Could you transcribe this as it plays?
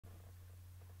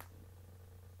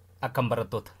akkam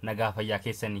barattoota nagaa fayyaa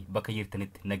keessanii bakka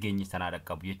jirtanitti nageenyi sanaa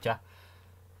dhaqqabu jecha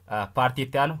paartii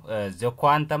itti aanu the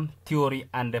Quantum Theory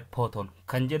and Photon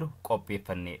kan jedhu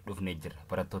qopheeffannee dhufnee jirra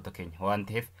barattoota keenya waan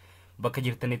ta'eef bakka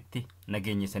jirtanitti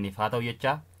nageenyi saniif haa ta'u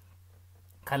jecha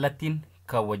kallattiin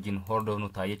kan wajjin hordofnu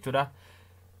ta'a jechuudha.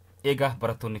 Egaa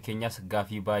barattoonni keenyas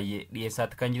gaafii baay'ee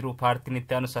dhiyeessaatti kan jiru paartiin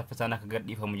itti aanu saffisaan akka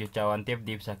gadhiifamu jecha waan ta'eef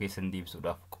deebisaa keessan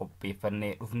deebisuudhaaf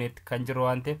qopheeffannee dhufneetti kan jiru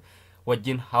waan ta'eef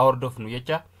wajjin haa hordofnu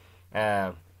jecha.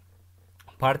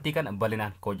 Party kan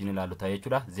balinaan ka wajjin ilaalu ta'a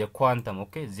jechuudha. The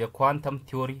Quantum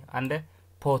Theory and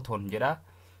Photon jedha.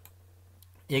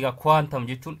 Egaa quantum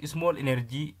jechuun small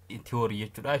energy theory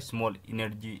jechuudha. Small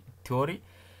energy theory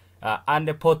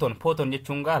and photon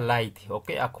jechuun gaa light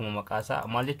akkuma maqaasaa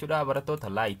maal jechuudha barattoota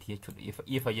light jechuudha.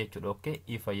 Ifa jechuudha.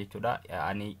 Ifa jechuudha.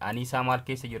 Ani isaa maal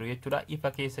keessa jiru jechuudha.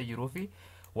 Ifa keessa jiruu fi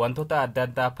wantoota adda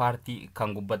addaa party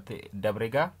kan gubbatte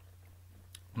dabregaa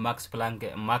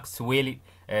Maxwell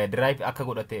drive akka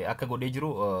godhee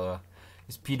jiru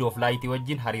speed of light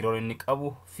wajjin hariiroo inni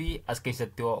qabu fi as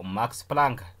keessatti Max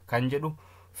Planck kan jedhu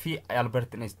fi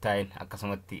Albert Einstein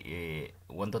akkasumatti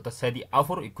wantoota sadii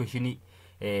afur equation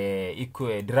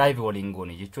drive waliin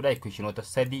goone jechuudha. Equationota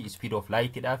sadii speed of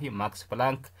light dhaa fi Max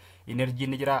Planck energy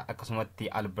ni jira akkasumatti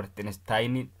Albert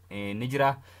Einstein ni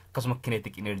jira akkasuma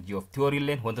kinetic energy of theory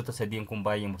leen wantoota sadiin kun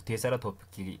baay'ee murteessaadha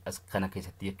topic as kana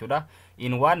keessatti jechuudha.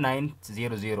 In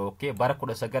 1900 bara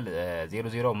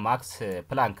 1900 Max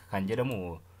Planck kan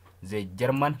jedhamu the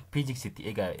German physicist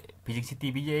egaa physicist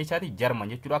biyya eessaati German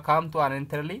jechuudha. Come to an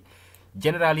entirely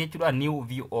general jechuudha new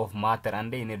view of matter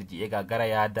and energy egaa gara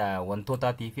yaada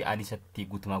wantootatii fi anisatti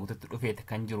guutumaa guututti dhufeete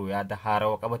kan jiru yaada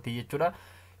haarawaa qabate jechuudha.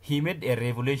 He made a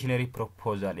revolutionary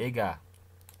proposal egaa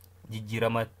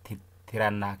jijjiirama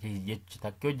tirannaa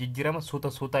jechuudha. Jijjiirama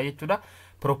suuta jechuudha.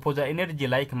 Proposal energy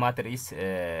like matter is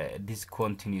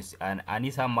discontinuous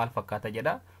anisa maal fakkaata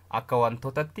jedha akka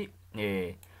wantootatti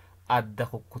adda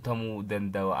kukkutamuu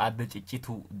danda'a adda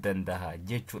ciccituu danda'a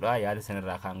jechuudha. Yaada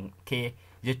sanirraa kan kee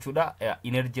jechuudha.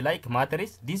 Energy like matter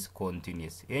is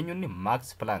discontinuous eenyuun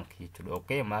Max Planck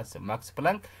jechuudha. Max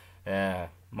Planck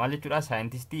maal jechuudha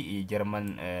scientist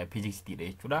German physicist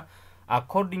jechuudha.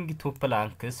 According to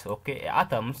Planck's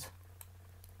atoms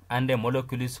and the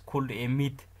molecules could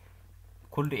emit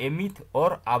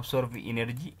or absorb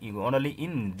energy only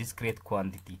in discrete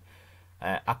quantity.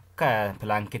 Akka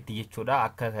Plancketti jechuudha.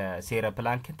 Akka seera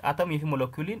Planckt atomii fi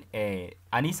moleculein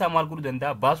anisa maal godhuu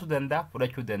danda'a baasuu danda'a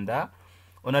fudhachuu danda'a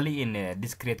only in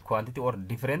discrete quantity or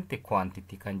different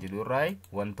quantity kan jedhu irraa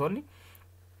wantoonni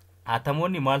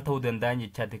atomoonni maal ta'uu danda'an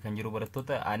jechaatti kan jiru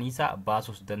barattoota anisa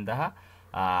baasuus danda'a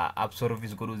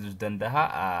absorbis godhuus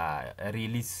danda'a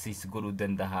releases godhuu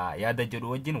danda'a yaada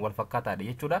jedhu wajjin wal fakkaataadha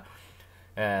jechuudha.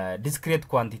 Discrete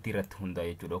quantity irratti hunda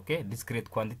jechuudha. Discrete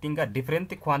quantity nga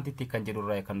different quantity kan jedhu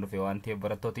irraa kan dhufe waan ta'eef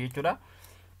barattoota jechuudha.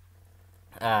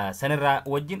 Sanirraa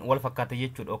wajjin wal fakkaata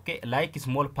jechuudha. Like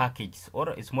small packages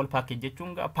or small package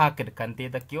jechuun nga packed kan ta'e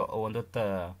takkiyoo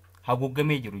wantoota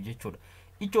haguugamee jiru jechuudha.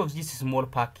 Each of these small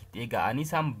packet egaa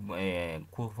anisaan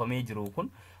kuufamee jiru kun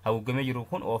haguugamee jiru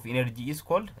kun of energy is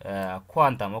called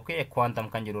quantum. Quantum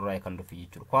kan jedhu irraa kan dhufe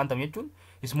jechuudha. Quantum jechuun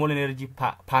small energy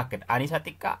packet anisa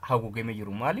xiqqaa haguugamee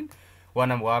jiru maaliin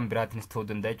waan biraatiinis ta'uu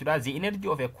danda'a jechuudha. The energy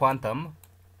of a quantum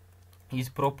is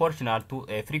proportional to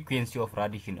a frequency of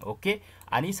radiation.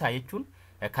 Anisa jechuun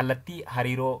kallattii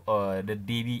hariiroo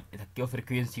deddeebii takkee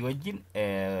frequency wajjin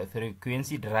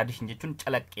frequency radiation jechuun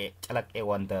calaqqee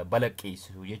wanta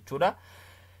balaqqeessu jechuudha.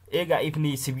 Egaa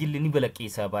ifni sibiilli ni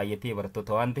balaqqeessa baay'atee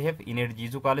barattoota waan ta'eef energy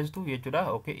is equal to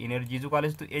jechuudha. Energy is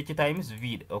equal to H times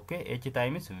V. H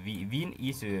times V. V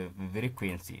is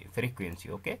frequency.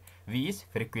 V is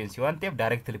frequency waan ta'eef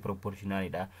directly proportional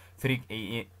dha.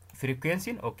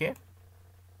 Frequency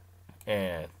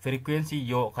frequency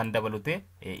yoo kan dabalute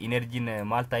energy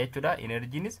maal ta'a jechuudha.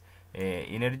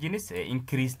 Energy is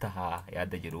increase ta'a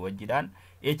yaada jedhu wajjidhaan.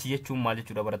 H jechuun maal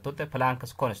jechuudha barattoota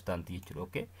Planck's constant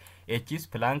jechuudha. H is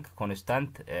Planck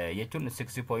constant jechuun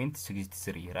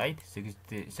 6.63 right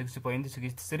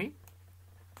 6.63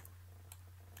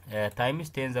 times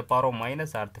 10 the power of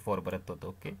minus 34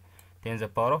 barattoota. 10 the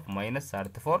power of minus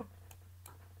 34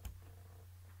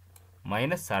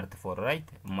 right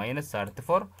minus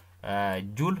 34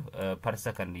 joule per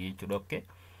second jechuudha.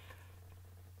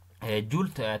 Joule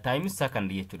times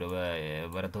second jechuudha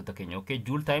barattoota keenya.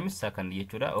 Joule times second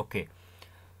jechuudha.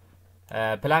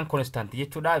 Planck constant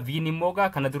jechuudha. V nimmoga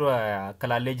kana dura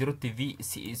kalaalee jirutti V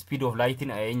speed of light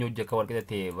eenyu hojjeka wal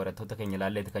qixate barattoota keenya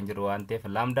laallee kan jiru waan ta'eef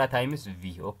lambda times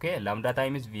V. Lambda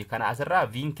times V kana asirraa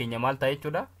V keenya maal ta'a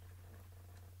jechuudha.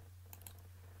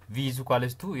 V is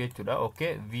equals to jechuudha.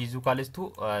 Okay, V is equals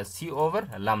to C over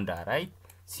lambda, right?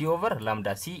 C over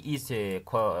lambda. C is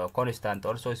constant,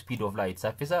 also speed of light.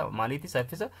 Saffisa maaliti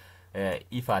saffisa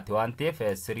ifaati waan ta'eef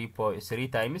 3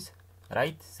 times,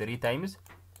 right? 3 times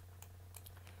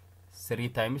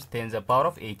 10 the power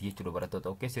of 8 jechuudha barattoota.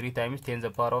 Okay, 3 times 10 the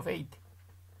power of 8.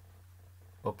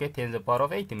 Okay, 10 the power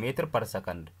of 8 meter per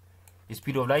second.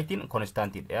 Speed of light in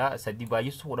constant ya sadii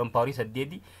baay'isu kudhan paawarii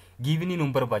saddeeti given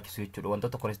nuun barbaachisu jechuudha.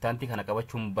 Wantoota constant kana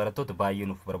qabachuun barattoota baay'ee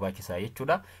nuuf barbaachisa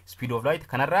jechuudha. Speed of light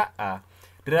kanarraa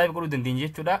derive godhuu dandeenya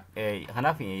jechuudha.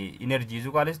 Kanaaf energy is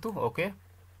equals to, okay,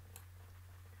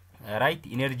 right,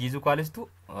 energy is equals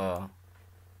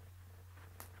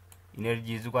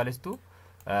to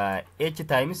H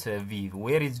times V.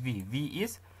 Where is V? V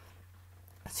is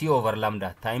C over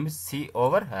lambda times C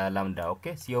over lambda.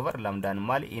 Okay, C over lambda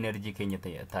mali energy kenya ta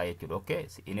jechuudha. Okay,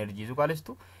 energy is equals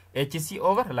to hc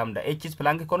over lambda. H is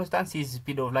Planck constant, C is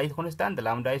speed of light constant,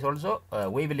 lambda is also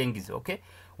wavelength. Okay,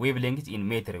 wavelength in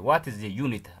meter. What is the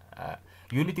unit?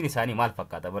 Unit in isaanii maal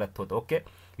fakkaata barattoota? Okay,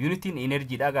 unit in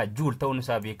energy dhagaa joule ta'uun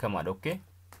isaa beekamaadha. Okay,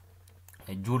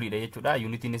 joule dha jechuudha.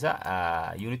 Unit in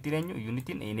isa unit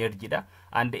in energy dha,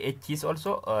 and H is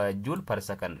also joule per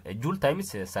second. Joule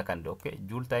times second. Okay,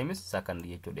 joule times second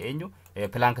jechuudha. Eenyu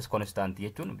Planck's constant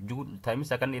jechuun joule times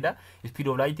second dha. Speed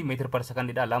of light meter per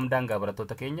second dha. Lambdaan gaa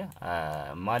barattoota keenya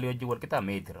maali wajji wal qixa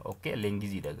meter. Okay,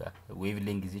 length dha. Wave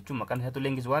length jechuun maqaan isaatu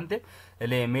length waan ta'eef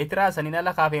meetira saniin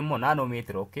ala kaafee immoo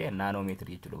nanometer. Okay, nanometer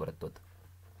jechuudha barattoota.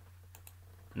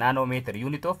 Nanometer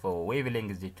unit of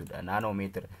wavelength jechuudha.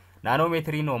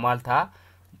 Nanometer in maal ta'a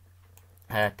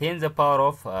 10 the power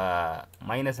of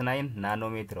minus 9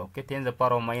 nanometer. Okay, 10 the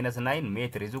power of minus 9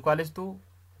 meter is equals to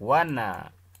 1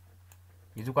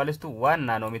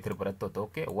 nanometer barattoota.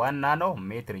 Okay, 1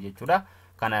 nanometer jechuudha.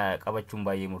 Kana qabachuun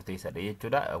baay'ee murteessaadha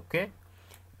jechuudha. Okay,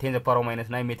 10 the power of minus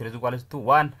 9 meter is equals to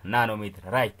 1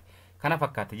 nanometer, right? Kana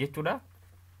fakkaata jechuudha.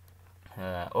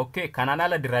 Okay, kanaan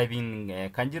ala deriving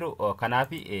kan jiru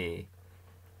kanaafi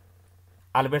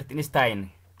Albert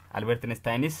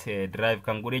Einsteinis derive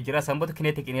kan godhee jira. Sanboota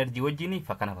kinetic energy wajjin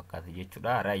kana fakkaata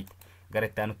jechuudha, right? Gara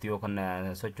itti aanutti yoo kan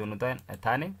sochoonu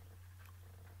taane.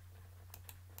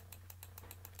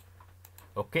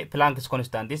 Okay, Planck's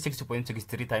constant is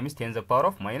 6.63 times 10 the power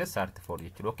of minus 34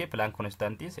 jechuudha. Okay, Planck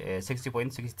constant is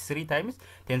 6.63 times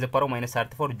 10 the power of minus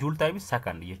 34 joule times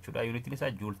second jechuudha. Unit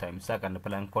isa joule times second.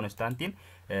 Planck constant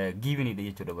given ide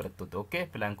jechuudha barattoota. Okay,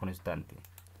 Planck constant.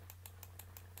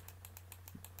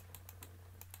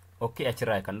 Okay,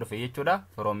 achirraa kan dhufe jechuudha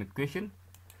from equation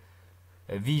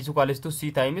V is equals to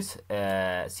C times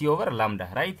C over lambda,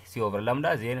 right? C over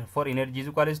lambda, then for energy is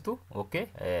equals to, okay,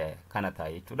 kana ta'a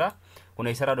jechuudha. Kuna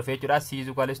isarraa dhufe jechuudha. C is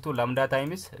equals to lambda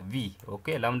times V.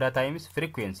 Okay, lambda times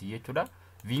frequency jechuudha.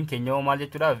 V keenya maal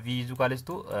jechuudha? V is equals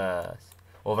to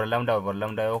over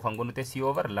lambda yoo kan gonu ta'e C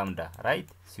over lambda, right?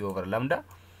 C over lambda.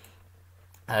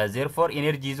 Therefore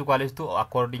energy is equals to,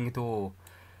 according to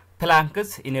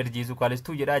Planck's energy is equals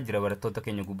to jedha jira barattoota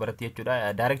keenya gubbaratti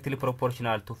jechuudha. Directly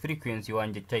proportional to frequency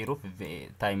waan jecha jiruuf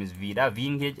times V dha.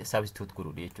 V gauge substitute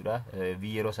godhu jechuudha.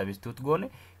 V yeroo substitute goone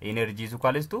energy is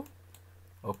equals to,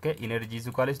 okay, energy is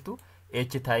equals to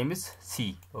H times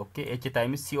C. Okay, H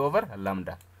times C over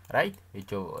lambda, right?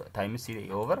 H times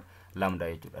C over lambda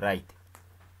jechuudha, right?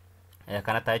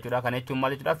 Kana ta'a jechuudha. Kana jechuun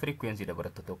maal jechuudha? Frequency dha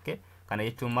barattoota. Okay, kana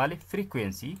jechuun maali?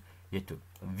 Frequency jechuudha.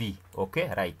 V. Okay,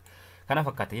 right? Kana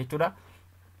fakkaata jechuudha.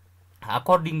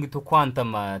 According to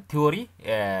quantum theory,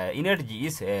 energy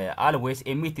is always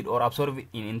emitted or absorbed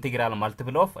in integral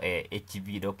multiple of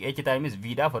hv. Okay, h times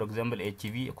v da, for example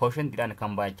hv quotient dhaan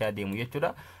kan baachaa deemu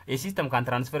jechuudha. A system can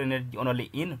transfer energy only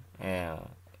in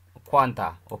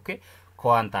quanta. Okay,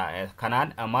 quanta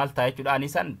kanaan maal ta'a jechuudha.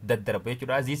 Anisaan daddarba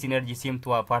jechuudha. This energy seem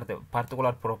to a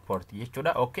particular property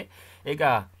jechuudha. Okay,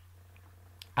 egaa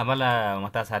amala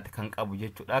mataa isaatti kan qabu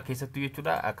jechuudha. Keessattuu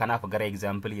jechuudha. Kanaaf gara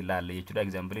example ilaalla jechuudha.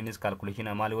 Example is calculation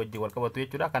maali wajji wal qabatu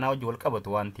jechuudha. Kana wajji wal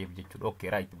qabatu waan ta'eef jechuudha. Okay,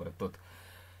 right barattoota.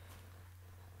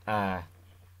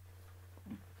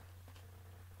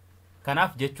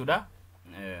 Kanaaf jechuudha.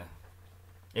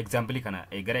 Example kana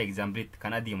gara example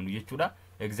kana deemnu jechuudha.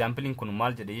 Example kun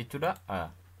maal jedhe jechuudha.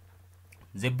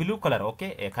 The blue color,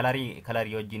 okay, color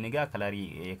wajjin egaa color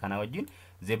kana wajjin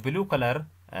the blue color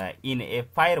in a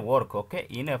firework, okay,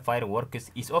 in a firework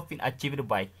is often achieved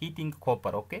by heating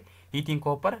copper, okay, heating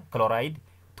copper chloride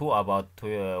to about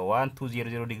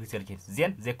 1200 degrees Celsius.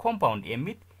 Then the compound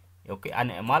emit, okay,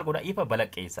 and maal godha ifa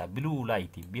balaqqeessa blue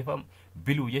light bifa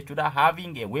blue jechuudha,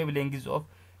 having a wavelength of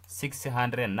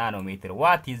 600 nanometer.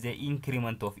 What is the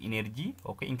increment of energy?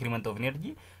 Okay, increment of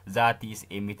energy that is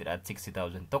emitted at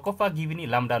 60,000. Tokkoffaa given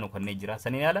lambda nu kanneen jira.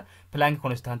 Saniin ala Planck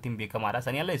constant beekamaadha.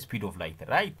 Saniin ala speed of light,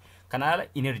 right? Kana ala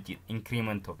energy,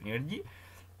 increment of energy.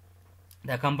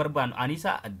 Da kan barbaannu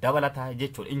anisa dabalata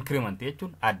jechuudha. Increment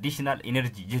jechuun additional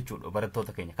energy jechuudha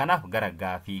barattoota keenya. Kanaaf gara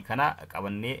gaafii kana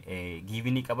qabannee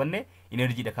given qabannee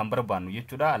energy da kan barbaannu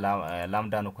jechuudha.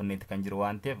 Lambda nu kanneen kan jiru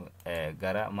waan ta'eef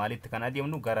gara maalitti kan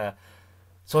adeemnu gara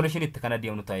solution itti kan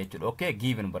adeemnu ta'a jechuudha. Okay,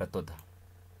 given barattoota.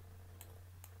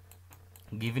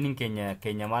 Given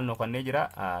keenya maal nu kanneen jira?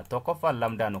 Tokkoffaa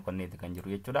lambda nu kanneen kan jiru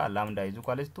jechuudha. Lambda is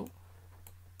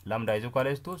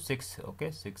equal to 6,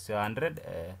 okay,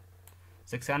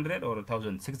 600 or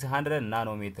 1600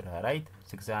 nanometer, right?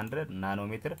 600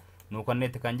 nanometer nu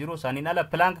kanneen kan jiru. Saniin ala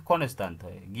Planck constant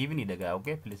given daga,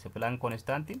 okay, please Planck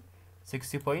constant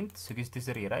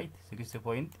 60.63, right?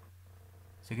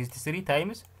 60.63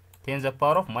 times 10 to the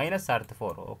power of minus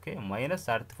 34, okay, minus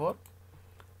 34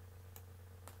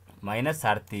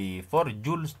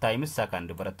 joules times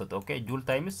second barattoota. Okay, joule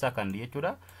times second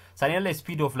jechuudha. Saniin ala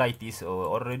speed of light is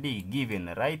already given,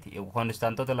 right?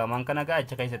 Constantota lamaan kana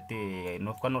acha keessatti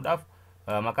nuuf kennuudhaaf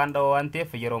maqaan dhawaa waan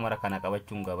ta'eef yeroo mara kana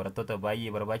qabachuun barattoota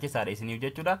baay'ee barbaachisaadha isiniif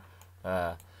jechuudha.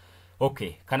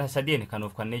 Okay, kana sadeen kan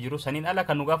nuuf kennee jiru. Saniin ala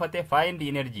kan nu gaafate find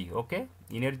energy. Okay,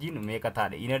 energy meeqa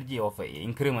taadha? Energy of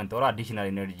increment or additional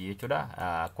energy jechuudha.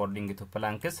 According to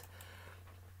Planck's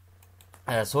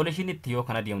solution itti yoo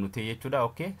kana deemnu ta'e jechuudha.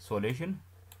 Okay, solution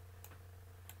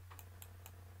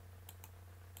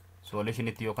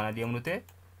itti yoo kana deemnu ta'e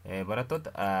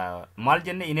barattoota maal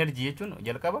jenne energy jechuun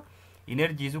jalqaba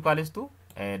energy is equal to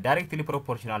directly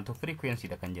proportional to frequency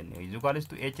da kan jenne is equal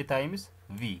to h times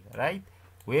v, right?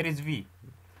 Where is v?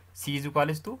 C is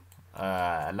equal to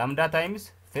lambda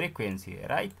times frequency,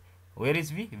 right? Where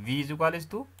is v? V is equal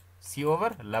to c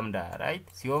over lambda, right?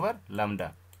 C over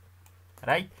lambda,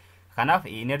 right? Kanaaf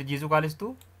energy is equal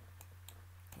to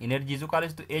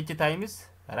h times,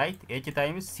 right? H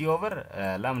times c over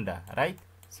lambda, right?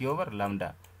 C over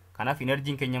lambda. Kanaaf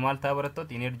energy keenya maal ta'a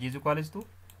barattoota? Energy is equal to,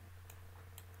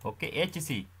 okay,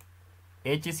 hc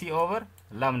over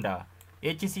lambda.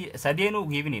 hc sadeenu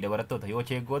given da barattoota yoo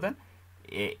check gootan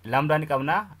lambda ni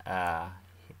qabna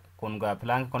kun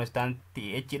Planck constant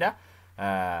h da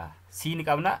c ni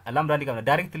qabna lambda ni qabna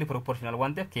directly proportional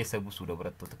waan ta'eef keessa buusuudha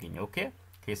barattoota keenya. Okay,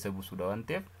 keessa buusuudha waan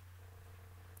ta'eef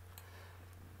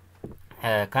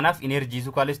kanaaf energy is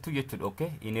equal to jechuudha.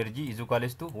 Okay, energy is equal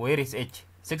to where is h?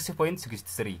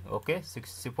 6.63, okay,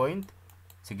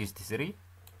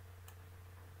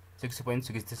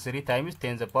 6.63 times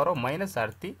 10 to the power of minus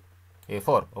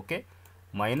 34, okay,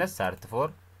 minus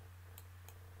 34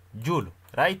 joule,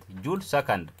 right? Joule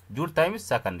second, joule times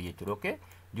second jechuudha. Okay,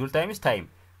 joule times time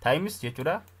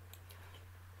jechuudha.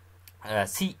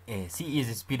 C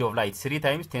is speed of light, 3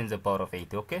 times 10 to the power of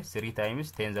 8, okay, 3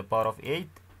 times 10 to the power of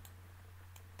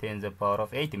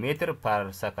 8 meter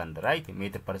per second, right?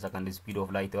 Meter per second is speed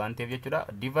of light waan ta'eef jechuudha.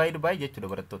 Divide by jechuudha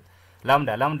barattoota.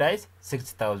 Lambda is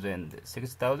 600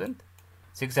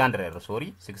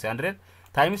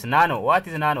 times nano. What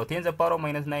is nano? 10 to the power of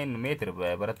minus 9 meter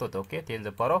barattoota. Okay, 10 to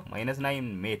the power of minus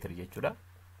 9 meter jechuudha.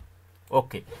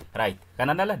 Okay, right.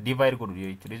 Kananala divide godhu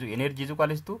jechuudha. Energy is equal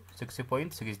to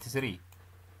 6.63,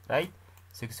 right?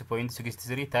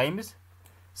 6.63 times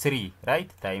 3,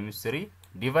 right? Times 3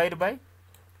 divide by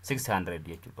 600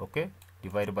 jechuudha. Okay,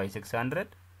 divide by 600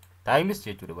 times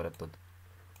jechuudha barattoota.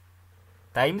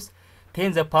 Times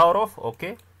 10 the power of,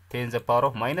 okay, 10 the power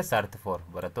of minus 34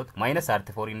 barattoota. Minus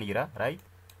 34 inni jira, right?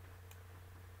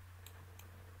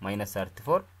 Minus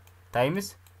 34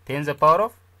 times 10 the power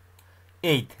of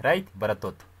 8, right?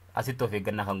 barattoota. Asitti of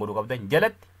eeggannaa kan godhu qabdan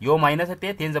jalatti yoo minus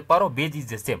ta'e 10 the power of base is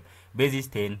the same. Base is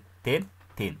 10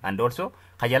 and also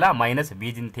kajala minus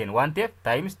base in 10 waan ta'eef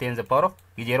times 10 the power of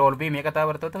yeroo ol bee meeqa ta'a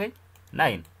barattoota kee?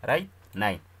 9, right?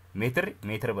 9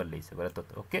 meetira balleessa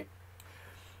barattoota. Okay,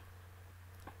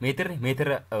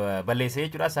 meetira balleessa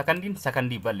jechuudha.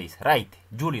 Secondii balleessa, right?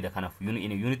 Joule da kanaaf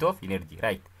unit of energy,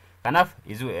 right? Kanaaf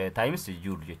is times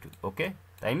joule jechuudha. Okay,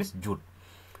 times joule.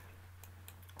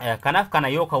 Kanaaf kana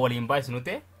yoo ka waliin baay'isnu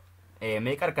ta'e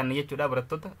meeqa arganna jechuudha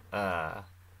barattoota?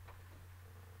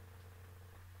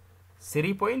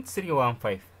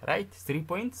 3.315, right?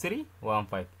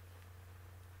 3.315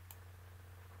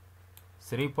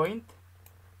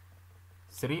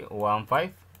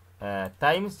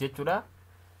 times jechuudha.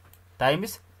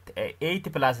 Times 8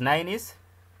 plus 9 is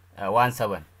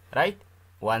 17, right?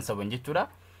 17 jechuudha.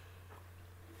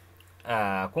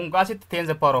 Kun gaasitti 10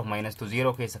 the power of minus 2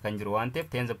 0 keessa kan jiru waan ta'eef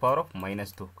 10 the power of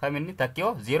minus 2 kaminni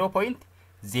takkiyoo 0.3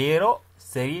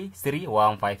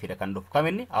 0.3315 dha kan dhufu.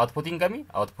 Kaminni outputiin kami?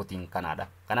 Outputiin kanadha.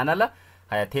 Kanaan ala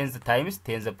 10 times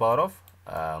 10 the power of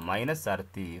minus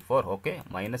 34. Okay,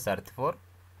 minus 34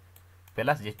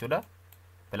 plus jechuudha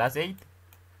plus 8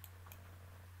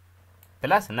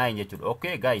 plus 9 jechuudha.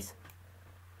 Okay guys,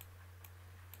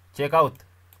 check out.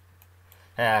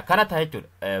 Kana ta'a jechuudha.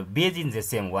 Base in the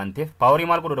same waan ta'eef power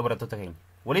maal godhuudha barattoota keenya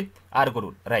walitti add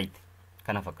godhuudha. Right,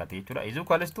 kana fakkaata jechuudha. Is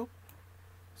equals to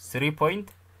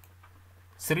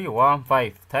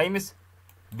 3.315 times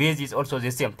base is also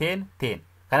the same 10 10.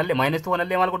 Kanallee minus 2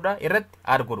 kanallee maal godhuudha irratti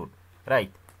add godhuudha.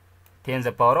 Right, 10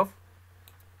 the power of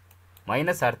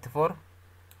minus 34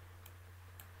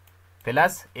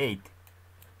 plus 8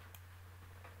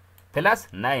 plus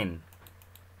 9.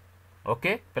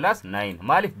 Okay, plus 9.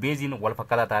 Maalif basein wal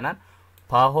fakkaataa taanaan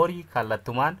paahorii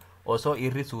kallattumaan osoo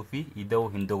irrisuu fi ida'uu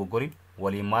hin dogoggorin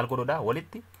waliin maal godhuudha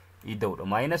walitti ida'uudha.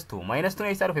 Minus 2 minus 2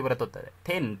 eessaa dhufe barattoota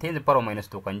 10 10 the power of minus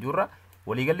 2 kan jirra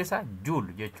waliigallisaa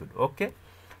joule jechuudha. Okay,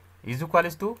 is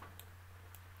equals to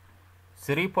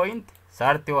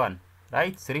 3.31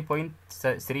 right,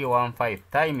 3.315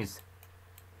 times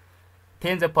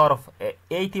 10 the power of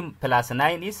 18 plus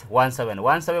 9 is 17.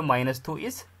 17 minus 2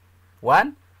 is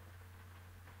 1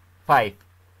 5.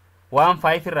 1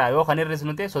 5 irraa yoo kan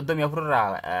hir'isnu ta'e 34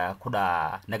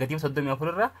 irraa negative 34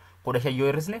 irraa 15 yoo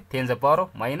hir'isne 10 the power of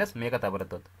minus meeqa ta'a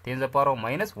barattoota? 10 the power of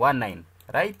minus 19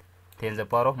 right, 10 the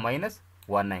power of minus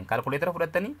 19. Calculator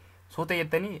fudhattanii suuta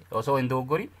jettanii osoo hin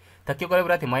dogoggori takkii gola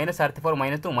biraatti minus 34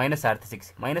 minus 2 minus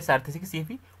 36 minus 36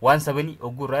 fi 17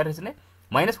 ogguu irraa hir'isne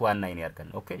minus 19 argan.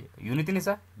 Okay, unitin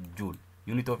isa joule,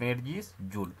 unit of energy is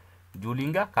joule.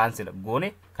 Joulinga cancel goone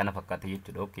kana fakkaata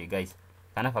jechuudha. Okay guys,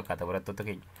 kana fakkaata barattoota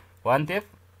keenya waan ta'eef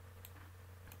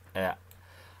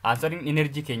answering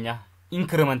energy keenya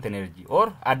increment energy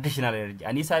or additional energy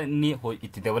ani isaan inni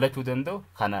itti dabalachuu danda'u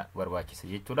kana barbaachisa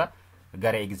jechuudha.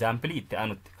 Gara example itti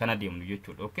aanutti kana deemnu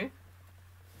jechuudha. Okay,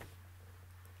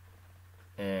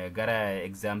 gara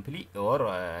example or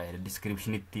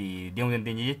description itti deemuu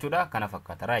dandeenya jechuudha. Kana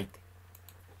fakkaata. Right,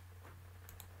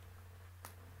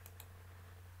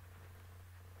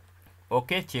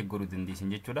 okay, check godhuu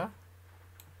dandeessin jechuudha.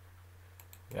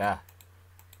 Yeah,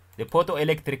 the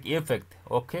photoelectric effect.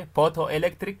 Okay,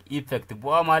 photoelectric effect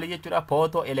bu'aa maali jechuudha?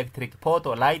 Photoelectric,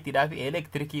 photo light dhaa fi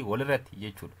electric walirratti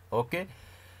jechuudha. Okay,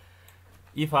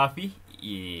 ifaa fi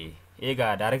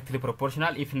egaa directly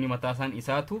proportional if ni mataasan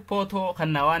isaatu photo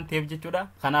kana waan ta'eef jechuudha.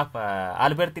 Kanaaf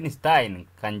Albert Einstein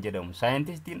kan jedhamu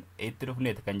scientistiin itti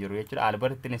dhufneet kan jiru jechuudha.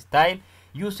 Albert Einstein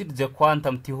used the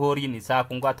quantum theory in isaa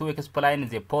kun to explain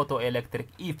the photoelectric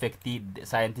effect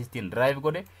scientistiin drive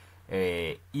godhe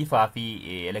ifaa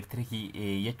fi electric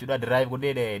jechuudha drive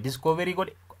godhe discovery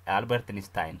godhe Albert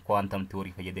Einstein quantum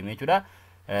theory fayyadamee jechuudha.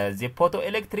 The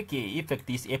photoelectric effect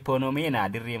is a phenomena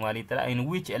in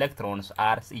which electrons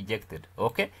are ejected,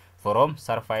 okay, from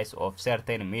surface of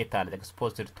certain metal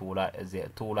exposed to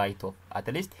light of at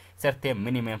least certain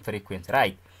minimum frequency.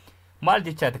 Right, maal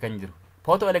jechaati kan jiru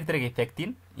photoelectric effect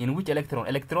in which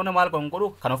electron maal kan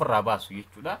godhu kan ofirraa baasu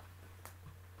jechuudha.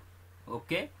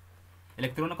 Okay,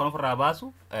 electron kan ofirraa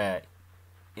baasu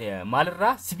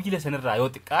maalirraa sibiila sanirraa yoo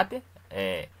xiqqaate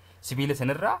sibiila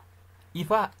sanirraa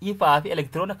ifa fi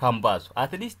electron kan baasu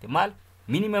at least mal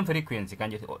minimum frequency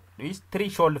kan jedhu is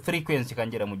threshold frequency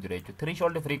kan jedhamu jira jechuudha.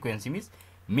 Threshold frequency means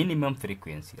minimum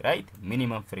frequency, right,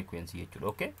 minimum frequency jechuudha.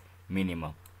 Okay,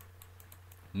 minimum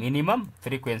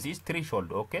frequency is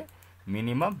threshold. Okay,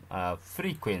 minimum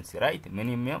frequency, right,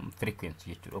 minimum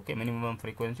frequency jechuudha. Okay, minimum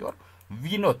frequency or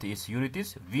V naught is unit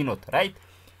is V naught, right.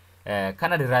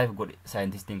 Kana derive godhe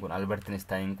scientistiin kun Albert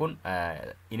Einstein kun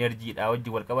energy dha wajji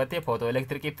wal qabate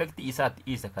photoelectric effect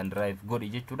isa kan derive godhe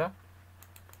jechuudha.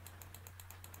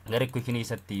 Gara equation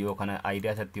isatti yoo kana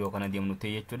idea isatti yoo kana deemnu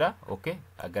ta'e jechuudha. Okay,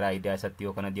 gara idea isatti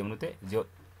yoo kana deemnu ta'e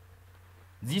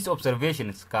these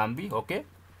observations can be, okay,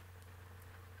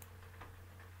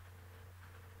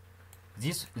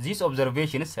 these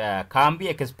observations can be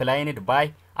explained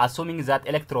by assuming that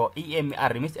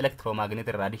EMR means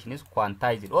electromagnetic radiation is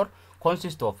quantized or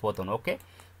consists of photon. Okay,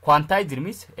 quantized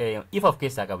means if of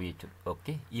case qabu jechuudha.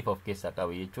 Okay, if of case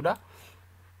qabu jechuudha.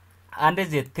 And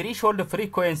the threshold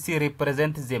frequency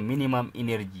represents the minimum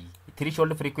energy.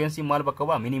 Threshold frequency maal bakka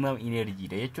bu'a minimum energy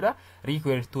da jechuudha.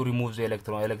 Required to remove the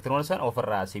electrons and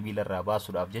ofirraa sibiila irraa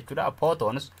baasuudhaaf jechuudha.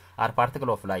 Photons are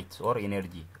particle of light or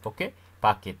energy. Okay,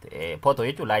 packet photo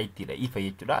jechuudha light da ifa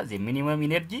jechuudha. The minimum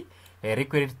energy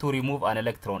required to remove an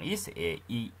electron is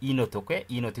E naught. Okay,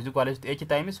 E naught is equal to H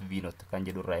times V naught kan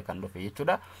jedhu irraa kan dhufe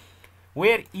jechuudha.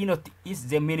 where E naught is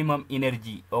the minimum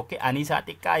energy. Okay, anisa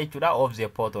xiqqaa jechuudha of the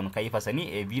photon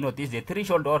kaifasanii V naught is the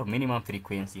threshold or minimum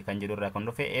frequency kan jedhu irraa kan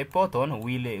dhufe a photon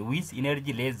will with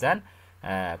energy less than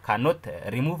cannot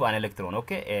remove an electron.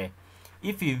 Okay,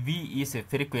 if V is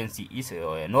frequency is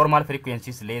normal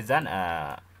frequency is less than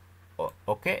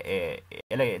okay,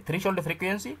 threshold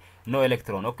frequency, no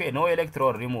electron. Okay, no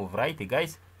electron remove, right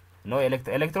guys? No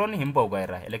electron himbo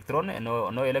gaira electron,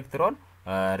 no electron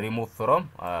remove from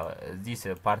this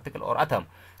particle or atom,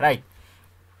 right?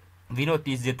 V naught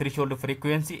is the threshold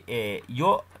frequency.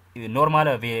 Your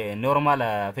normal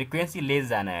frequency less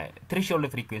than threshold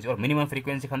frequency or minimum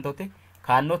frequency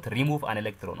cannot remove an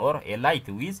electron, or a light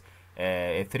with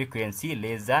a frequency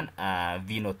less than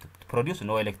V naught produce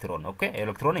no electron. Okay,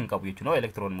 electron in no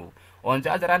electron move. On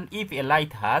the other hand, if a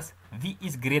light has V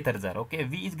is greater than, okay,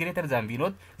 V is greater than V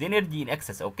naught, the energy in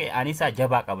excess, okay, anisa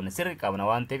jaba qabna sirri qabna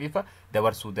waan ta'eef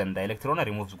dabarsuu danda'a electron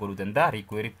removes godhuu danda'a.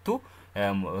 Required to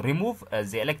remove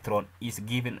the electron is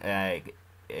given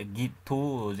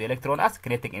to the electron as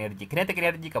kinetic energy. Kinetic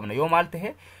energy qabna yoo maal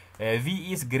ta'e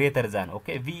V is greater than,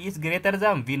 okay, V is greater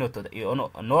than V naught,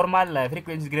 normal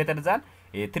frequency is greater than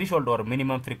threshold or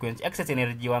minimum frequency. Excess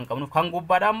energy waan qabnu kan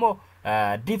gubbaadha ammoo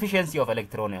deficiency of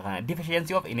electron,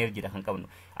 deficiency of energy kan qabnu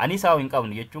anisa hin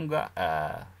qabnu jechuun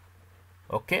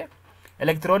okay,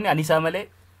 electron anisa malee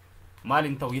maal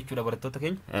hin ta'u jechuudha barattoota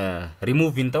keenya,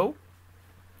 remove hin ta'u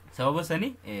sababa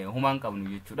sani humaan qabnu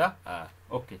jechuudha.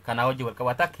 Okay, kana wajji wal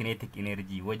qabata kinetic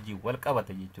energy wajji wal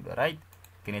qabata jechuudha, right?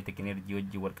 Kinetic energy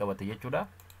wajji wal qabata jechuudha.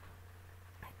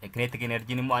 Kinetic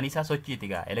energy immoo anisa sochiiti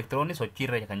gaa electron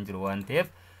sochiirra kan jiru waan ta'eef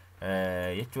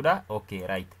jechuudha. Okay,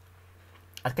 right.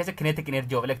 As keessa kinetic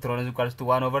energy of electron is equals to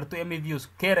 1 over 2 mv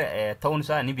square ta'uun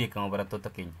isaa ni beekama barattoota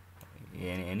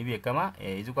keenya, ni beekama.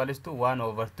 Is equals to 1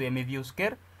 over 2 mv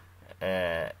square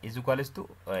is equals to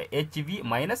hv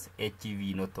minus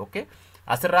hv naught. Okay,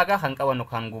 asirraa gaa kan qabannu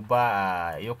kan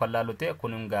gubbaa yoo kan laalute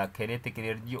kun gaa kinetic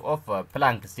energy of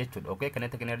Planck jechuudha. Okay,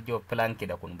 kinetic energy of Planck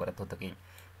da kun barattoota keenya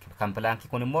kan Planck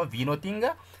kun immoo V naught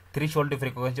inga threshold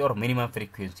frequency or minimum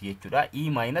frequency jechuudha. E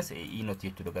minus E naught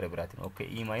jechuudha gara biraatiin. Okay,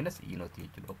 E minus E naught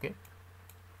jechuudha. Okay,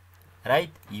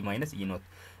 right, E minus E naught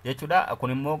jechuudha.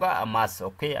 Kun immoo gaa mass,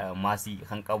 okay, mass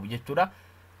kan qabu jechuudha,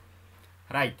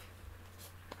 right?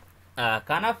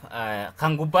 Kanaaf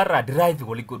kan gubbaarraa drive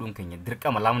walii godhuun keenya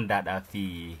dirqama lambdaadhaa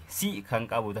fi c kan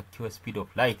qabu the speed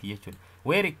of light jechuudha.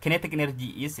 Where kinetic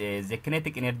energy is the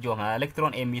kinetic energy of an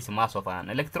electron, m is mass of an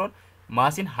electron,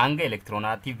 mass in hanga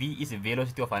electronati, v is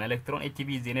velocity of an electron, hv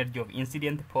is the energy of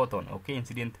incident photon. Okay,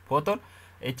 incident photon,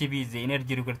 hv is the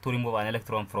energy required to remove an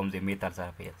electron from the metal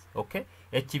surface. Okay,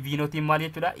 hv naught maal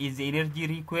jechuudha, is the energy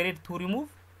required to remove,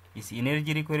 is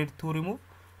energy required to remove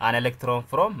an electron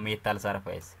from metal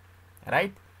surface,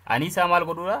 right? Anisa maal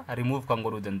godhuudha, remove kan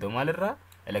godhuu danda'u maalirraa,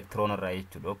 electron irraa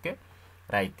jechuudha. Okay,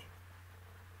 right.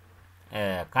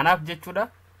 Kanaaf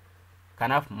jechuudha,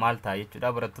 kanaaf maal ta'a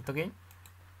jechuudha barattoota keenya,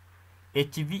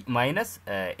 hv minus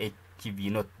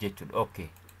hv naught jechuudha. Okay,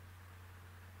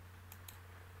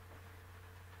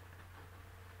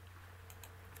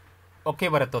 okay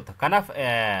barattoota kanaaf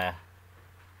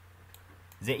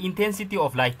the intensity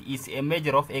of light is a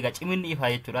measure of ega ciminni ifa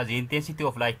jechuudha. The intensity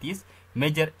of light is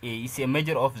a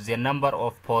measure of the number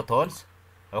of photons.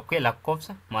 Okay,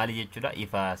 lakkoofsa maali jechuudha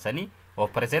ifa sani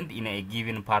of present in a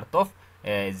given part of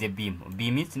the beam.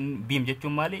 Beam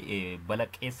jechuun maali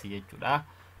balaqeessa jechuudha.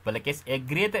 Balaqeessa, a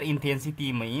greater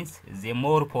intensity means the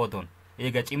more photon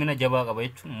ega cimina jabaa qaba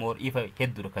jechuun more ifa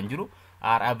hedduu kan jiru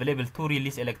are available to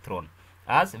release electron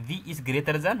as V is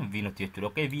greater than V naught jechuudha.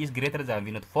 Okay, V is greater than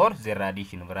V naught for the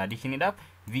radiation. Radiation idhaaf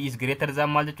V is greater than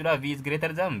maal jechuudha, V is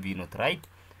greater than V naught, right?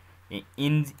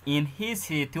 In his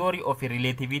theory of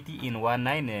relativity in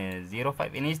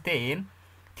 1905, Einstein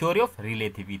theory of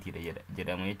relativity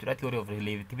jedhama jechuudha. Theory of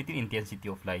relativity intensity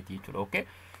of light jechuudha. Okay,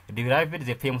 derived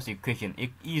the famous equation E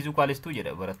is equals to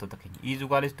jedha barattoota keenya, E is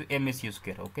equals to mc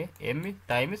square. Okay, m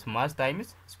times mass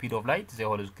times speed of light the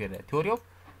whole square. Theory of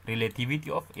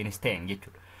relativity of Einstein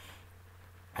jechuudha.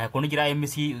 Kun jira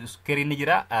mc square inni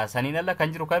jira saniin alla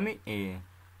kan jiru kami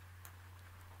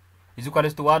is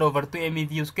equals to 1 over 2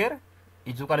 mv square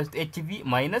is equals to hv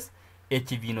minus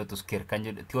hv naught square kan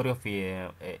jedhu theory of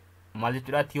maal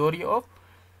jechuudha,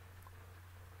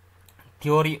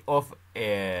 theory of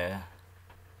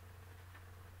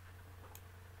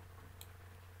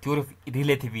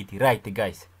relativity, right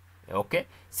guys? Okay,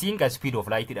 seeing the speed of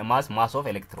light, the mass of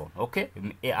electron. Okay,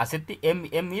 asset m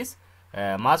is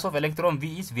mass of electron,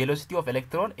 v is velocity of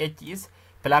electron, h is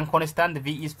Planck constant,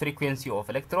 v is frequency of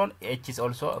electron, h is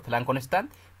also Planck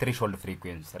constant, threshold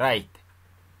frequency, right?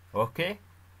 Okay,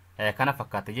 kana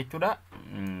fakkaata jechuudha.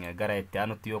 Gara itti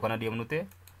aanutti yoo kana deemnu ta'e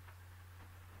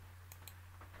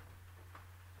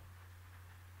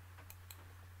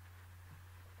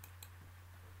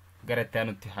gara itti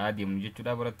aanutti haa deemnu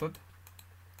jechuudha barattoota.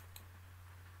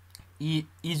 E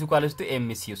is equals to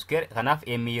mc square. Kanaaf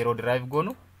m yeroo derive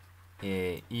goonu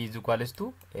e is equals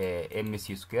to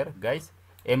mc square guys.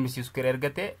 mc square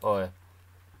ergate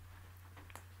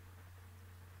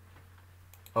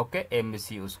okay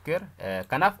mc square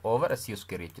kanaaf over c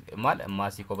square jechuudha. Maal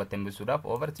maasii kophatte hambisuudhaaf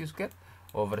over c square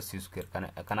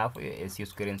kanaaf c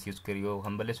square and c square yoo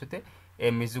hambaleessute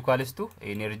m is equals to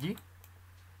energy,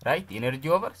 right? Energy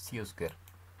over c square,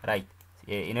 right?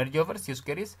 Energy over c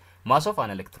square is mass of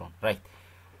an electron, right?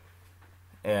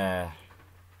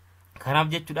 Kanaaf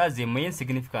jechuudha the main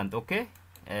significant, okay?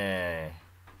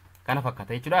 Kana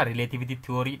fakkaata jechuudha. Relativity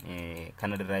theory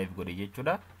kana derive godhe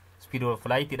jechuudha. Speed of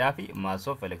light dhaa fi mass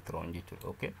of electron jechuudha.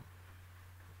 Okay?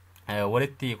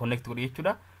 Walitti connect godhe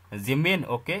jechuudha. The main,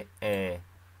 okay?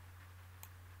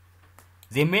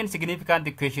 The main significant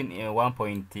equation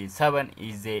 1.7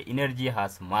 is the energy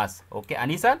has mass. Okay?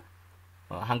 Anisan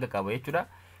hanga qaba jechuudha.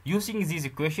 Using this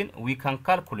equation, we can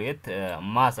calculate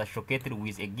mass associated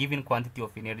with a given quantity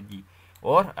of energy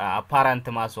or apparent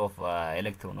mass of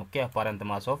electron. Okay, apparent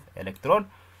mass of electron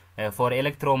for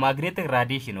electromagnetic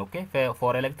radiation. Okay,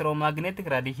 for electromagnetic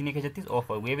radiation of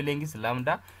wavelength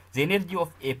lambda, the energy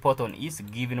of a photon is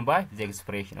given by the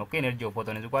expression. Okay, energy of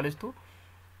photon is equals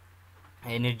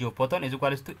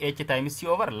to h times c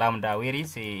over lambda, where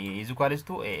is equals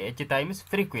to h times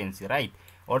frequency, right?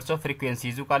 Also frequency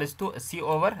is equals to c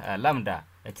over lambda.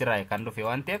 Achirraa kan dhufe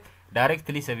waan ta'eef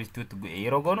directly substitute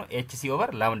yeroo goonu hc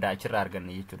over lambda achirraa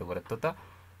arganna jechuudha barattoota.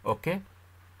 Okay,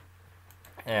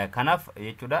 kanaaf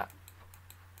jechuudha.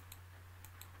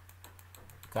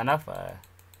 Kanaaf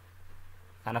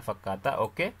kana fakkaata.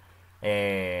 Okay,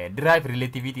 derive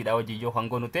relativity dha hojii yoo kan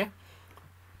goonu ta'e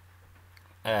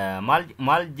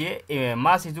maal je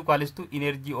mass is equals to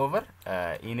energy over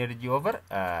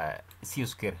c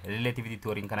square. Relativity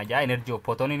theory kana jaa energy of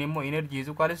photon immoo energy is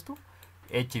equals to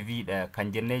hv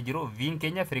kan jennee jiru. V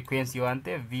keenya frequency waan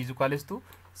ta'e v is equals to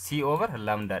c over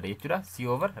lambda dha jechuudha. C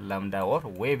over lambda or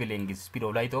wavelength, speed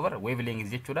of light over wavelength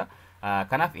jechuudha.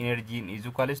 Kanaaf energy is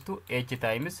equals to h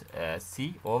times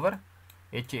c over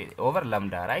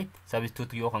lambda, right?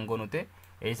 Substitute yoo kan goonu ta'e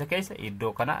isa keessa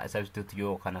iddoo kana substitute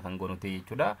yoo kana kan goonu ta'e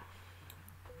jechuudha.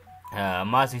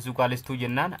 Mass is equals to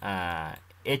jennaan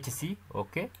hc,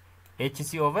 okay?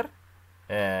 hc over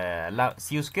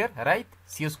c square, right?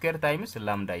 C square times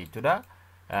lambda jechuudha.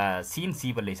 Sin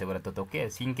c balleessa barattoota. Okay,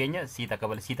 sin keenya c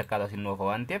takka tasin noofa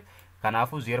waan ta'eef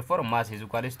kanaafu therefore mass is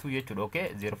equals to jechuudha.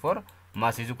 Okay, therefore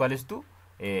mass is equals to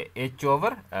h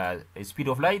over speed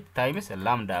of light times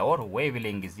lambda or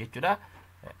wavelength jechuudha.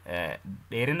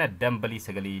 Dheerina dambalii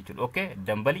sagalee jechuudha. Okay,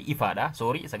 dambalii ifaadha.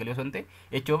 Sorry, sagalee osoo hin ta'e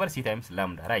h over c times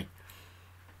lambda, right?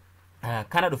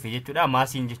 Kana dhufe jechuudha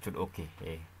maasiin jechuudha. Okay,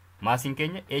 maasiin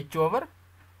keenya h over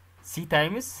c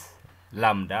times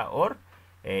lambda or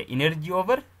energy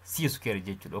over c square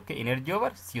jechuudha. Okay, energy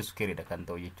over c square dha kan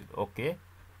ta'u jechuudha. Okay,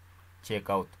 check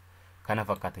out kana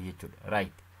fakkaata jechuudha,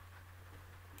 right?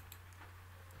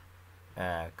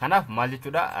 Kanaaf maal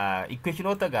jechuudha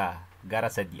equationota gara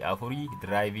 3-4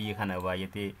 drive kana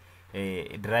baay'atee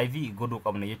drive godhuu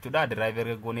qabna jechuudha. Drive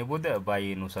erga goonee booda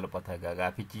baay'ee nu salphata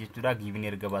gaafichi jechuudha. Given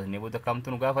erga baasnee booda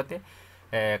kamtu nu gaafate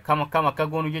kam akka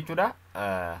goonu jechuudha.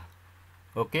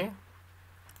 Okay,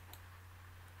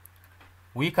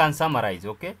 we can summarize.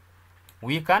 Okay,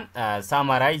 we can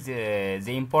summarize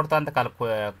the important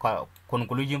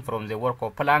conclusion from the work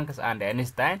of Planck and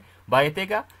Einstein by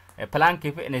Tega. Planck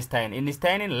and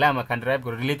Einstein lama can derive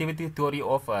relativity theory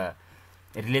of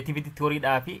relativity theory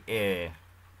dhaa fi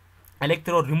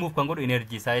electron remove kan godhu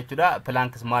energy isaa jechuudha.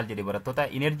 Planck maal jedhe barattoota,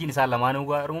 energy isaa lamaanuu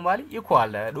garuu maali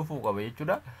equal dhufuu qaba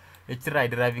jechuudha. H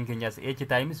deriving keenyas h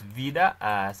times v dha.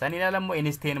 Sanina lammo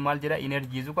Einstein maal jedha,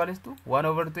 energy is equals to 1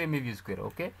 over 2 mv square.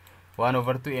 Okay, 1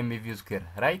 over 2 mv square,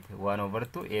 right? 1 over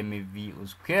 2 mv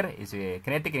square is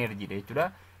kinetic energy dha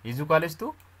jechuudha. Is equals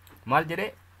to maal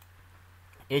jedhe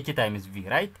h times v,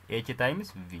 right? H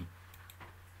times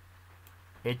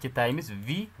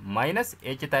v minus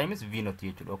h times v naught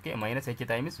jechuudha. Okay, minus h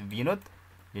times v naught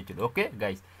jechuudha. Okay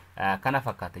guys, kana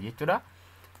fakkaata jechuudha.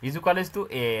 Is equals to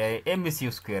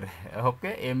mc square.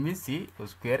 Okay, mc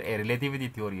square relativity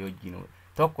theory wajjin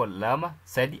tokko lama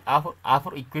sadi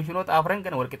afur equationota afran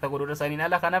kana walqixa godhuudha saniin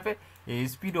ala kanaaf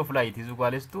speed of light is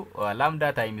equals to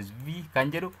lambda times v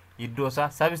kan jedhu iddoo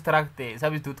isaa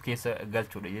substitute keessa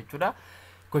galchuudha jechuudha.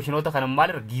 Equationota kana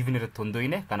maal given irratti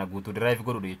hundoine kana guutuu derive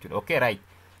godhuudha jechuudha. Okay, right?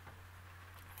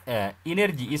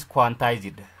 Energy is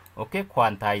quantized. okay,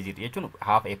 quantized jechuun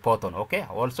half a photon. Okay,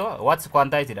 also what's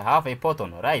quantized? Half a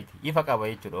photon, right? Ifa qaba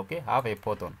jechuudha. Okay, half a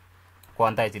photon.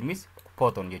 Quantized means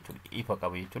photon jechuudha. Ifa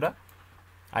qaba jechuudha.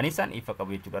 Anisan ifa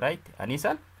qaba jechuudha, right?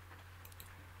 Anisan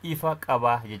ifa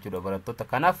qaba jechuudha barattoota.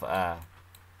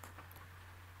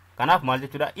 Kanaaf maal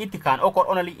jechuudha? It can occur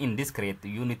only in discrete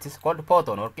units called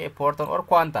photon, okay, photon or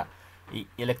quanta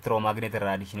electromagnetic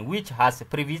radiation, which has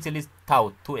previously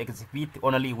thought to exhibit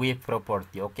only wave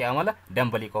property. Okay, amala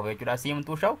dambali qofa jechuudha. Seem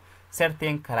to show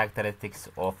certain characteristics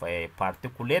of a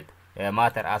particulate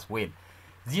matter as well.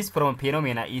 This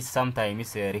phenomena is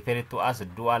sometimes referred to as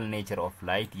dual nature of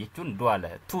light jechuun dual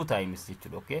two times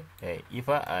jechuudha. Okay,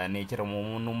 ifa nature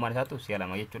uumamummaan isaatu si'a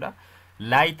lama jechuudha.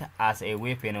 Light as a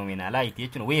wave phenomena. Light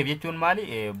jechuun wave jechuun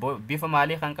maali? Bifa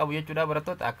maalii kan qabu jechuudha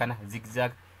barattoota. Akkana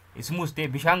zigzag smooth ta'e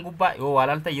bishaan gubbaa yoo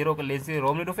walaalta yeroo qilleensi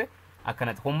roobni dhufe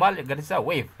akkanatti kun maal agarsiisa?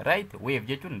 Wave, right? Wave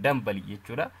jechuun dambali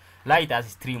jechuudha. Light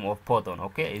as stream of photon.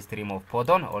 Okay, stream of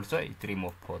photon, also stream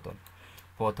of photon.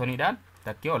 Photoniidhaan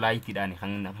takkee lightiidhaan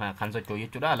kan socho'u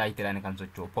jechuudha. Lightiidhaan kan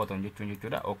socho'u photon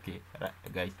jechuudha. Okay,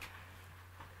 guys.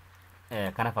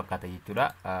 Kana fakkaata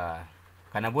jechuudha.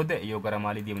 Kana booda yoo gara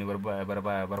maalii deemne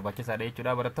barbaachisaadha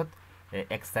jechuudha barattoota.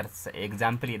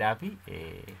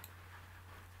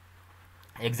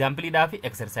 Example fi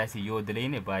exercise yoo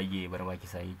dileen baay'ee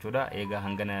barbaachisaa jechuudha. Egaa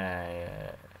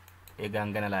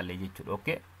hangana laalle jechuudha.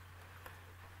 Okay,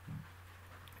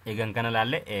 egaa hangana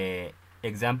laalle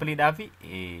example fi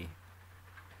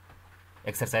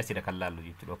exercise da kan laallu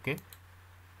jechuudha. Okay,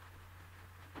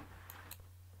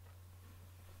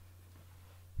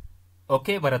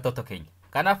 okay barattoota keenya.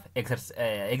 Kanaaf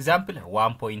example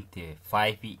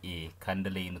 1.5 kan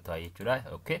dileen nuti jechuudha.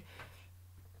 Okay,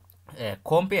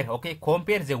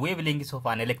 compare the wavelengths of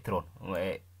an electron.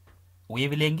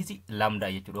 Wavelengths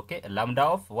lambda jechuudha. Okay, lambda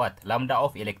of what? Lambda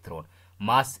of electron.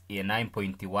 Mass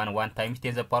 9.11 times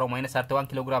 10 to the power minus 31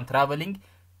 kilogram traveling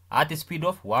at a speed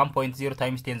of 1.0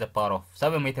 times 10 to the power of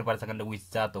 7 meter per second with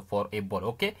that for a ball.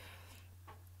 Okay,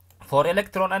 for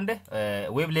electron and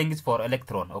wavelengths for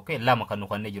electron. Okay, lama kan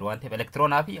nuqanne jiru waan ta'eef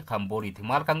electron fi kan booliiti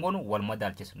maal kan goonu wal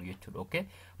madaalchisnu jechuudha. Okay,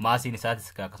 maasiin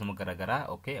isaatis akkasuma garagara.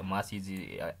 Okay,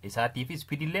 maasii isaatii fi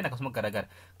speed illee akkasuma garagara.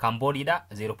 Kan booliidha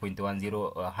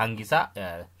 0.10 hangisa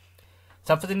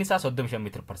saffisni isaa 35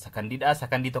 meter per secondiidha.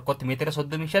 Sekondii tokkotti meetira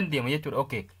 35 deema jechuudha.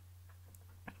 Okay,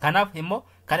 kanaaf immoo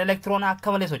kan electron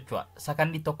akka malee socho'a.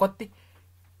 Sekondii tokkotti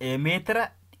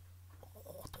meetira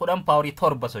 10 power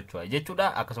torba socho'a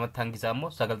jechuudha. Akkasumatti hangisaa immoo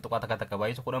 9 tuqaa takka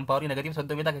baay'isu 10 power negative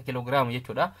 30 takka kilograam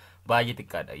jechuudha. Baay'ee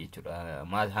xiqqaadha jechuudha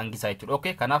hangisaa jechuudha.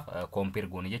 Okay, kanaaf compare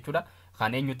goone jechuudha.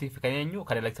 Kan eenyuti fi kan eenyu?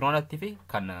 Kan electronatti fi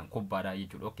kan kubbaadha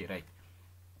jechuudha. Okay, right.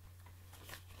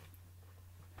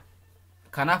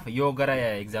 Kanaaf yoo gara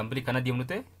example kana deemnu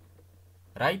ta'e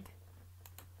right,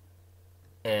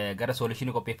 gara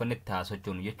solution qopheeffannetti haa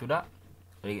sochoonu jechuudha.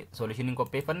 Solution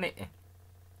qopheeffanne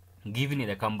given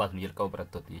the combat nu jalqabu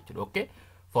barattoota jechuudha. Okay,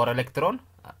 for electron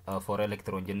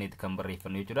jenneeti kan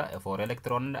barreeffannu jechuudha. For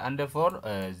electron and for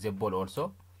the ball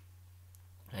also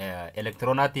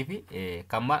electronaatii fi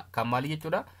kan maali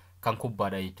jechuudha? Kan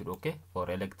kubbaadha jechuudha. Okay, for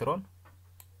electron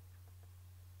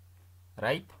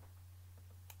right,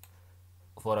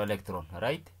 for electron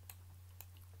right,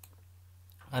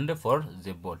 and for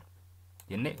the ball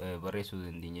jenne barreessuu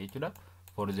dandeenya jechuudha.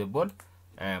 For the ball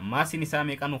maasiin isaa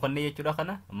meeqaan ufanne jechuudha.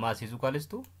 Kana mass is equals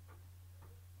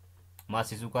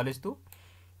to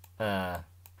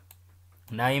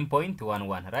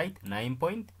 9.11 right,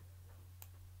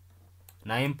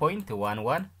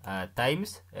 9.11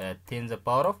 times 10 the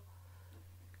power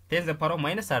of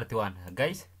minus 31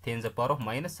 guys, 10 the power of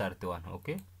minus 31.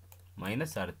 Okay,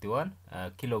 minus 31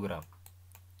 kilogram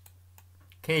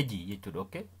kg jechuudha.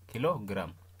 Okay,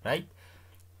 kilogram right.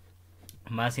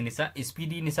 Masin isa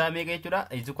speed nisa mega jechuudha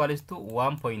is equals to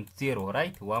 1.0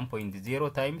 right,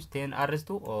 1.0 times 10 r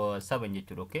to 7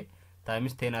 jechuudha. Okay,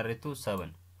 times 10 r to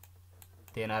 7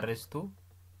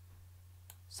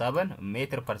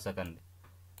 meter per second.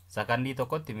 Sekondii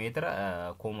tokkotti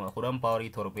meetira 10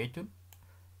 power torba jechuudha.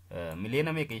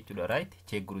 Miliyoona meeqa jechuudha right,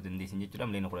 check godhuu dandeessin jechuudha.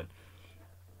 Miliyoona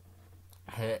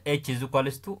 10 h is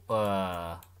equals to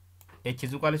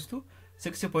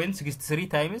 6.63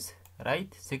 times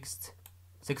right,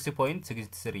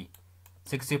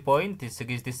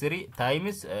 6.63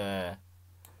 times 10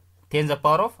 the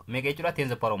power of mega jechuudha. 10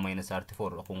 the power of minus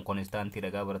 34 kun constant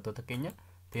dhagaa barattoota keenya.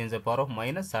 10 the power of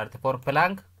minus 34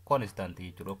 Planck constant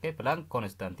jechuudha. Okay, Planck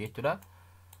constant jechuudha.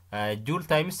 Joule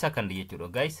times second jechuudha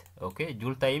guys. Okay,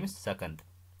 joule times second.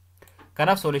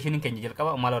 Kanaaf solution keenya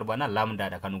jalqaba maal barbaadna? Lambda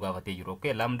dha kan nu gaafatee jiru.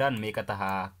 Okay, lambdaan meeqa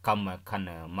taha kam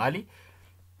kan maali?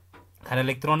 kan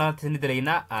elektiroonaatis ni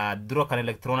daleeyna dura kan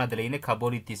elektiroonaa daleyne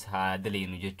kabooliittis haa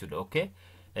daleynu jechuudha. Okay,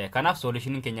 kanaaf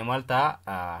solutionin keenya maal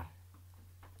ta'a?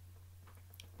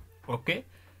 Okay,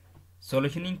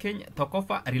 solutionin keenya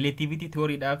tokkoffaa relativity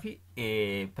theory dhaa fi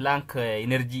Planck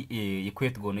energy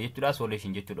equate goone jechuudha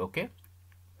solution jechuudha. Okay,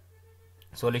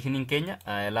 solutionin keenya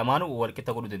lamaanuu wal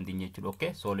qixa godhuu dandeenya jechuudha.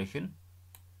 Okay, solution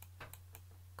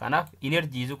kanaaf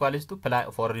energy is equal to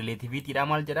for relativity dha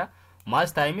maal jedha?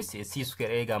 Mass times c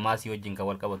square eega mass wajjin kan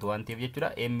wal qabatu waan ta'eef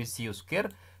jechuudha. mc square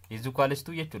is equal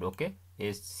to jechuudha. Okay,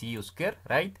 c square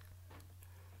right.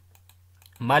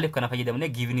 Maaliif kana fayyadamne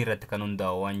given irratti kan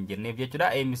hundaa'u waan jenneef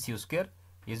jechuudha. mc square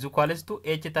is equal to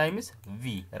h times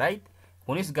v right.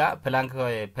 Kunis gaa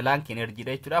Planck energy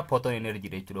dha jechuudha, photon energy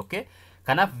dha jechuudha. Okay,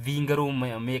 kanaaf v garuu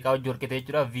meeqa wajjin wal qixa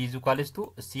jechuudha? V is equal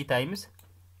to c times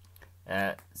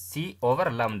c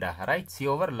over lambda right, c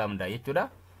over lambda jechuudha.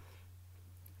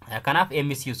 Kanaaf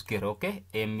mcu square. Okay,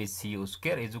 mcu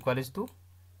square is equal to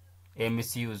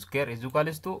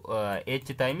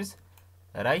h times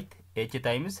right, h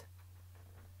times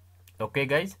okay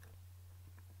guys,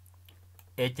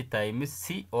 h times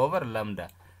c over lambda.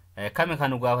 Kami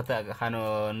kan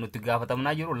nuti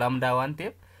gaafatamnaa jiru lambda waan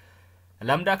ta'eef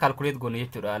lambda calculate goone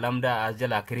jechuudha. Lambda as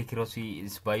jala kirikirosii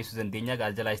baay'isuu dandeenya,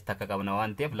 as jala is takka qabna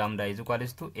waan ta'eef lambda is equal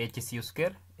to hc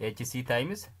square, hc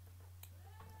times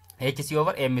hc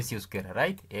over mc square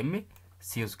right, mc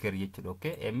square jechuudha.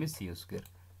 Okay, mc square.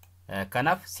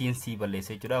 Kanaaf sin c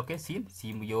balleesse jechuudha. Okay, sin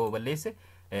c yoo balleesse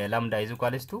lambda is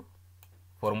equal to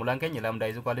formulaan keenya lambda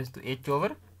is equal to h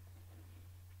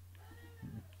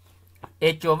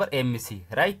over mc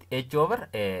right, h over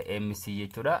mc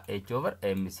jechuudha, h over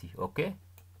mc. Okay,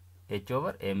 h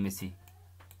over mc.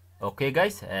 Okay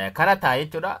guys, kana ta'a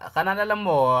jechuudha. Kana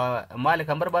lammoo maali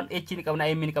kan barbaadu? h ni qabna,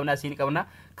 m ni qabna, c ni qabna,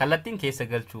 kallattiin keessa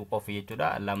galchuu qofa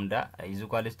jechuudha. Lambda is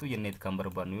equal to jenneet kan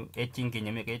barbaadu. h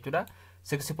keenya meeqa jechuudha?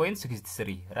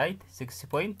 6.63 right,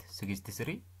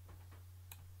 6.63.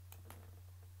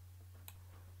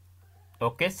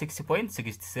 Okay,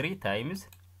 6.63 times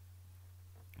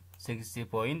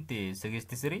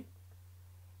 60.63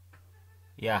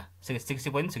 yeah,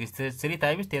 60.63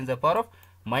 times 10 to the power of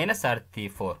minus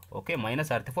 34. Okay, minus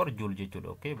 34 joule jechuudha.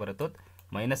 Okay, baratot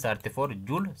minus 34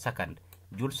 joule second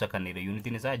ira unit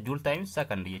in isa joule times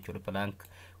second jechuudha. Planck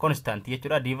constant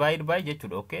jechuudha divide by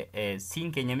jechuudha. Okay,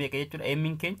 c keenya meeqa jechuudha?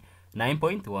 m keenya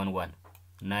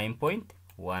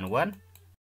 9.11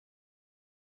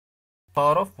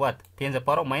 power of what? 10 to the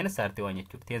power of minus 31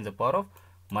 jechuudha. 10 to the power of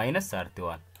minus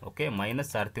 31. Okay,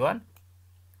 minus 31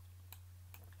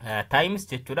 times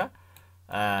jechuudha.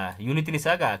 Unit in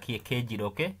isa gaa kg dha.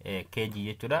 Okay, kg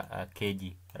jechuudha.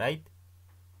 Kg right,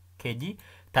 kg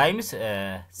times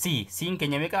c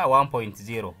keenya meeqa?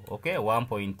 1.0. Okay,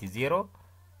 1.0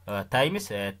 times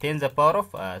 10 to the power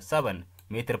of 7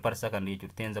 meter per second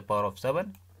jechuudha. 10 to the power of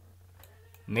 7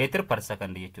 meter per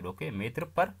second jechuudha. Okay, meter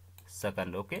per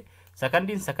second. Okay,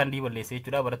 secondii balleesse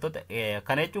jechuudha barattoota.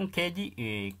 Kana jechuun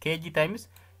kg times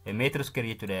meter square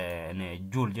jechuudha.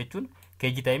 Joule jechuun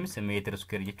kg times meter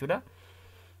square jechuudha.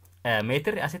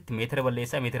 Meter asitti meter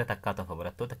balleessa, meter takkaa tofa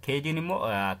barattoota. Kg immoo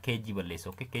kg balleessa.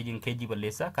 Okay, kg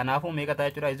balleessa. Kanaafuu meeqa ta'a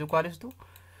jechuudha? Is equal to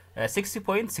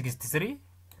 6.63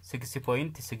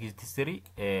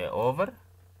 over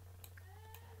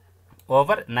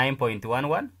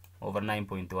 9.11 over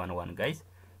 9.11 guys,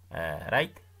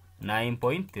 right,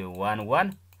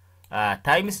 9.11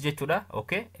 times jechuudha.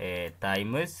 Okay,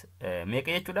 times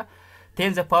meeqa jechuudha?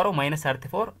 10 the power of minus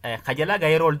 34 kajala ga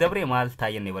yeroo ol dabre maal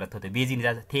taayenne barattoota beeziin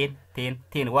isaa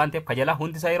 10 waan ta'eef kajala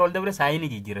hundi isaa yeroo ol dabre saayinii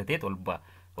jijjiirratee tolba.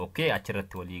 Okay,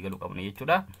 achirratti walii galuu qabna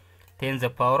jechuudha. 10 the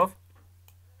power of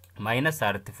minus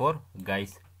 34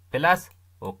 guys plus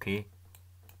okay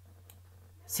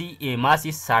c mass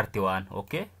is 31.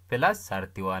 Okay, plus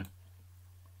 31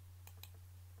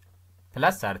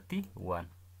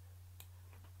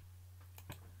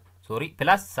 sorry,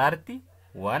 plus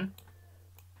 31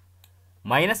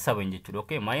 minus 7 jechuudha.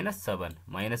 Okay, minus 7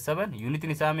 unit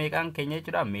in isa meeqaan keenya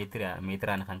jechuudha?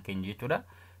 meetiraan kan keenya jechuudha.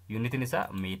 Unit in isa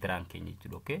meetiraan keenya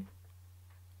jechuudha. Okay,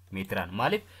 meetiraan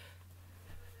maaliif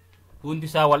hundi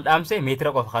isaa wal dhaamse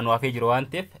meetira qofa kan waafee jiru waan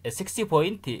ta'eef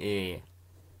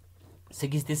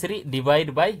 60.63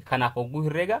 divide by kanaaf hogguu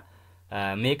herreega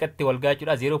meeqatti wal gaa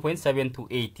jechuudha?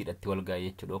 0.728 dhatti wal gaa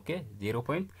jechuudha. Okay,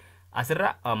 0.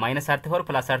 Asirra minus 34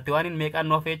 plus 31 in meeqaan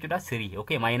nu hafee jechuudha? 3.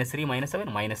 Okay, minus 3 minus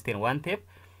 7 minus 10 waan ta'eef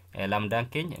lambdaan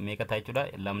keenya meeqa ta'a jechuudha?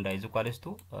 Lambda is equal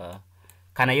to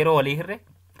kana yeroo walii hirre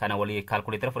kana walii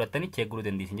calculator fudhattanii check godhuu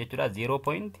dandeessin jechuudha.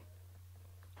 0.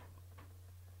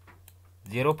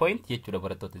 jechuudha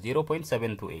barattoota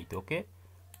 0.728. Okay,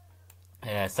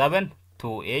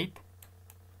 728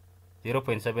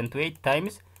 0.728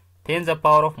 times 10 the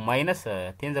power of minus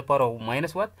 10 the power of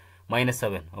minus what? Minus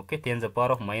 7. Okay, 10 the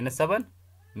power of minus 7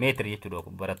 meter jechuudha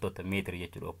barattoota meter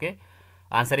jechuudha. Okay,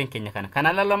 answering keenya kana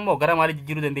kana lalammoo gara maali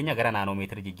jijjiiruu dandeenya? Gara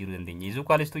naanoomeetira jijjiiruu dandeenya. Is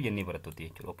equals to jennee barattoota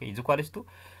jechuudha. Okay, is equals to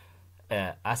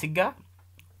asigaa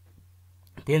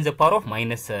 10 the power of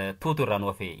minus 2 to run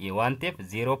off one tape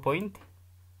 0 point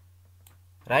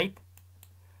right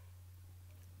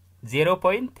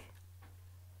 0.0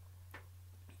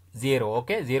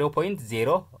 okay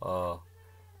 0.0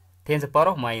 10 the power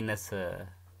of minus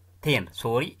 10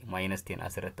 sorry minus 10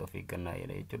 asirratti of eeggannaa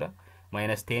jedha jechuudha.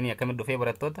 Minus 10 akkamitti dhufee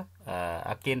barattoota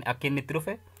akkinnitti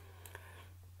dhufe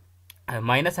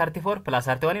minus 34 plus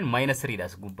 31 in minus 3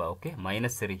 das gubbaa. Okay,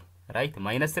 minus 3 right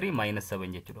minus 3 minus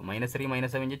 7 jechuudha. Minus 3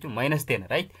 minus 7 jechuudha minus 10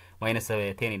 right minus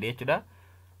 10 jechuudha.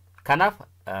 Kanaaf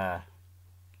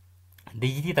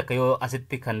digitii takka yoo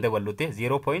asitti kan dabalute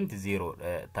 0.0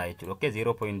 ta'a jechuudha. Okay,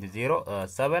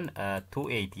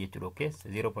 0.0728 jechuudha. Okay,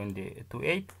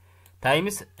 0.28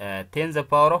 times 10 the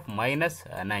power of minus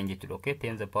 9 jechuudha. Okay,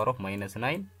 10 the power of minus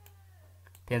 9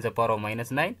 10 the power of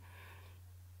minus 9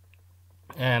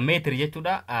 meter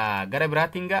jechuudha. Gara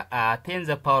biraatinga 10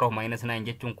 the power of minus 9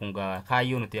 jechuun kun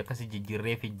kaayyoo nuti akkasi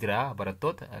jijjiirreef jira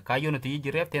barattoota. Kaayyoo nuti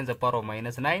jijjiirreef 10 the power of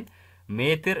minus 9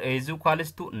 meter is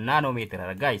equals to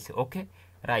nanometer guys. Okay,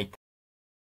 right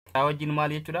wajjin maal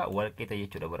jechuudha? Walqixa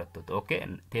jechuudha barattoota. Okay,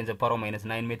 10 the power of minus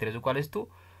 9 meter is equals to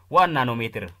 1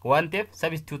 nanometer. One tape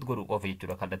substitute godhu qofa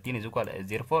jechuudha. Kallattiin is equal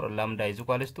therefore lambda is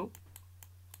equals to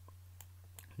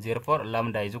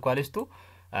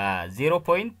 0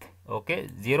 point okay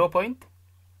 0 point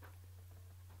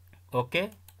okay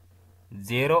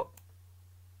 0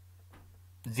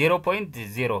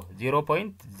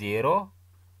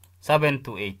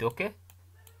 0.728 okay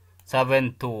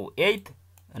 728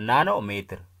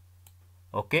 nanometer.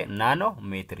 Okay,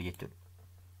 nanometer jechuudha.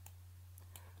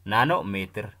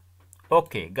 Nanometer.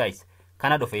 Okay guys,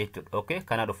 kana dhufe jechuudha. Okay,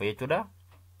 kana dhufe jechuudha.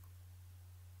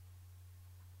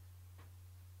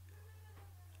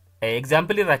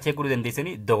 Example irraa check godhuu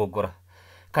dandeessanii dogoggora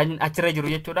kan achirra jiru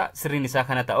jechuudha. Sirriin isaa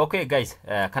kana ta'a. Okay guys,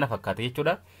 kana fakkaata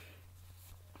jechuudha.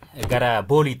 Gara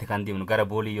booliitti kan deemnu gara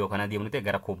boolii yoo kana deemnu ta'e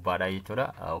gara kubbaadha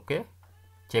jechuudha. Okay,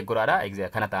 check godhaadha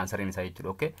kana ta'an sirriin isaa jechuudha.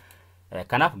 Okay,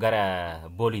 kanaaf gara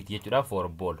booliitti jechuudha. For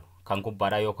ball kan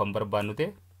kubbaadha yoo kan barbaannu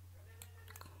ta'e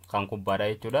kan kubbaadha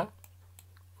jechuudha.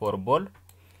 For ball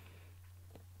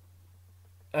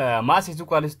mass is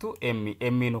equals to m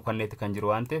nu kannetti kan jiru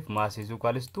waan ta'eef mass is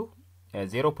equals to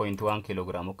 0.1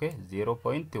 kilogram. Okay,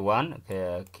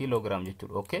 0.1 kilogram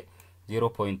jechuudha. Okay,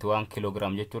 0.1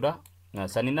 kilogram jechuudha.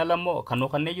 Sanina lammoo kan nu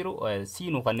kannee jiru c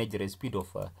nu kannee jira speed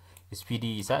of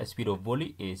ball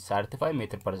is 35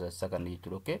 meter per second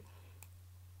jechuudha. Okay,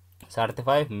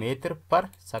 35 meter per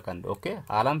second. Okay,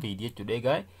 haalaan fiidii jechuudha.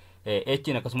 Egaa h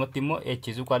akkasumatti immoo h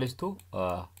is equals to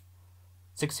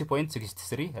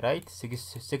 6.63 right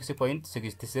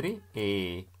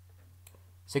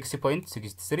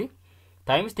 6.63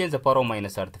 times 10 the power of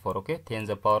minus 34. Okay, 10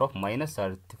 the power of minus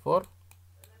 34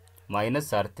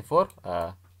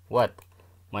 what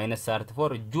minus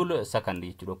 34 joule second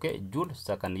jechuudha. Okay, joule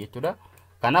second jechuudha.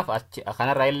 Kanaaf achi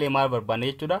kanarraa illee maal barbaanne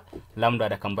jechuudha?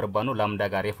 Lambda kan barbaannu lambda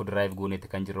gaarii fu drive goonetti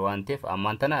kan jiru waan ta'eef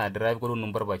ammaan tana drive godhuun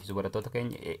nu barbaachisu barattoota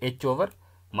keenya h over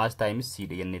mass times c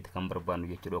jennetti kan barbaannu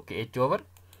jechuudha. Okay, h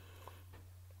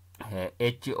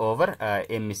over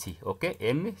mc.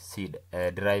 Okay, mc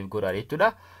drive godhaa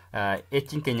jechuudha.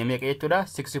 H keenya meeqa jechuudha?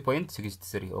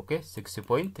 6.63. Okay,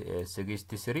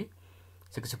 6.63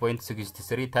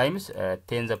 times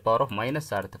 10 the power of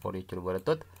minus 34 jechuudha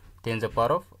barattoota. 10 the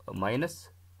power of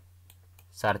minus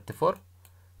 34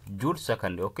 joule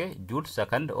second. Okay, joule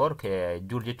second or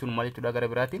joule jechuun maal jechuudha gara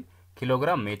biraatiin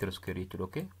kilogram meter square jechuudha.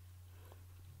 Okay,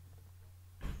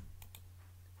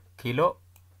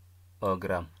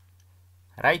 kilogram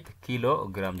right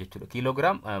kilogram jechuudha.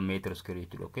 Kilogram meter square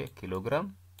jechuudha. Okay,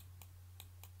 kilogram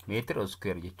meter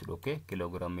square jechuudha. Okay,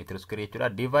 kilogram meter square jechuudha.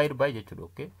 Divide by jechuudha.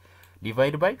 Okay,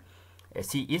 divide by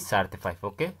c is 35.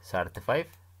 Okay, 35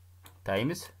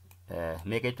 times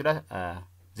make jechuudha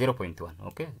 0.1.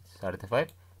 Okay, 35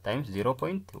 times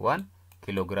 0.1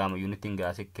 kilogram uniting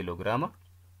gas kilogram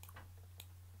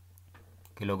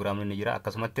ni jira.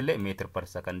 Akkasumatti illee meter per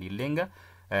second illee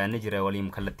ni jira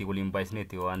waliin kallattii waliin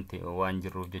baay'isneeti waan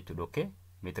jirruuf jechuudha. Okay,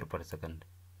 meter per second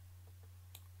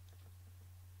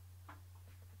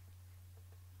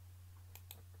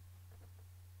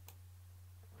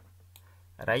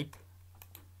right.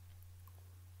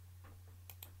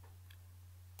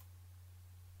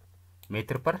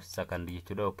 Meter per second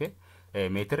jechuudha. Okay,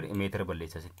 meter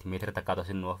balleessa asitti meter takkaatu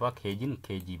asin nuufaa kg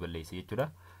balleessa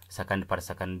jechuudha. Second per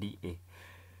second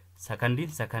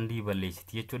sakandii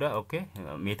balleessiti jechuudha. Okay,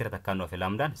 meetira takkaan dhufe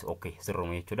lambdaan okay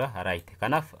sirruma jechuudha. Right,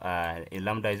 kanaaf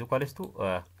lambda is equals to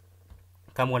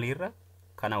kam walirra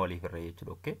kana walirra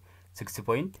jechuudha. Okay,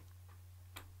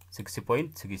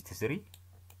 6.63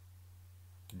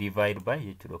 divide by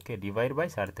jechuudha. Okay, divide by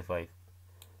 35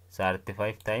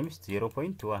 times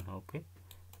 0.1. Okay,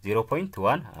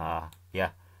 0.1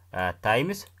 yeah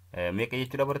times make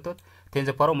jechuudha barattoota 10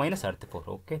 the power of minus 34.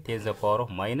 Okay, 10 the power of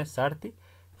minus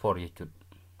 34 jechuudha.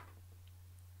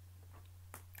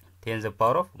 10 the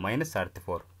power of minus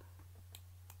 34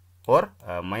 or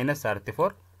minus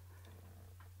 34.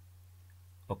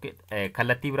 Okay,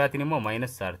 kallattii biraatiin immoo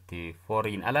minus 34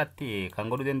 in alatti kan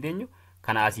godhu dandeenyu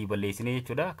kana asii balleessinee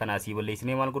jechuudha. Kana asii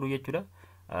balleessinee maal godhu jechuudha?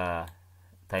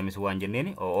 Times 1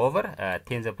 jenneeni over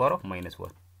 10 the power of minus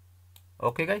 1.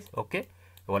 Okay guys, okay.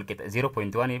 Walqixa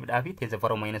 0.1 ibdaa fi 10 the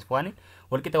power of minus 1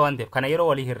 walqixa waan ta'eef kana yeroo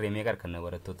walii hirreemee kan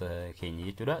barattoota keenya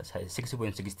jechuudha.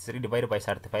 6.63 divided by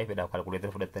 35 idhaa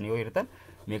calculator fudhattanii yoo hirtan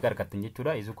meeqa argattan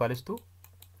jechuudha? Is equals to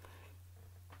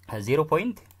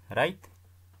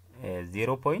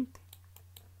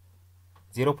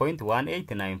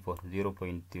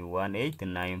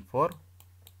 0.1894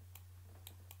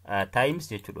 times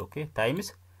jechuudha. Okay,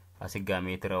 times asigaa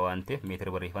meetira waan ta'eef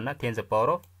meetira barreeffannaa 10 the power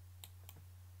of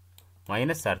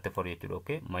minus 34 jechuudha.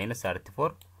 Okay, minus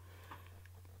 34.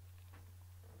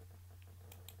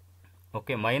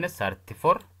 Okay, minus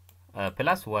 34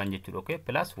 plus 1 jechuudha. Okay,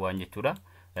 plus 1 jechuudha.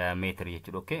 Meter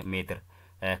jechuudha. Okay, meter.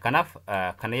 Kanaaf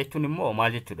kana jechuun immoo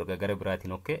maal jechuudha gara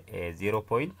biraatiin. Okay,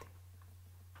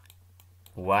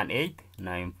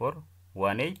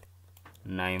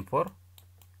 0.1894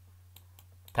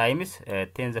 times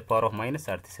 10 the power of minus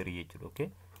 33 jechuudha. Okay,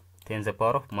 10 the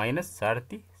power of minus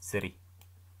 33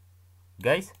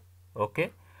 guys.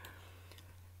 Okay,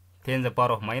 10 the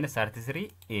power of minus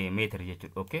 33 meter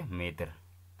jechuudha. Okay, meter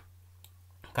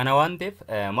kana waan ta'eef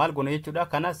maal goone jechuudha.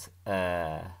 Kanas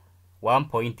 1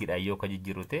 point dha yoo ka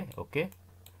jijjiirute. Okay,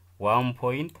 1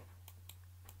 point.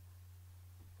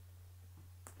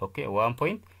 Okay,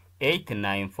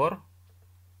 1.894.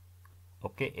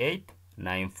 Okay,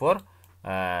 894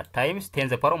 times 10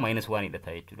 the power of minus 1 dha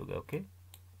ta'e jechuudha. Okay,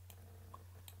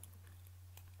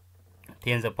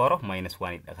 10 the power of minus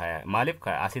 1 dha. Maaliif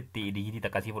ka asitti digitii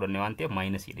takasii fudhanne waan ta'eef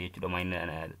minus dha jechuudha.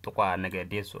 Minus tuqaa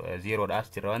negative 0 dha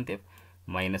as jirra waan ta'eef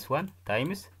minus 1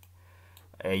 times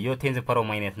yoo 10 the power of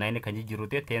minus 9 kan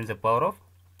jijjiirute 10 the power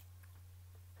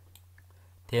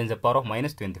of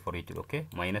minus 24 jechuudha. Okay,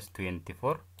 minus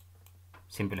 24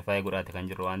 simplify godhaate kan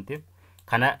jirru waan ta'eef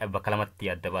kana bakka lamatti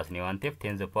adda baasne waan ta'eef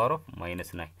 10 the power of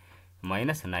minus 9.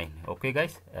 Okay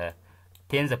guys,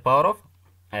 10 the power of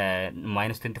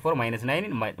minus 24 minus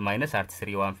 9 minus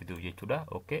 33 waan fiduuf jechuudha.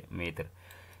 Okay, meter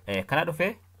kana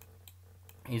dhufe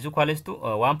is equals to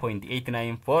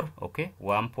 1.894. Okay,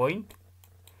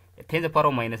 10 the power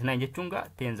of minus 9 jechuun ga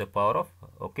 10 the power of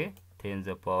okay 10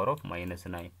 the power of minus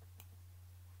 9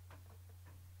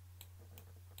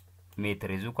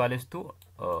 meter is equals to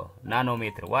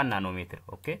nanometer, 1 nanometer.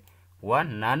 Okay,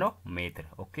 1 nanometer.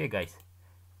 Okay guys,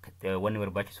 wanni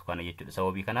barbaachisu kana jechuudha.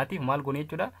 Sababii kanaatiif maal goone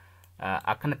jechuudha?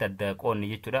 Akkanatti adda qoonni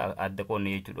jechuudha.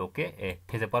 Okay,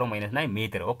 10 the power of minus 9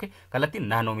 meter. Okay, kallattiin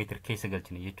nanometer keessa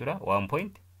galchine jechuudha.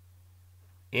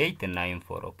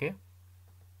 1.894. Okay,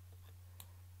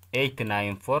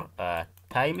 894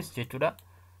 times jechuudha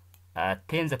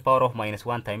 10 the power of minus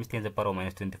 1 times 10 the power of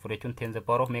minus 24 jechuun 10 the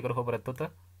power of meeqa dhufa barattoota?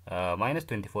 Minus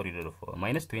 24 idha dhufa.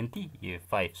 Minus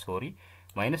 25 sorry,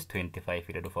 minus 25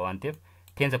 idha dhufa waan ta'eef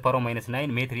 10 the power of minus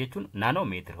 9 meter jechuun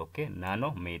nanometer. Okay,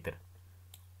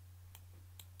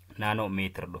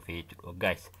 nanometer dhufe jechuudha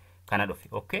guys. Kana dhufe.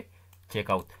 Okay, check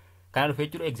out. Kana dhufe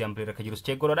jechuudha. Example irra ka jirus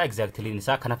check godhaadha. Exactly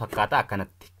isaa kana fakkaata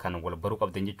akkanatti kan wal baruu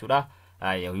qabdan jechuudha.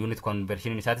 Unit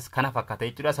conversion isaatis kana fakkaata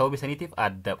jechuudha. Sababii saniitiif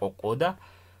adda qoqqooda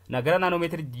nagara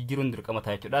nanometer jijjiiruun dirqama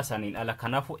ta'a jechuudha. Saniin ala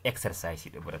kanaafu exercise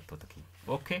dha barattoota keenya.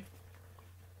 Okay,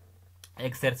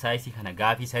 exercise kana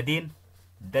gaafii sadeen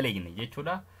dalagne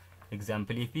jechuudha.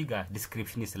 Example fi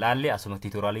description is laalle asuma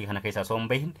tutorial kana keessa osoo hin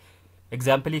bahin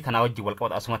example kana wajji wal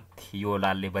qabata asumatti yoo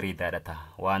laalle bareedaadha ta'a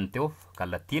waan ta'uuf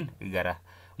kallattiin gara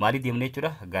maalii deemne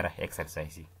jechuudha? Gara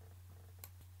exercise.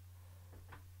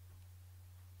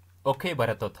 Okay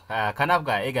barattoota kanaaf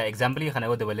egaa example kana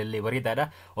yoo daballee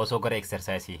bareedaadha osoo gara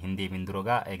exercise hin deemin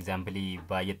dura example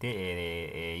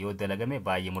baay'atee yoo dalagame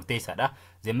baay'ee murteessaadha.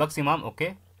 The maximum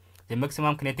okay, the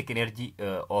maximum kinetic energy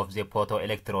of the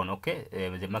photoelectron. Okay,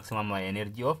 the maximum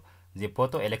energy of the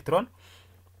photoelectron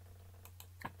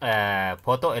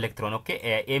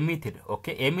okay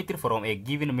emitted from a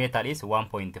given metal is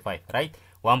 1.5, right?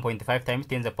 1.5 times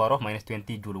 10 the power of minus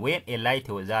 20 joule when a light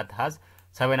that has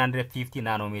 750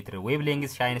 nanometer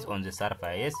wavelength shines on the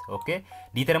surface. Okay,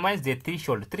 determines the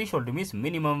threshold. Threshold means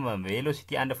minimum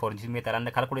velocity and 40 meter,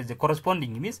 and calculate the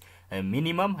corresponding means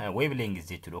minimum wavelength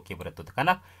jechuudha. Okay, barattoota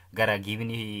kanaaf gara given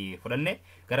fudhanne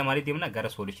gara maalii deemna? Gara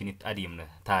solutionitti adeemna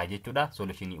ta'a jechuudha.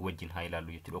 Solutionii wajjin haa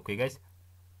ilaallu jechuudha. Okay guys,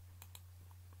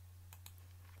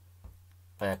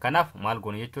 kanaaf maal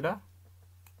goone jechuudha?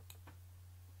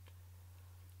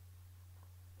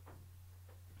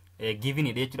 Given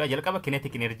it jechuudha. Jalqaba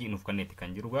kinetic energy nuuf kennetti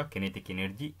kan jiru gaa kinetic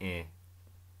energy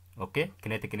okay,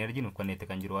 kinetic energy nuuf kennetti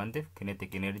kan jiru waan ta'eef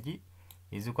kinetic energy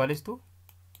is equals to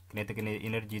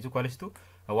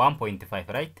 1.5,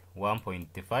 right?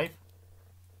 1.5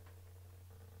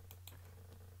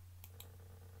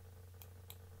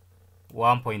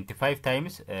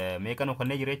 times meeqa nu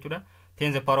kennee jira jechuudha?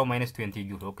 10 the power of minus 20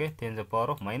 joule. Okay, 10 the power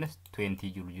of minus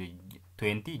 20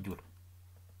 joule,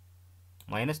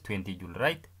 minus 20 joule,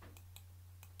 right?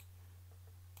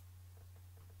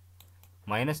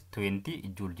 Minus 20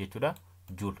 joule jechuudha.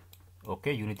 Joule.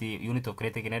 Okay, unit of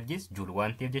kinetic energy is joule.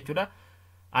 One tier jechuudha.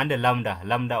 And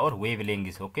lambda or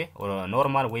wavelength, okay, or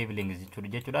normal wavelength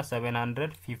jechuudha.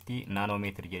 750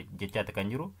 nanometer jechaata kan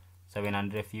jiru.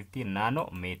 750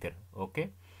 nanometer. Okay,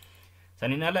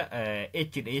 sanin ala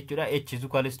h jechuudha. H is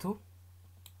equals to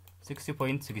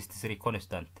 6.63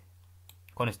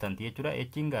 constant jechuudha.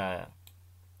 H inga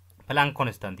Planck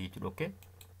constant jechuudha. Okay,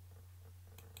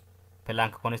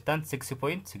 Planck constant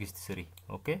 6.63.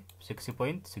 okay,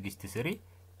 6.63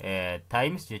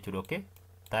 times jechuudha. Okay,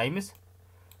 times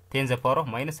 10 the power of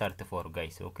minus 34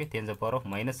 guys. Okay, 10 the power of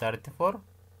minus 34,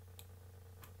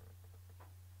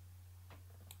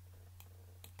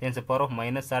 10 the power of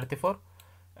minus 34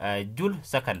 joule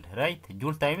second, right?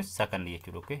 Joule times second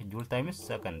jechuudha. Okay, joule times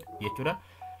second jechuudha.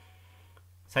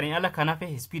 Sanin ala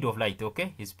kanaaf speed of light.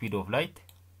 Okay, speed of light,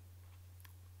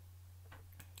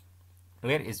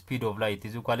 where speed of light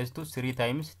is equals to 3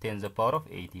 times 10 the power of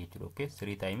 8 jechuudha. Okay,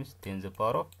 3 times 10 the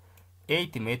power of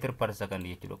 8 meter per second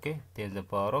jechuudha. Okay, 10 the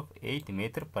power of 8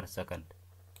 meter per second.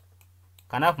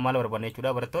 Kanaaf maal barbaanna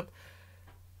jechuudha barattoota?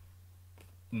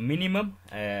 Minimum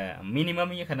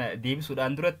kana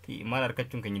deebisuudhaan duratti maal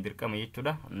argachuun keenya dirqama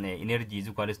jechuudha. Energy is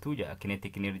equals to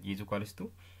kinetic energy is equals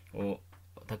to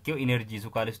takkio energy is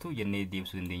equals to jennee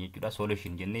deebisuu dandeenya jechuudha.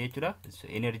 Solution jennee jechuudha.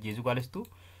 Energy is equals to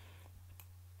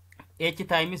H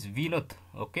times V naught.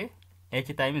 Okay,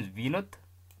 H times V naught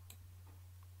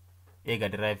eega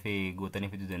derive gootanii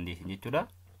fiduu dandeessan jechuudha.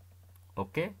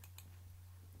 Okay,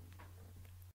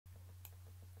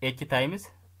 H times,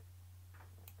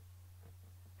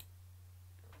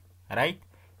 right,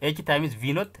 H times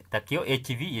V naught takkio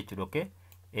HV jechuudha. Okay,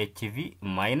 HV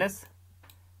minus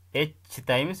H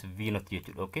times V naught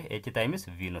jechuudha. Okay, H times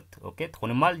V naught. Okay,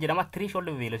 kun maal jedhama? Threshold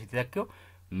velocity takkio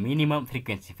minimum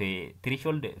frequency,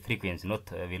 threshold frequency, not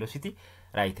velocity,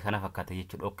 right? Kana fakkaata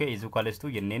jechuudha. Okay, is equals to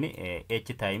jenneen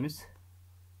H times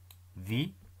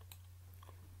V,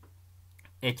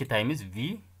 H times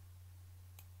V,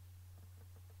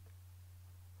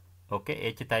 okay,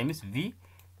 H times V,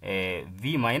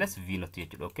 V minus V naught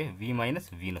jechuudha. Okay, V minus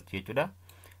V naught jechuudha.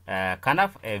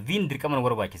 Kanaaf V dirqama nu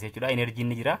barbaachisa jechuudha. Energy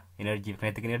ni jira, energy,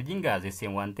 kinetic energy gas the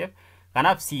same one type.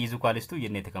 Kanaaf C is equals to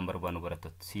jennee kan barbaannu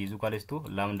barattoota. C is equals to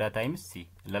lambda times C,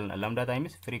 lambda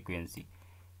times frequency,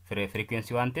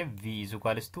 frequency one type. V is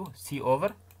equals to C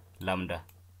over lambda,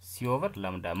 C over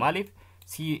lambda. Maaliif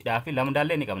C dhaafi lambda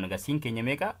illee ni qabna gaa. C keenya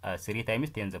meeqa? 3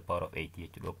 times 10 the power of 8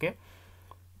 jechuudha. Okay,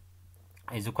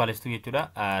 is equals to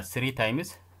jechuudha 3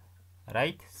 times,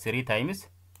 right, 3 times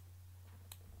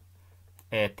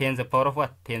 10 the power of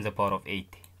what? 10 the power of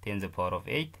 8, 10 the power of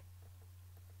 8,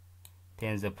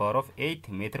 10 the power of 8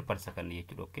 meter per second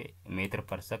jechuudha. Okay, meter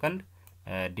per second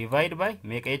divide by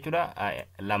meeqa jechuudha?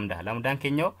 Lambda. Lambdaan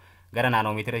keenya gara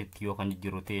naanomeetira itti yoo kan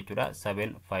jijjiirru ta'e jechuudha.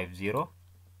 750.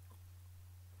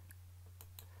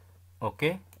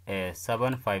 Okay,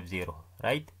 750,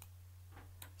 right?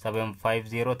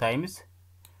 750 times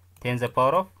 10 the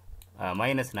power of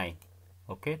minus 9.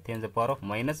 Okay, 10 the power of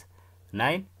minus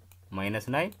 9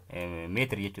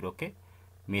 meter jechuudha. Okay,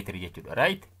 meter jechuudha,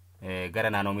 right? Gara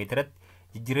naanomeetiratti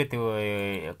jijjiirreetti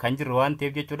kan jirru waan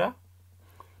ta'eef jechuudha.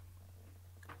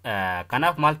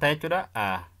 Kanaaf maal ta'a jechuudha?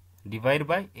 Divide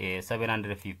by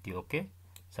 750. Okay,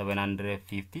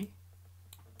 750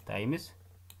 times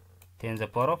 10 the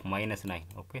power of minus 9.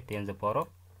 Okay, 10 the power of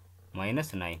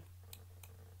minus 9.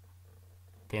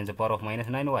 10 the power of minus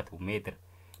 9 what? Meter.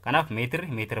 Kanaaf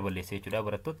meter balleessa jechuudha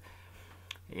barattoota.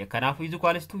 Kanaaf is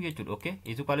equals to jechuudha. Okay,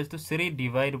 is equals to 3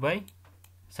 divide by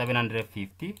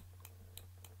 750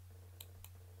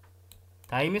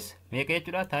 times meeqa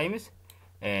jechuudha? Times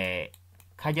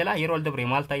Kajala yeroo ol dabre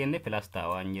maal ta'a jenne plus ta'a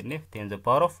waan jenneef 10 the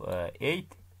power of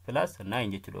 8 plus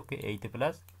 9 jechuudha. Okay, 8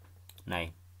 plus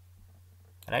 9,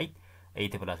 right?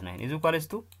 8 plus 9 is equals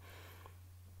to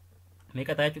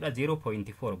meeqa ta'a jechuudha?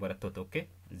 0.4 barattoota. Okay,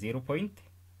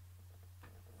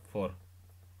 0.4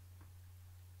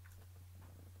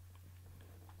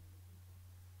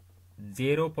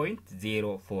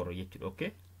 0.04 jechuudha.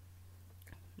 Okay,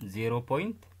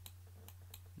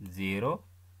 0.004.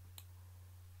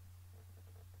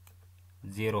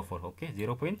 Okay,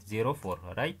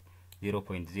 0.04, right?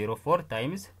 0.04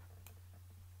 times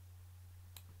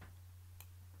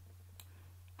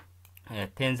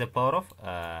 10 the power of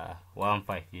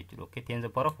 15 jechuudha. Okay, 10 the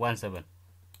power of 17.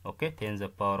 Okay, 10 the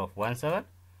power of 17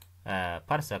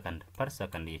 per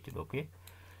second jechuudha. Okay,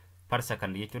 per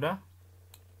second jechuudha.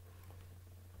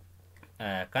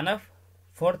 Kanaaf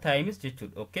 4 times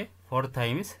jechuudha. Okay, 4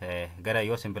 times gara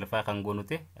yoo simplify kan goonu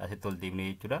ta'e asitti ol deemne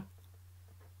jechuudha.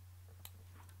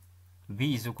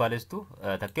 V is equals to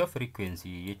takkee of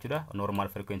frequency jechuudha. Normal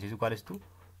frequency is equals to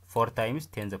 4 times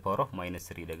 10 the power of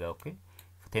minus 3 dhagaa. Okay,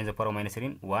 10 the power of minus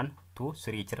 3 1 2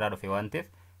 3 chirraa dhufe waan ta'eef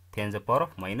 10 the power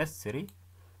of minus 3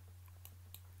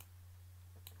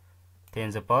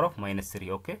 10 the power of minus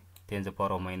 3. Okay, 10 the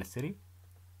power of minus 3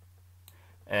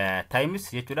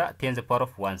 times jechuudha 10 the power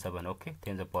of 17. Okay,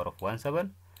 10 the power of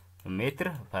 17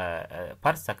 meter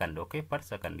per second. Okay, per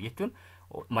second jechuun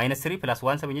minus 3 plus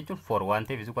 17 jechuun 4 waan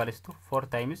ta'eef is equals to 4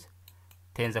 times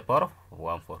 10 the power of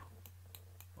 14.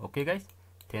 Okay guys,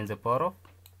 10 the power of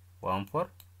 14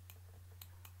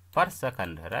 per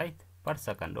second, right? Per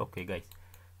second. Okay guys,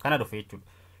 kana dhufe jechuudha.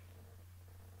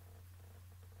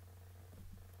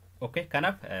 Okay,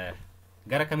 kanaaf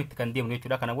gara kamitti kan deemnu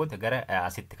jechuudha. Kana booda gara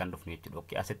asitti kan dhufnu jechuudha.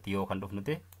 Okay, asitti yoo kan dhufnu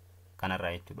ta'e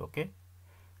kanarraa jechuudha. Okay,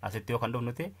 asitti yoo kan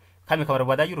dhufnu ta'e kami kan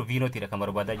barbaadaa jiru v notiidha kan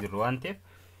barbaadaa jirru waan ta'eef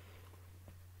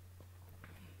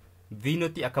v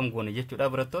noti akkam goone jechuudha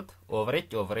barattoota. Over h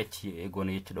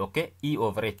goone jechuudha. Okay, e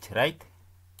over h, right?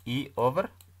 E over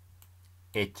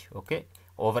h. Okay,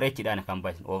 over h dhaan kan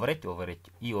baasin over h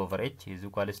e over h is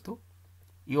equals to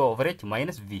e over h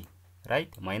minus v,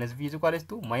 right? Minus v is equals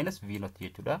to minus v not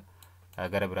jechuudha.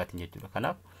 Gara biraatiin jechuudha.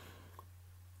 Kanaaf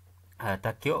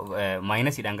takkee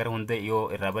minus dhaan gara hunda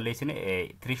yoo irraa balleessine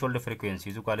threshold frequency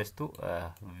is equals to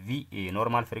v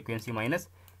normal frequency minus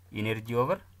energy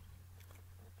over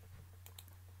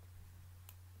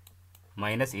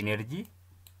minus energy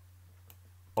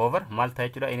over maal ta'a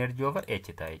jechuudha? Energy over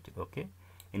h ta'a jechuudha. Okay,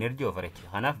 energy over h.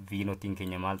 Kanaaf v notiin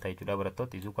keenya maal ta'a jechuudha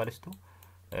barattoota? Is equals to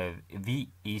v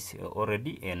is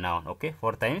already a noun. Okay,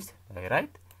 4 times,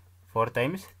 right? 4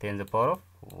 times 10 the power of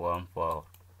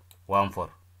 14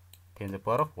 10 the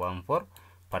power of 14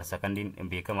 per second in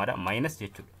beekamaadha. Minus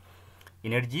jechuudha.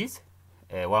 Energy is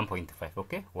 1.5.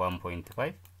 Okay,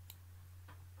 1.5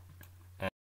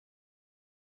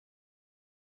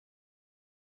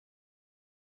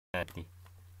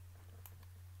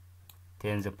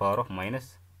 10 the power of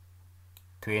minus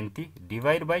 20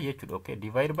 divided by jechuudha. Okay,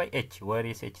 divided by h. Where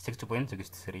is h?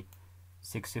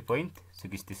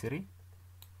 6.63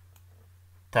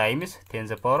 times 10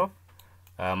 the power of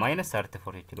minus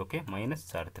 34 jechuudha. Okay,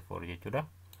 minus 34 jechuudha.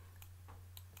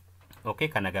 Okay,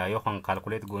 kana gaa yoo kan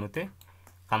calculate goonu ta'e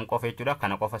kam qofa jechuudha.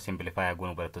 Kana qofa simplify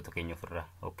goonu barattoota keenya ofirraa.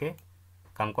 Okay,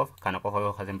 kam qofa kana qofa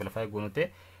yoo simplify goonu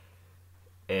ta'e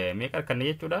meeqa arganna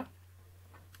jechuudha?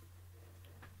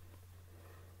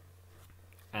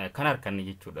 Kan arganne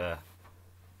jechuudha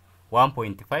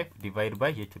 1.5 divided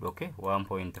by jechuudha. Okay,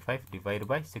 1.5 divided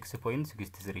by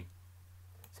 6.63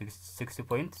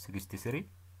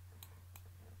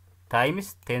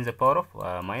 times 10 the power of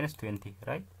minus 20,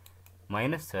 right?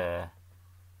 Minus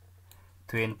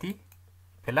 20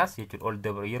 plus jechuudha. All the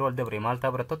yeroo ol dabre maal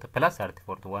ta'a barattoota? Plus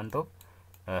 34 to 1 ta'uuf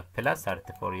plus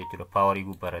 34 jechuudha. Powerii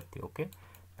gubbaarratti. Okay,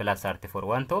 plus 34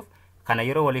 1 ta'uuf kana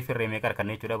yeroo waliif irree meeqa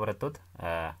arganne jechuudha barattoota?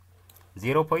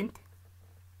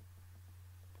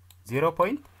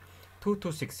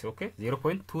 0.226. Okay,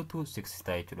 0.226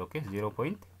 ta'a jechuudha. Okay,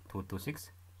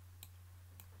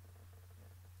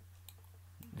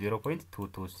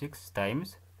 0.226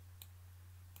 times,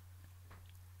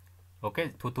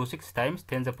 okay, 226 times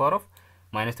 10 the power of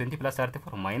minus 20 plus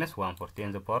 34 minus 14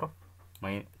 10 the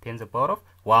power of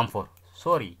 14.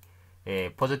 Sorry,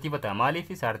 positive ta'a maaliif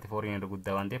 34 inni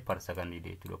guddaa waan ta'eef per second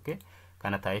jechuudha. Okay,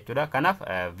 kana ta'a jechuudha. Kanaaf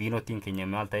v notiin keenya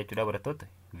maal ta'a jechuudha barattoota?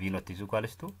 V not is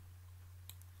equals to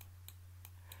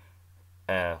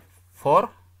 4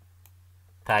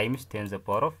 times 10 the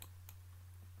power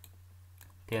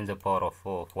of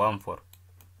 14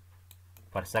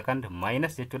 per second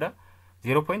minus jechuudha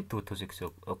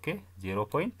 0.226. Okay,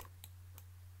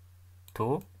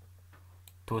 0.226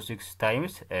 0.26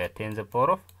 times 10 the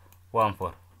power of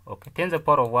 14. Okay, 10 the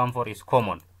power of 14 is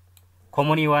common.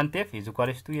 Common one tef is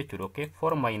equals to jechuudha. Okay,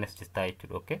 4 minus just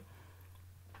jechuudha. Okay,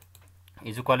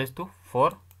 is equals to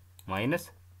 4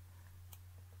 minus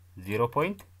 0.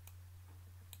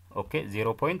 Okay,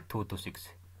 0.226.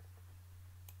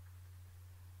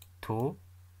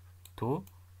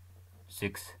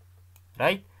 226,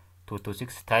 right?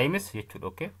 226 times jechuudha.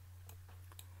 Okay,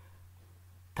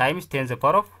 times 10 the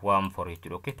power of 14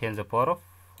 jechuudha. Okay, 10 the power of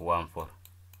 14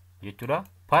 jechuudha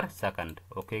per second.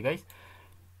 Okay guys,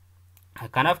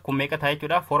 kanaaf kun meeqa ta'a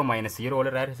jechuudha? 4 minus 0 wal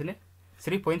irraa hir'isne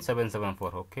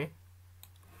 3.774. Okay,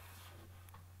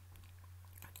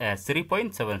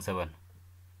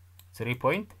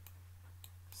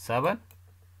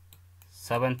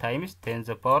 3.77 times 10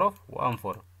 the power of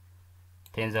 14,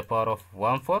 10 the power of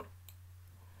 14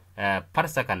 per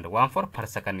second. 14 per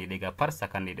second idega per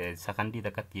second ide second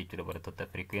takatti jechuudha barattoota.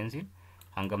 Frequency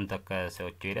hangam takka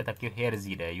socho'edha takki hertz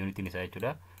dha unit ni isaa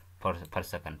jechuudha per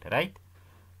second, right?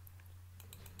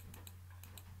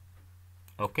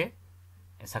 Okay,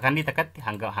 second takatti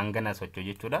hangana socho'u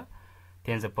jechuudha.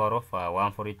 10 the power of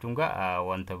 14 jechuun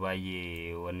wanta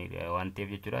baay'ee waan ta'eef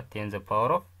jechuudha. 10 the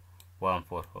power of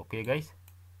 14. Okay guys,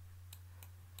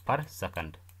 per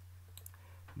second.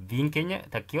 Vin keenya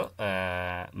takkio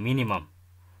minimum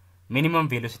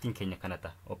velocity keenya kana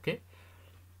ta'a. Okay,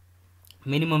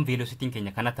 minimum velocity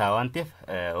keenya kana ta'a waan ta'eef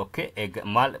okay,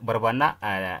 maal barbaanna?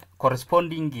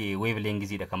 Corresponding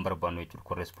wavelength dha kan barbaannu jechuudha.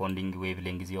 Corresponding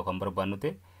wavelength yoo kan barbaannu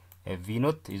ta'e v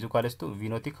naught is equals to v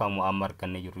naught kamu amma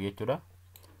arganne jirru jechuudha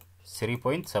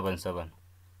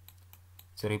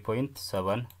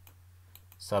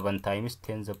 3.77 times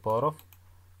 10 the power of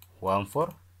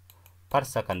 14 per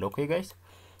second. Okay guys,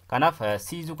 kanaaf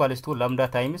c is equals to lambda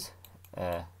times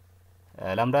v,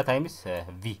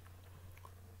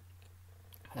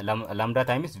 lambda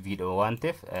times v do waan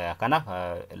ta'eef kanaaf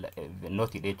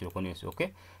not hidhee jiru kunis.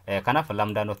 Okay, kanaaf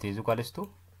lambda not is equals to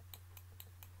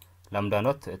lambda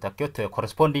not takkiyot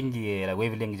corresponding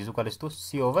wavelength is equals to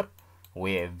c over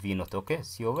v naught. Okay,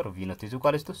 c over v naught is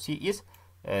equals to c is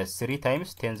 3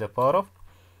 times 10 the power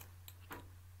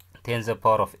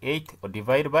of 8 or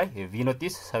divided by v naught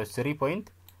is 3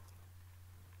 point,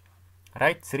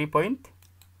 right?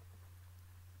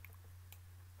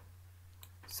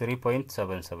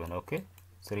 3.77. Okay,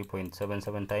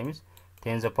 3.77 times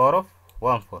 10 the power of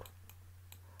 14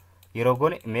 yeroo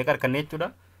goone meeqa arganne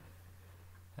jechuudha?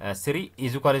 3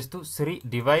 is equals to 3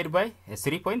 divided by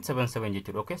 3.77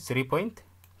 jechuudha. Okay,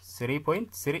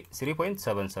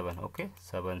 3.77. Okay,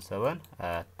 77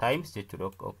 times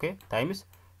jechuudha. Okay, times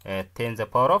 10 the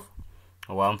power of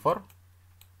 14,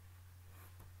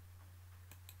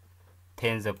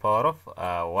 10 the power of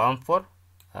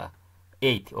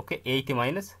 8. Okay, 80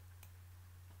 minus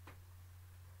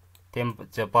 10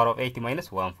 the power of 80 minus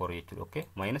 14 jechuudha. Okay,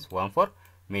 minus 14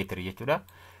 meter jechuudha.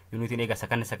 Unit ega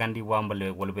second waan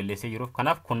wal balleessee jiruuf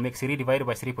kanaaf kun make 3 divided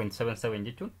by 3.77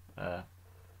 jechuun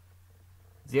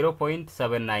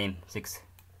 0.796,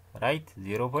 right?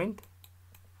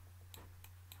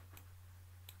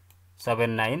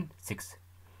 0.796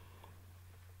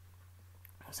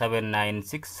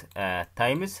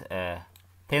 times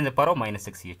 10 the power of minus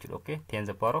 6 jechuudha. Okay, 10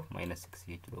 the power of minus 6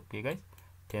 jechuudha. Okay guys,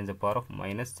 10 the power of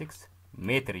minus 6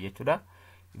 meter jechuudha.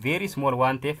 Very small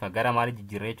waan ta'eef gara maali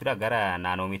jijjiirre jechuudha? Gara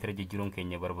naanomeetira jijjiiruun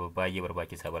keenya baay'ee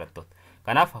barbaachisaa barattoota.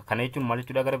 Kanaaf kana jechuun maal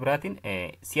jechuudha? Gara biraatiin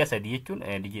si'a 3 jechuun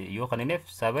yoo kanneef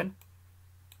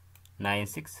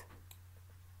 796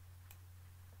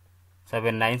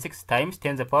 times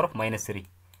 10 the power of minus 3,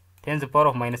 10 the power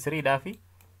of minus 3 dhaafi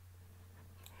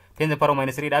 10 the power of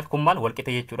minus 3 dhaafi kun maal wal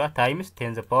qixa jechuudha? Times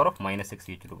 10 the power of minus 6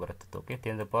 jechuudha barattoota. Okay,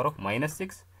 10 the power of minus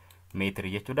 6 meter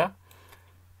jechuudha.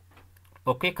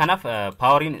 Okay, kanaaf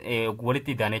powering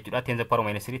walitti daane jechuudha. 10 the power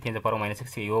minus 3, 10 the power minus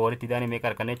 6 yoo walitti daane meeqa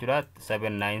arganne jechuudha?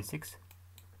 796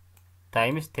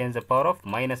 times 10 the power of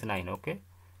minus 9. Okay,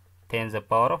 10 the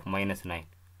power of minus 9,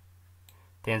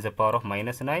 10 the power of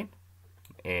minus 9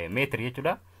 meter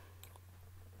jechuudha.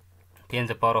 10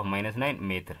 the power of minus 9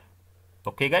 meter.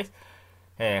 Okay guys,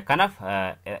 kanaaf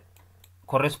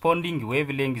corresponding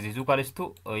wavelength is equals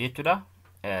to jechuudha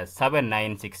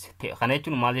 796. Kana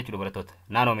jechuun maal jechuudha barattoota?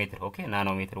 Nanometer. Okay,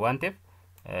 nanometer waan ta'eef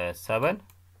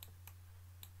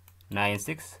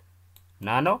 796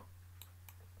 nano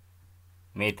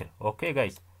meter. Okay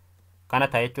guys, kana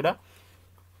ta'a jechuudha.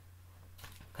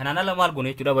 Kanaan ala maal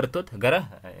goone jechuudha barattoota? Gara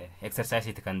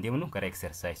exercise kan deemnu gara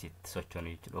exercise sochoonu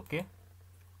jechuudha. Okay,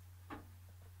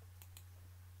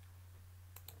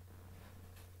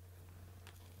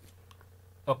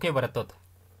 okay barattoota,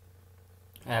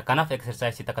 kanaaf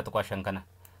exercise takka tokko ashan kana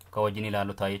ka wajjin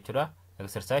ilaalu ta'a jechuudha.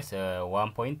 exercise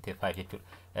 1.5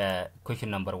 jechuudha. Question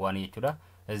number 1 jechuudha.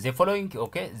 The following,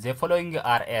 okay, the following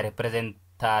are a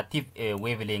representative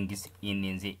wavelengths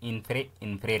in the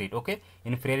infrared, okay,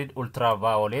 infrared,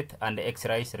 ultraviolet, and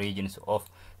X-rays regions of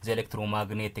the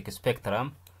electromagnetic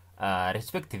spectrum,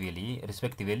 respectively,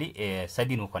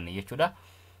 sadinu kan jechuudha.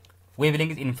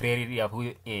 Wavelengths infrared of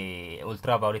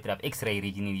ultraviolet of X-ray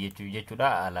region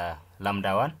jechuudha.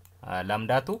 Lambda 1,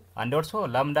 lambda 2, and also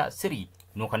lambda 3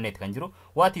 no connect kan jiru.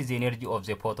 What is the energy of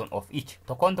the photon of each?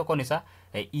 Tokkon isa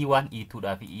E1, E2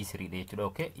 dha fi E3 dha jechuudha.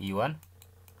 Okay, E1,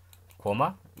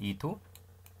 E2,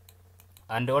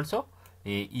 and also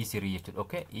E3 jechuudha.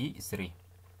 Okay, E3,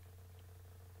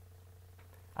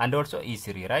 and also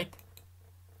E3, right?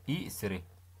 E3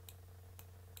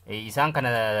 isaan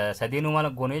kana sadeenuu maal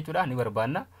goone jechuudha. Ni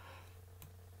barbaanna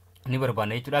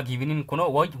jechuudha. Given kuno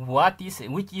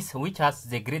which has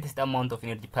the greatest amount of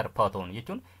energy per photon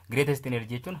jechuun greatest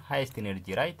energy jechuun highest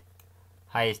energy, right?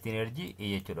 Highest energy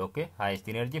jechuudha. Okay, highest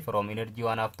energy from energy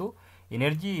 1 up to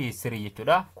energy 3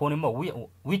 jechuudha. Kun immoo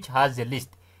which has the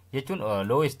least jechuun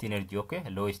lowest energy. Okay,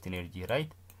 lowest energy,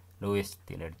 right?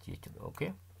 Lowest energy jechuudha.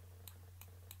 Okay,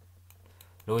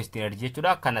 lowest energy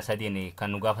jechuudha. Kana sadeen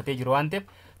kan nu gaafatee jiru waan ta'eef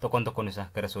tokkon isa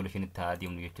gara solution itti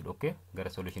adeemnu jechuudha. Okay, gara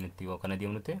solution itti yoo kana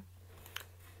adeemnu ta'e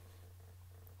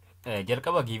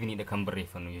jalqaba given dha kan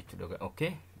barreeffannu jechuudha.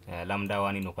 Okay, lambda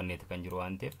 1 nu kanneeti kan jiru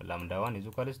waan ta'eef lambda 1 is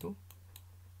equals to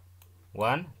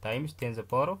 1 times 10 to the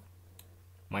power of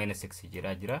minus 6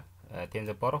 jira 10 to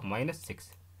the power of minus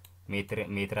 6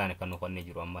 metraan kan nu kannee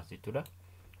jiru ammas jechuudha.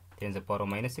 10 to the power of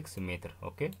minus 6 meter.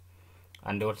 Okay,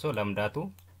 and also lambda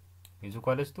 2 is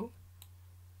equals to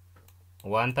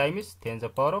 1 times 10 to the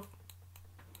power of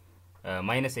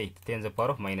minus 8, 10 to the power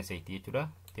of minus 8 jechuudha.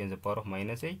 10 to the power of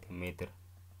minus 8 meter.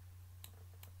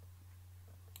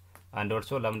 And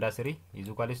also lambda 3 is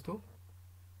equals to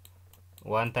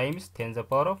 1 times 10 to the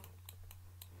power of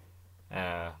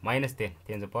minus 10,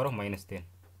 10 to the power of minus 10,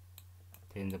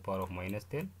 10 to the power of minus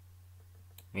 10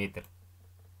 meter.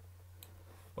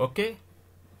 Okay,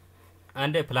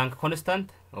 and a Planck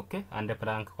constant. Okay, and a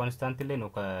Planck constant no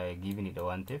given it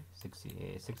one tip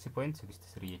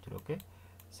 60.63. Okay,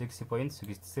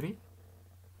 60.63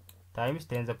 times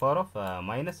 10 to the power of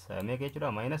minus make it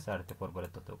minus 34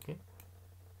 baratot. Okay,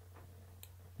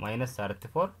 minus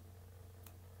 34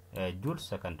 joule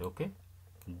second. Okay,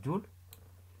 joule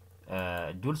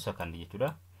second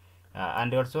jechuudha.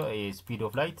 And also a speed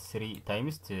of light 3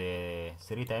 times 10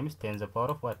 to the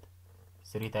power of what?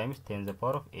 3 times 10 to the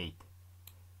power of 8.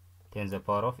 10 to the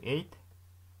power of 8.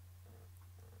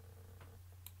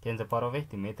 10 to the power of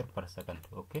 8 meter per second.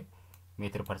 Okay,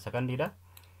 meter per second dha.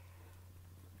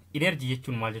 Energy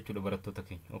jechuun maal jechuudha barattoota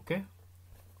keenya. Okay,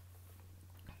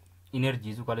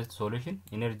 energy is equal to solution.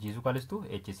 Energy is equal to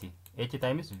HC. H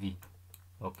times V.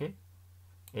 Okay,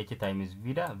 H times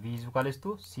V da. V is equal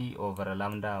to C over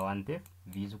lambda 1 tef.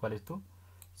 V is equal to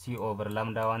C over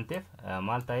lambda 1 tef.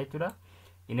 Maal ta'a jechuudha.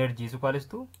 Energy is equal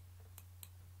to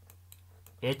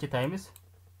H times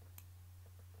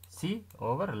C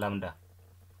over lambda.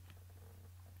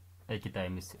 H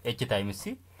times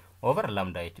C over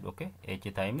lambda jechuudha. Okay,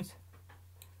 H times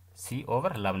C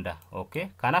over lambda.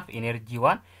 Okay, kanaaf energy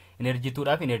 1, energy 2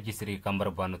 dhaaf energy 3 kan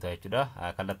barbaannu ta'a jechuudha.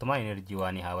 Kallattumaa energy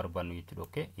 1 haa barbaannu jechuudha.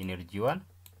 Okay, energy 1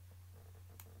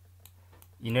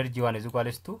 is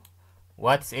equal to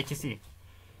what is HC?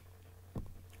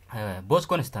 Both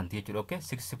constant jechuudha. Okay,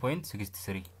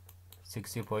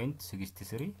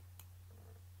 60.63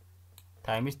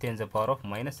 times 10 to the power of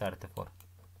minus 34.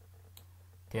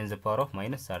 10 to the power of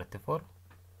minus 34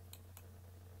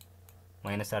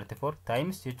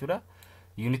 times jechuudha.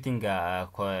 Uniting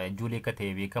Julie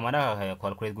kate beekamana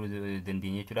calculate godhuu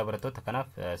dandeenya jechuudha barattoota. Kanaaf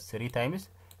 3 times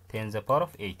 10 to the power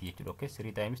of 8 jechuudha. Okay,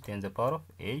 3 times 10 to the power of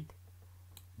 8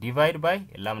 divide by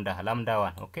lambda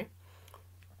 1. Okay,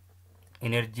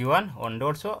 energy 1 and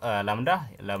also lambda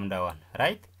 1,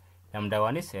 right? Lambda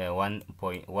 1 is 1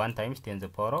 times 10 to the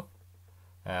power of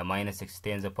minus 6,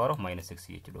 10 to the power of minus 6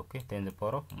 jechuudha. Okay, 10 to the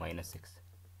power of minus 6.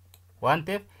 1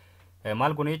 tef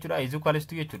maal goone jechuudha is equal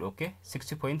to jechuudha. Okay,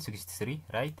 60.63,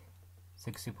 right?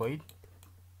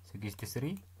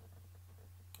 60.63.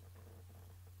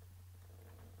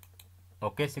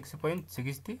 Okay,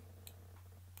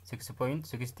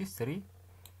 6.63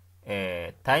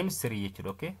 times 3 jechuudha.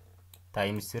 Okay,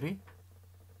 times 3.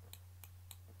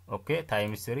 Okay,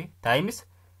 times 3 times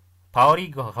power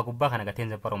gubbaa kana 10 to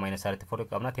the power of minus 34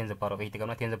 qabna, 10 to the power of 8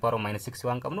 qabna, 10 to the power of minus 6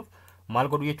 waan qabnuuf maal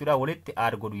godhu jechuudha walitti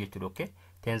add godhu jechuudha. Okay,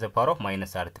 10 to the power of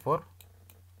minus 34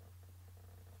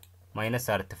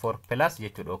 plus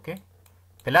jechuudha. Okay,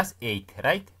 plus 8,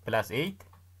 right? Plus 8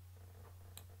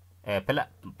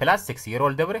 plus 6 yeroo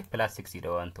ol dabre plus 6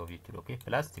 dha waan ta'uuf jechuudha. Okay,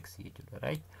 plus 6 jechuudha,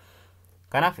 right?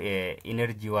 Kanaaf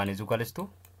energy 1 is equals to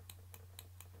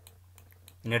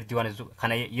energy 1 is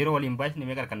kana yeroo waliin baay'isne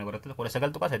meeqa arganna barattoota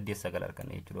 19.89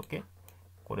 arganna jechuudha. Okay,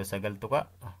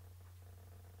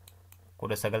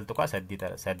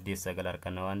 19.89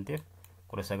 arganna waan ta'eef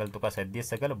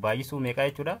 19.89 baay'isuu meeqa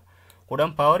jechuudha?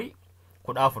 10 power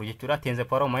 14 jechuudha. 10 the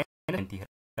power minus 20,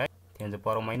 right? 10 the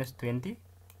power minus 20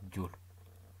 joule.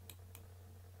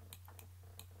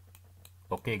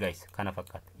 Okay guys, kana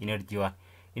fakkaata energy 1.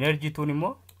 Energy 2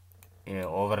 immoo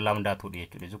over lambda 2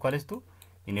 jechuudha. Is equals to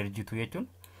energy 2 jechuun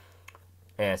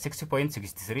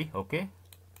 6.63. Okay,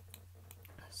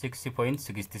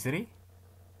 6.63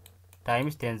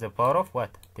 times 10 the power of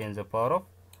what? 10 the power of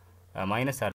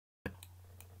minus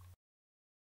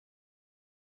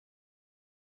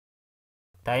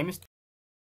times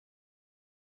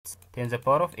 10 the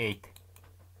power of 8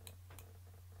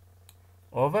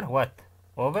 over what?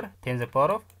 Over 10 the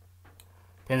power of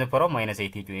minus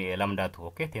 8 lambda 2.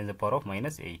 Okay, 10 the power of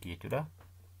minus 8 jechuudha.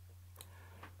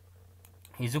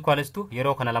 Is equals to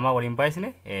yeroo kana lama waliin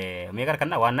baay'isne meeqa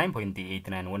arganna?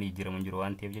 19.89 wani jiramu jiru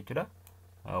waan ta'eef jechuudha.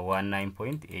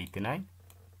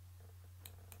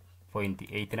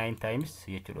 19.89 times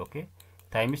jechuudha. Okay,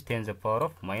 times 10 the power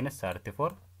of minus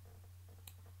 34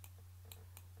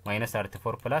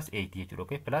 plus 8 jechuudha.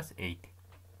 Okay, plus 8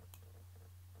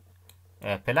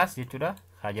 plus jechuudha.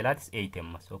 Hajalatis 8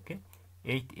 ammas. Okay,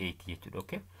 8 jechuudha.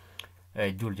 Okay,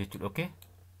 joule jechuudha. Okay,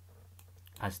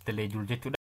 asittillee joule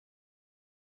jechuudha.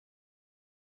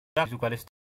 Is equals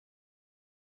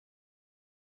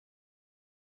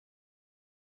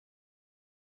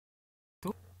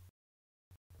to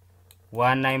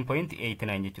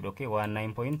 19.89 jechuudha. Okay,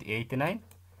 19.89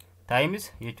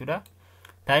 times jechuudha.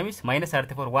 Times minus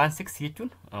 34 16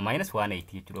 jechuun minus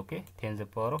 18 jechuudha. Okay, 10 the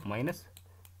power of minus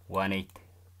 18.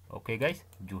 Okay guys,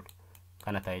 joule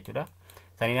kana ta'a jechuudha.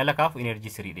 Saniin ala kaafu energy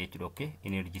 3 dha jechuudha. Okay,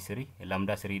 energy 3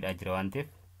 lambda 3 dha jira waan ta'eef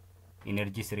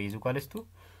energy 3 is equals to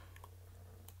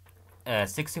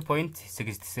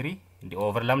 6.63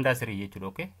 over lambda 3 jechuudha.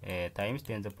 Okay, times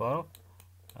 10 the power of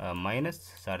minus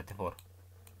 34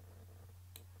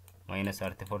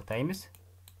 times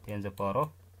 10 the power of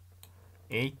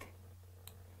 8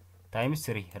 times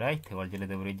 3, right? Wal jala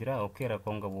dabre jira. Okay,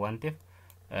 rakkoon qabu waan ta'eef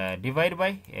divide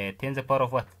by 10 the power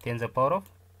of what? 10 the power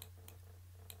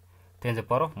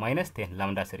of minus 10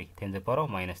 lambda 3 10 the power of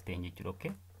minus 10 jechuudha.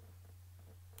 Okay,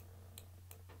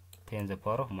 10 the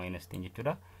power of minus 10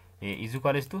 jechuudha. Is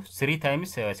equals to 3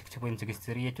 times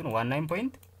 6.63 jechuun 19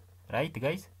 point, right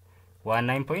guys?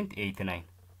 19.89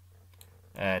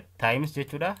 times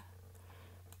jechuudha.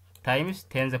 Times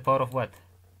 10 the power of what?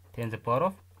 10 the power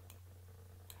of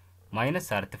minus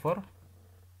 34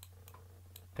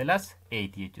 plus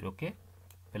 8 jechuudha. Okay,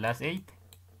 plus 8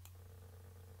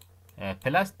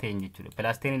 plus 10 jechuudha.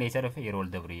 Plus 10 in isa dhufe yeroo ol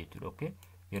dabre jechuudha. Okay,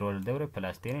 yeroo ol dabre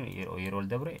plus 10 yeroo ol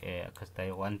dabre akkas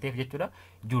ta'e waan ta'eef jechuudha.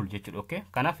 Joule jechuudha. Okay,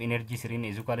 kanaaf energy 3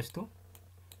 is equals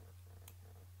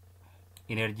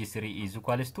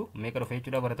to meeqa dhufe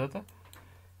jechuudha barattoota?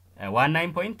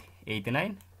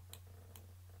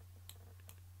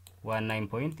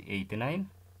 19.89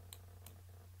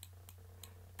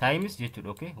 times jechuudha.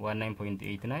 Okay,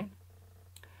 19.89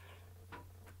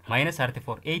 minus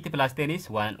 34 8 plus 10 is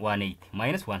 118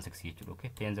 minus 16 jechuudha. Okay,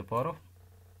 10 the power of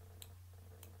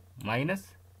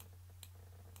minus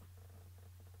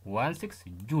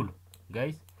 16 joule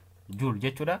guys, joule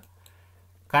jechuudha.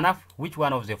 Kanaaf which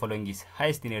one of the following is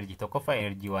highest energy? Tokkoffaa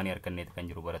energy 1 arganneeti kan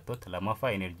jiru barattoota,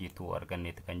 lammaffaa energy 2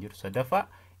 arganneeti kan jiru, sadaffaa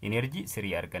energy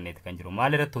 3 arganneeti kan jiru.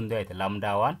 Maal irratti hundaa'e?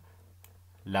 lambda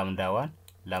 1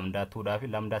 lambda 2 dhaa fi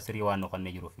lambda 3 waan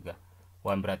noqannee jiruuf egaa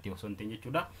waan biraatti osoo hin ta'in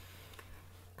jechuudha.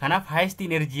 Kanaaf highest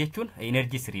energy jechuun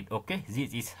energy 3. Okay,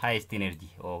 this is highest energy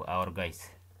our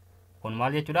guys. Kun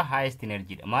maal jechuudha? Highest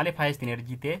energy dha. Maaliif highest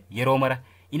energy ta'e? Yeroo mara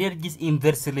energy is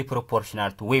inversely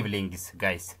proportional to wavelengths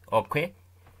guys. Okay,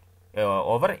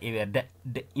 over the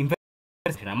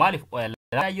inverse maaliif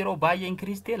yeroo baay'ee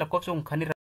increase ta'e lakkoofsa kan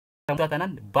irra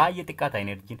tanan baay'ee xiqqaa ta'a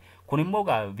energy. Kun immoo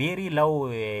very low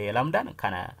lambdaan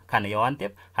kana waan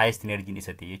ta'eef highest energy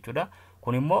isa ta'e jechuudha.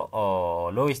 Kun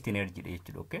immoo lowest energy dha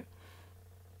jechuudha. Okay,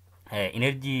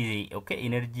 energy, okay,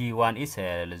 energy 1 is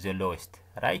the lowest,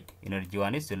 right? Energy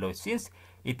 1 is the lowest since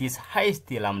it is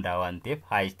highest lambda 1 tape,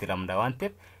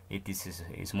 it is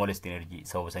smallest energy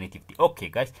so sanitifti. Okay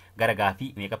guys, gara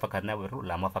gaafi meeqa fakkaatna barru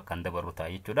lama fakkaanda barru ta'a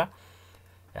jechuudha.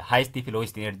 Highest fi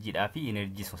lowest energy dhaa fi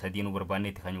energy sadii nu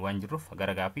barbaannetti kan waan jirruuf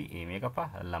gara gaafi meeqa fa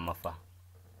lammaffaa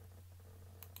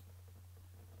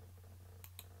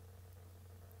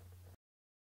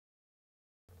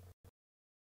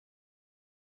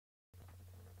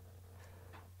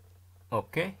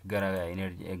Okay, gara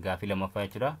energy gaafii lammaffaa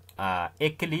jechuudha. A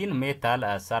clean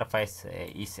metal surface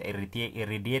is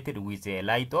irradiated with a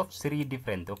light of three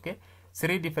different, okay,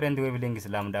 three different wavelengths: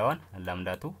 lambda 1,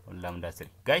 lambda 2, lambda 3.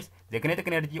 Guys, the kinetic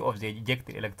energy of the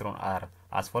ejected electron are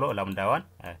as follow: lambda 1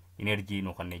 energy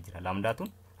no kanneen jira, lambda 2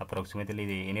 approximately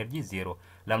the energy 0,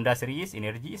 lambda 3 is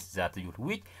energy is that joule.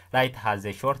 Which light has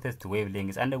the shortest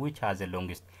wavelength and which has the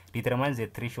longest? Determine the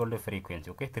threshold frequency.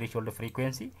 Okay, threshold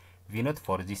frequency V not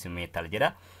for this metal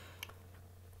jedha.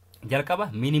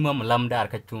 Jalqaba minimum lambda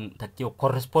argachuun takkee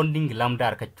corresponding lambda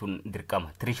argachuun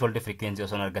dirqama. Threshold frequency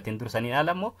osoo argatiin dursanii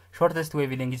alamoo shortest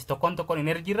wavelength tokkoon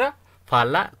energy irra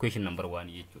faallaa question number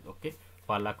 1 jechuudha. Okay,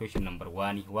 faallaa question number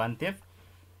 1 waan ta'eef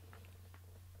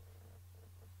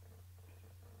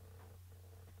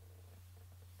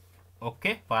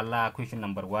okay, faallaa question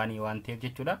number 1 waan ta'eef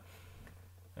jechuudha.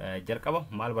 Jalqaba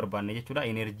maal barbaanne jechuudha,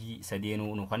 energy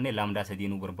sadeenuu nu kanne lambda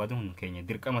sadeenuu barbaaduun keenya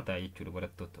dirqama ta'a jechuudha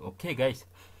barattoota. Okay guys,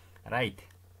 right.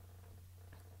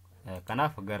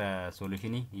 Kanaaf gara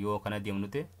solutionii yoo kana deemnu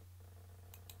ta'e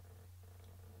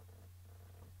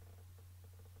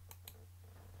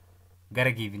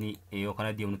gara givenii yoo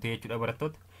kana deemnu ta'e jechuudha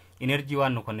barattoota. Energy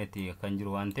waan nu kannetti kan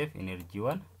jiru waan ta'eef energy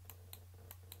waan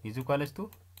is equals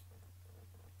to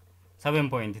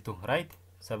 7.2, right?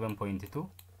 7.2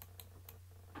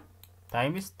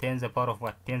 times 10 the power of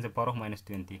what? 10 the power of minus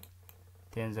 20.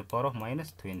 10 the power of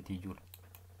minus 20 joule.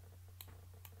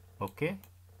 Okay.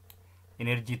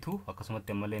 Energy 2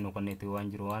 akkasumatti ammallee nu kannetti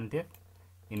waan jiru waan ta'eef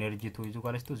energy 2 is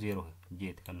equals to 0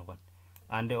 jet kan nu kan.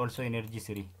 And also energy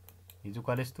 3 is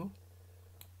equals to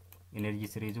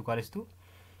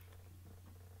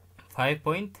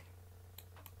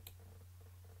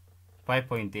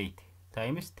 5.8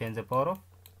 times 10 the power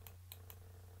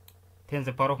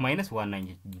of minus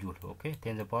 19 joule. Okay,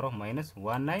 10 the power of minus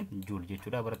 19 joule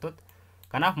jechuudha barattoota.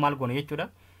 Kanaaf maal goone jechuudha,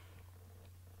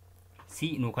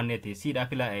 C nu kanneeti, C dhaa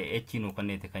fila H nu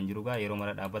kanneeti kan jiru gaa yeroo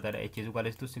mara dhaabbataadha. H is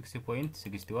equals to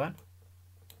 6.61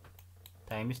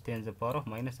 times 10 the power of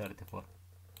minus 34.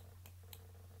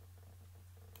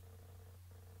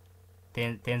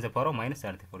 10 the power of minus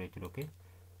 34 jechuudha. Okay,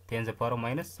 10 the power of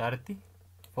minus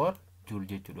 34 joule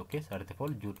jechuudha. Okay, 34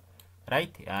 joule,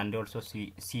 right? And also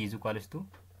C is equals to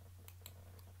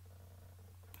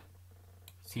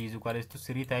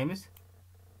 3 times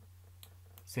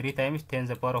 10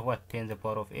 the power of what? 10 the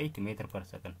power of 8 meter per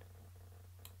second.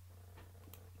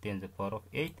 10 the power of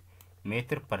 8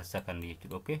 meter per second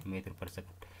jechuudha. Okay, meter per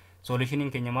second. Solution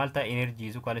in keenya maal ta'a? Energy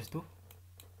is equals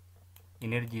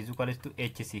to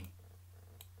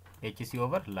HC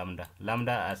over lambda.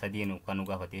 Lambda sadiinu kan nu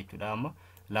gaafate jechuudha. Amma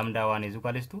lambda 1 is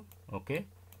equals to, okay,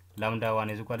 lambda 1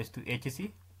 is equals to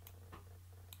HC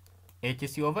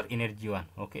over energy 1.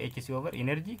 Okay, HC over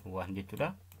energy 1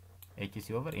 jechuudha.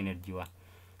 HC over energy 1,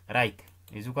 right,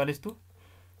 is equals to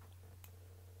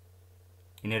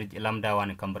energy lambda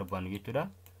 1 kan barbaannu jechuudha.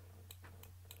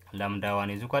 Lambda 1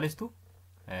 is equals to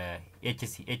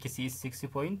HC is 6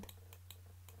 point,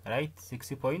 right,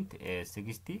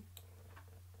 6.63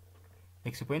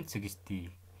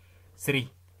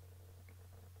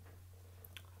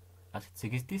 as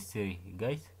 63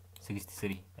 guys,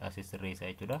 63 as is raise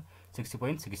jechuudha.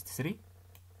 6.63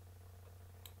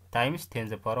 times 10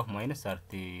 the power of minus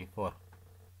 34.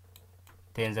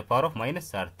 10 the power of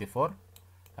minus 34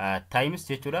 times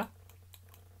jechuudha,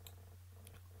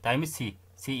 times C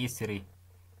is 3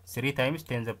 times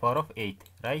 10 the power of 8,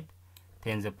 right?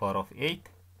 10 the power of 8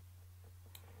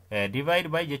 divide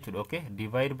by jechuudha. Okay,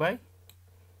 divide by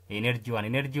energy 1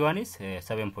 is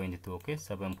 7.2. Okay,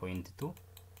 7.2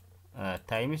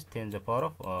 times 10 the power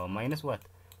of minus what?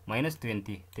 Minus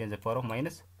 20. 10 the power of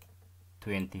minus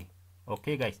 20.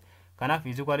 Okay guys, kanaaf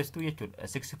is equals to jechuudha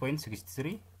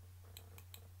 6.63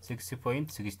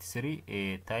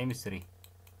 times 3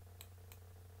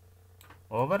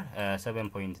 over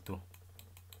 7.20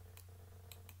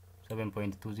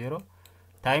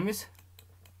 times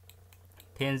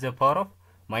 10 the power of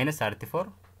minus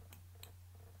 34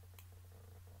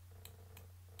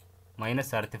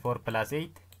 plus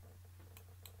 8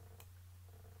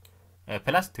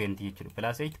 plus 20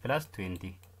 plus 8 plus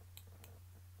 20.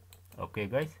 Okay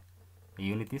guys,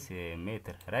 unit is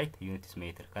meter, right? Unit is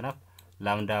meter. Kanaaf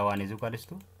lambda 1 is equals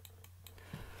to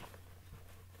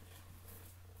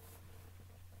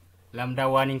lambda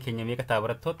 1 in keenya meeqa ta'a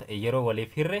barattoota? Yeroo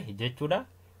waliif hirre jechuudha.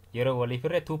 Yeroo waliif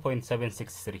hirre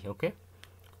 2.763. Okay,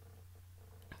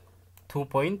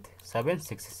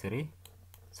 2.763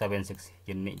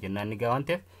 jennaan ni gaa waan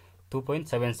ta'eef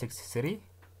 2.763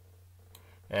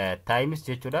 times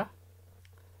jechuudha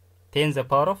 10 the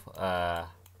power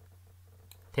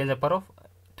of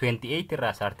 28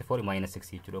 irraa 34 minus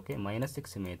 6 jechuudha. Okay, minus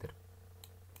 6 meter.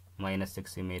 Minus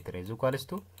 6 meter is equals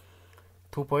to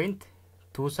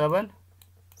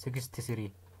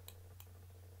 2.2763.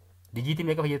 Digiti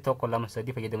meeqa fayyadu? tokko lama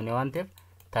sadii fayyadamne waan ta'eef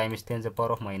times 10 the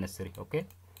power of minus 3. Okay,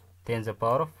 10 the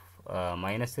power of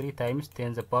minus 3 times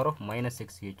 10 the power of minus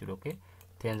 6 jechuudha. Okay,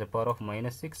 10 the power of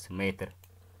minus 6 meter.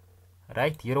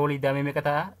 Right, yeroo walii daamee meeqa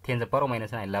ta'a? 10 the power of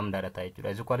minus 9 lambda dha ta'a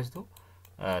jechuudha. Is equals to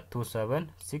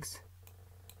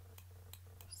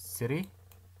 2763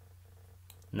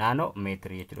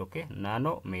 nanometer jechuudha. Okay,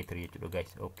 nanometer jechuudha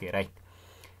guys. Okay, right.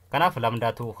 Kanaaf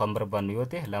lambda tu kan barbaannu yoo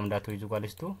ta'e lambda tu is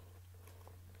equals to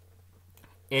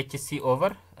HC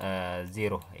over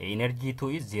 0. Energy 2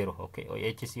 is 0. Okay,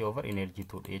 HC over energy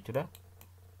 2 jechuudha.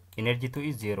 Energy 2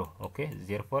 is 0. Okay,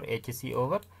 therefore HC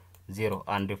over 0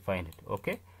 undefined.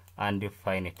 Okay,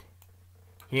 undefined.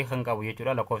 Here kan qabu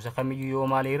jechuudha. Lakkoofsa kamiyyuu yoo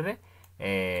maal irre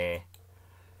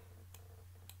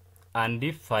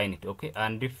undefined. Okay,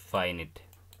 undefined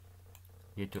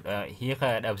jechuudha.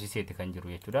 Here dhabsiseeti kan jiru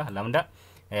jechuudha. Lambda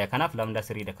kanaaf lambda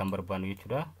 3 dha kan barbaannu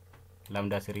jechuudha.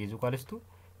 Lambda 3 is equals to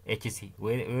HC.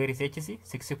 Where is HC?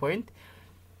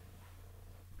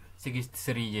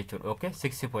 6.63 jechuudha. Okay,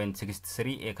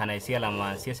 6.63 kana siya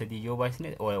lama siya sadii yoo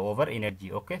baay'isne over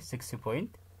energy. Okay, 6.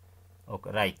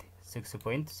 Okay, right,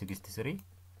 6.63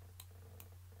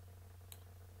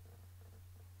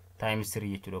 times 3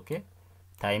 jechuudha. Okay,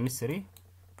 times 3,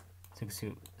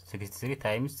 63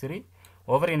 times 3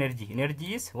 over energy.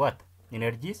 Energy is what?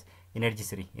 Energy is energy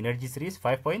 3. Energy 3 is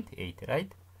 5.8,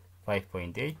 right?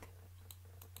 5.8.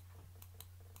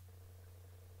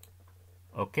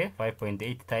 Okay,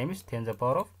 5.8 times 10 the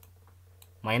power of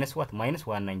minus what? Minus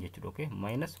 19 jechuudha. Okay,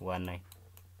 minus 19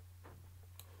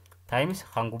 times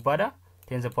hangubada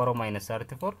 10 the power of minus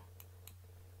 34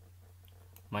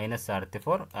 minus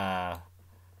 34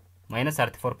 minus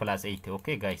 34 plus 8.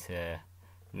 Okay guys,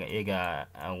 ega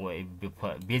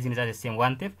business as same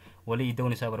one tip wali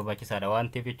iddoon isaa barbaachisaadha waan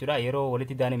ta'eef jechuudha. Yeroo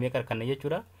walitti daane meeqa arganna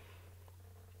jechuudha?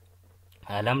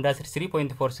 Lambda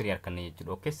 3.43 arganna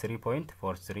jechuudha. Okay,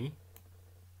 3.43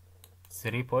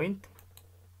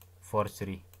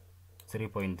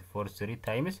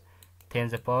 times 10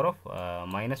 the power of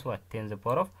minus what? 10 the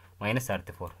power of minus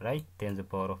 34, right? 10 the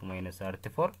power of minus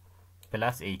 34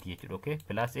 plus 8 jechuudha. Okay,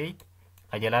 plus 8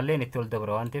 ajalalleen itti ol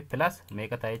dabra waan ta'eef plus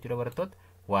meeqa ta'a jechuudha barattoota?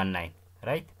 19,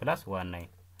 right? Plus 19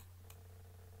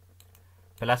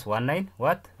 plus 19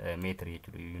 what? Meter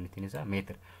jechuudha. Unitiin isaa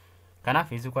meter.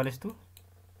 Kanaaf is equals to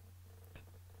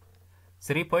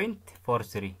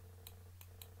 3.43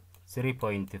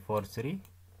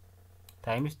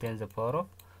 times 10 the power of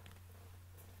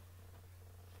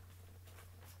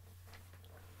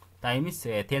times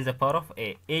 10 the power of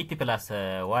 80 plus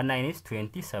 19 is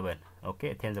 27.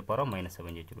 Okay, 10 the power of minus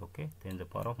 7 jechuudha. Okay, 10 the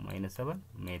power of minus 7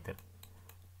 meter.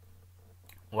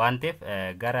 Waan ta'eef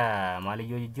gara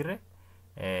maaliyyoo jijjiirre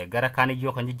gara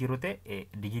kaaniyyoo kan jijjiirru ta'e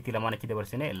digitii lamaan achi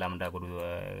dabarsine lambda godhu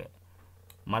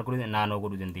maal godhu naanoo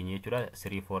godhu dandeenya jechuudha.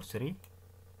 343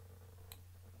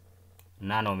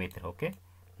 nanometer. Okay,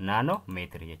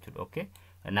 nanometer jechuudha. Okay,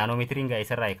 nanometering ga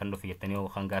isarraa kan dhufu jettanii yoo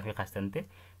kan gaafii kaastante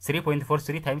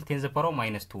 3.43 times 10 the power of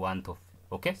minus 2 waan ta'uuf.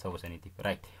 Okay, sababa saniitiif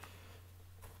right.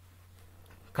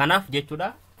 Kanaaf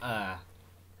jechuudha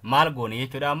maal goone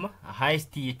jechuudha amma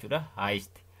highest jechuudha.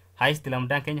 Highest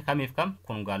lambdaan keenya kamiif kam?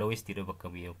 Kun gaa lowest dha bakka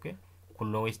bu'e. Okay,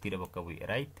 kun lowest dha bakka bu'e,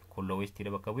 right? Kun lowest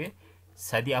dha bakka bu'e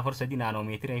 3.43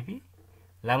 nanometer fi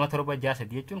 2.763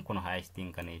 jechuun kun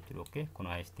highestiin kana jechuudha. Okay, kun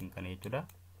highestiin kana jechuudha.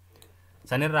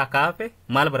 Sanirraa kaafe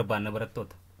maal barbaanna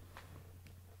barattoota?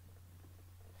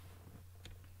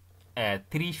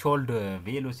 Threshold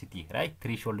velocity, right?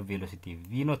 Threshold velocity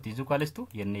v naught is equals to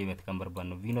jennee himate kan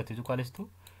barbaannu. V naught is equals to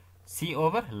c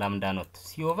over lambda naught.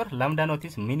 C over lambda naught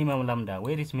is minimum lambda.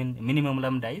 Where is minimum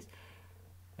lambda is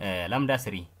lambda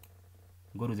 3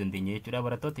 godhuu dandeenya jechuudha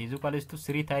barattoota. Is equals to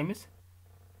 3 times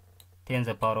 10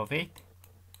 the power of 8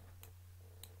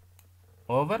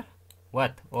 over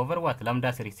what? Over what?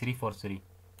 Lambda 3,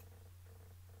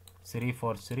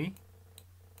 343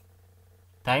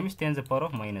 times 10 the power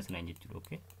of minus 9 jechuudha.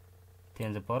 Okay,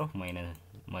 10 the power of minus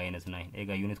 9.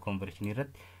 Egaa unit conversion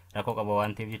irratti rakkoo qaba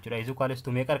waan ta'eef jechuudha. Is equals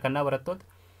to meeqa argannaa barattoota?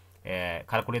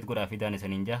 Calculate godhaa fidaan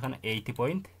isaniin jaa kana 80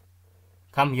 point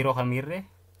kam yeroo kamirre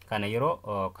kana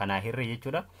yeroo kana hirre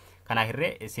jechuudha. Kana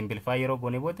hirre simplify yeroo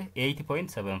goone booda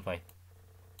 80.75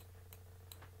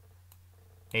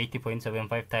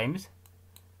 times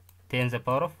 10 the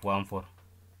power of 14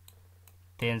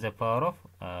 10 the power of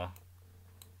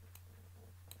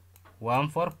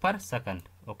 14 per second.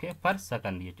 Okay, per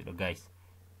second jechuudha guys.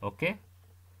 Okay,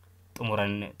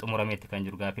 xumurameetti kan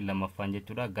jiru gaafii lammaffaan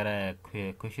jechuudha. Gara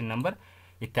question number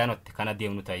itti aanutti kana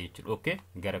deemnu ta'a jechuudha. Okay,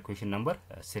 gara question number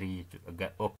 3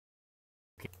 jechuudha. Okay.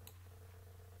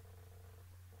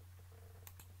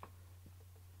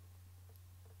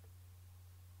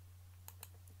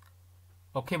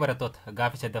 Okay, barattoota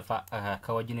gaaffii sadaffaa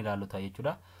ka wajjin ilaallu ta'a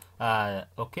jechuudha.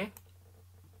 Okay,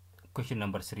 question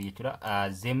number 3 jechuudha.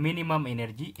 The minimum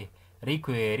energy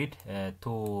required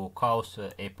to cause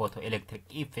a photoelectric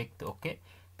effect, okay,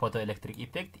 photoelectric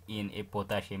effect in a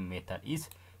potassium metal is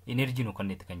energy nu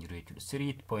kannetti kan jiru jechuudha.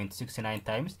 3.69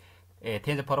 times 10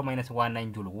 to the power minus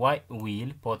 19 joule. Why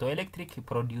will photoelectric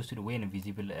produced when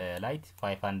visible light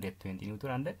 520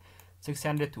 newton and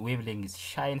 600 wavelengths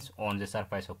shines on the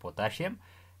surface of potassium?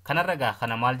 Kanarra gaa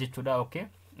kana maal jechuudha. Okay,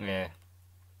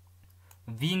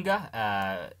 vinga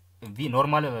v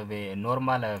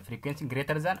normal frequency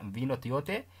greater than v not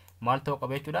yote maal ta'uu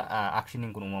qaba jechuudha.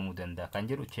 Actionin kun uumamuu danda'a kan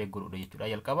jedhu check godhuudha jechuudha.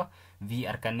 Jalqaba v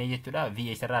harkannee jechuudha.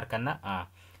 V isarraa harkanna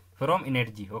from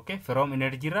energy. Okay, from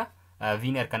energy irra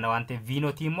v ni harkanna waan ta'eef v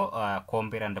not immoo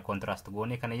compare and contrast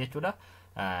goone kana jechuudha.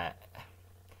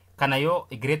 Kana yoo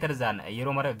greater than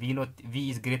yeroo mara v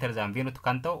is greater than v not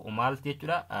kan ta'u maal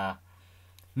jechuudha.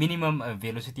 Minimum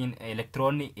velocity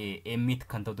electron emit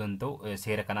kan ta'u danda'u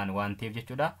seera kanaan waan ta'eef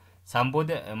jechuudha.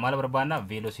 Sambooda maal barbaanna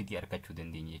velocity argachuu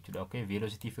dandeenya jechuudha. Okay,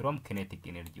 velocity from kinetic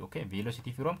energy. Okay,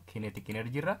 velocity from kinetic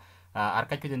energy irra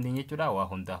argachuu dandeenya jechuudha. Waa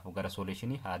hundaaf gara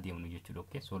solution haa deemnu jechuudha.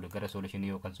 Okay, gara solution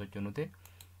yoo kan sochoonu ta'e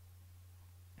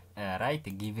right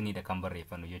given dha kan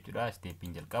barreeffannu jechuudha.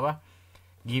 Stepin jalqaba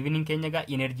given keenya gaa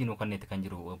energy nu kannetti kan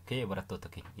jiru. Okay, barattoota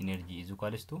keenya energy is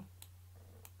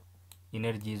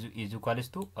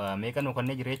equals to meeqa nu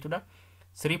kannee jira jechuudha.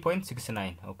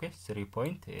 3.69. Okay,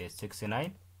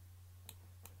 3.69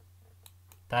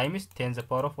 times 10 the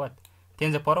power of what?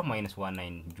 10 the power of minus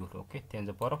 19 joule. Okay, 10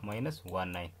 the power of minus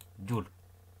 19 joule.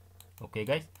 Okay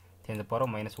guys, 10 the power of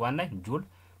minus 19 joule,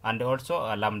 and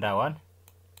also lambda 1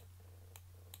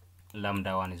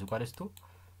 is equals to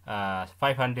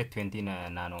 520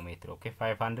 nanometer. Okay,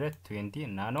 520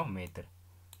 nanometer,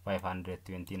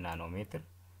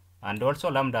 and also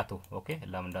lambda 2. Okay,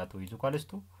 lambda 2 is equals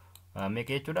to make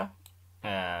it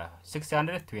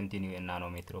 620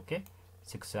 nanometer. Okay,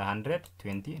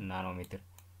 620 nanometer,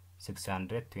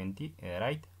 620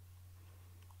 right,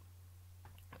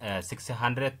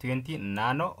 620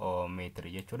 nanometer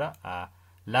jechuudha.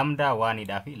 Lambda 1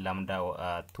 dhaa fi lambda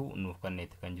 2 nuuf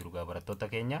kannetti kan jiru gaa barattoota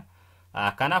keenya.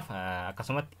 Kanaaf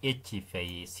akkasumatti h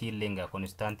fi c lenga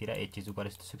constant dha. H is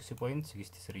equals to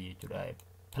 6.63 jechuudha.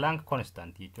 Planck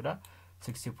constant jechuudha.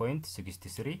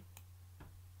 6.63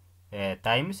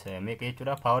 times make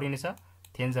jechuudha. Power in isa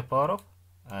 10 the power of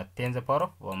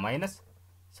minus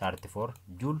 34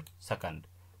 joule second,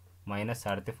 minus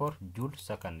 34 joule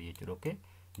second jechuudha. Okay,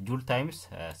 joule times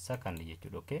second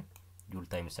jechuudha. Okay, joule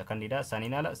times second dha.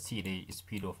 Saniin ala c the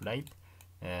speed of light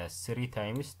 3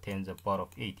 times 10 the power of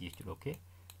 8 jechuudha. Okay,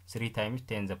 3 times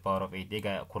 10 the power of 8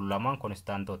 egaa kun lamaan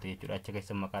constantoota jechuudha. Achi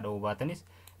keessa maqaa dha'uu baatanis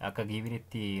akka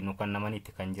giivinitti nu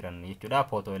kannamanitti kan jiran jechuudha.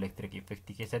 Photoelectric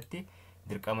effect keessatti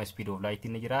dirqama speed of light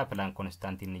ni jira, Planck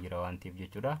constant ni jira waan ta'eef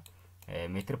jechuudha.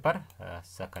 Meter per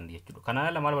second jechuudha. Kanaan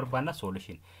ala maal barbaanna?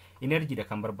 Solution energy dha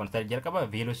kan barbaannu. Jalqaba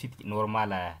velocity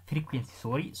normal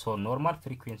frequency normal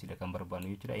frequency dha kan barbaannu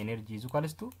jechuudha. Energy is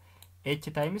equals to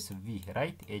h times v,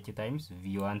 right? H times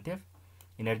v waan ta'eef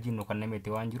energy nu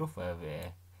kannamete waan jiruuf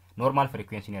normal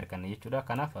frequency ni arganna jechuudha.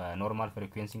 Kanaaf normal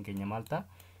frequency keenya maal ta'a?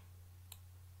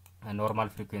 Normal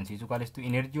frequency is equals to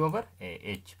energy over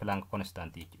h Planck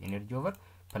constant, energy over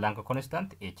Planck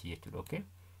constant h jechuudha. Okay,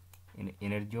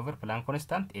 energy over Planck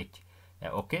constant h.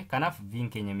 Okay, kanaaf v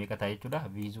keenya meeqa ta'a jechuudha?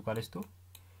 V is equals to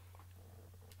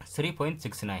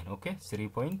 3.69. Okay,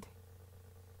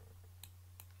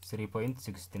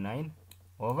 3.69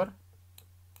 over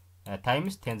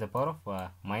times 10 the power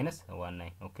of minus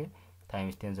 19. Okay,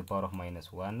 times 10 the power of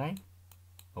minus 19.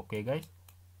 Okay guys,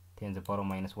 10 the power of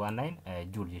minus 19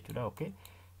 joule jechuudha. Okay,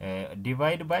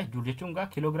 divide by joule jechuun gaa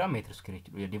kilogram meter square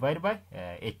jechuudha. Divide by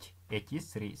h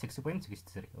is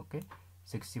 60.63. Okay,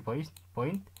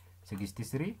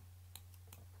 60.63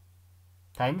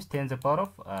 times 10 the power of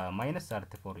minus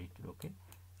 34 jechuudha. Okay,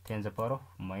 10 the power of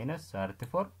minus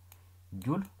 34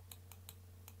 joule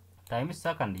times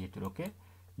second jechuudha. Okay,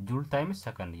 joule times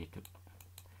second jechuudha.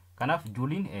 Kanaaf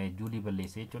joule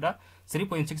balleessa jechuudha.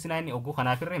 3.69 ogguu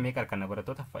kanaaf irra meeqa arganna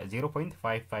barattoota?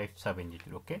 0.557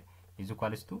 jechuudha. Okay, is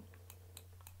equals to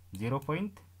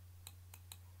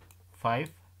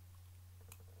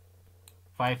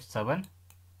 0.557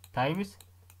 times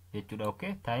jechuudha.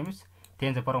 Okay, times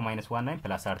 10 the power of minus 19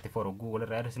 plus 34 ogguu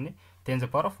walirraa adeemsine 10 the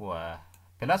power of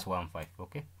plus 15.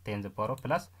 Okay, 10 the power of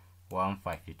plus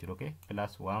 15 jechuudha. Okay,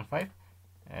 plus 15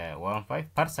 15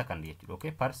 per second jechuudha.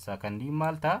 Okay, per second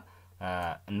maal ta'a?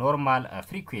 Normal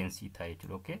frequency ta'a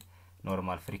jechuudha. Okay,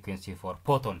 normal frequency for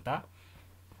photon ta'a.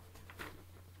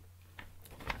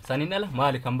 Saniin ala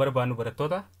maali kan barbaannu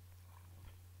barattoota?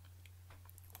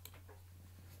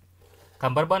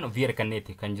 Kan barbaannu v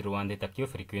erganneeti kan jiru waan ta'eef akkiyoo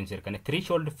frequency erganne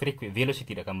threshold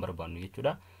velocity dha kan barbaannu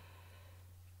jechuudha.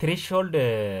 Threshold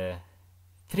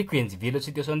frequency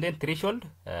velocity osoo hin ta'in threshold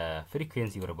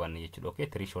frequency barbaannu jechuudha. Okay,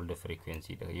 threshold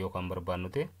frequency dha yoo kan barbaannu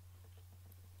ta'e,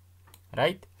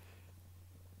 right?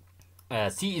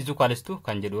 C is equals to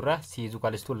kan jedhu irraa C is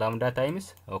equals to lambda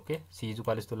times, okay, C is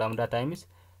equals to lambda times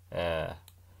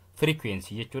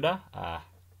frequency jechuudha.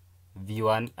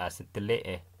 V1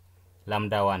 asittillee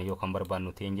lambda 1 yoo kan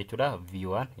barbaannu ta'e jechuudha.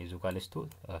 V1 is equals to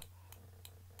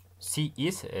C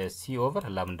is C over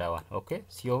lambda 1. Okay,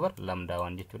 C over lambda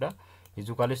 1 jechuudha. Is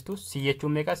equals to C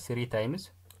jechuun meeqa? 3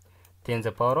 times 10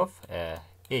 the power of 8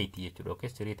 jechuudha. Okay,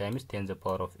 3 times 10 the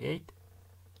power of 8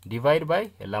 divide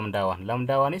by lambda 1.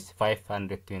 Lambda 1 is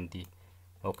 520.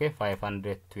 Okay,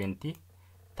 520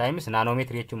 times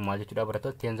nanometer jechuun maal jechuudha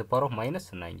barattoota? 10 the power of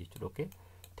minus 9 jechuudha. Okay,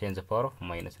 10 the power of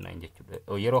minus 9 jechuudha.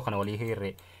 Yeroo kana walii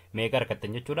hirree meeqa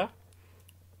argattan jechuudha?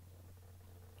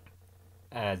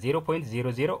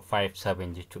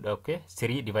 0.0057 jechuudha. Okay,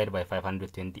 3 divided by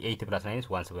 520, 8 plus 9 is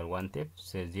 171 ta'e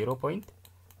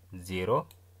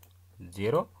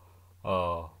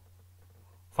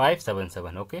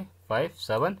 0.00577. Okay,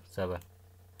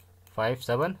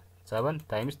 577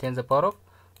 times 10 the power of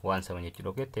 17 jechuudha.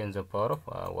 Okay, 10 the power of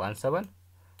 17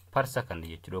 per second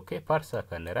jechuudha. Okay, per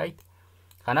second, right?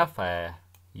 Kanaaf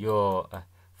yoo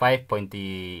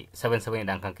 5.77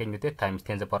 dhaan kan keenyu ta'e times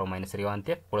 10 the power of minus 3 waan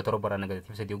ta'eef 17 barraa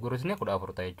negatiif 3 guurusne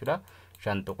 14 ta'a jechuudha.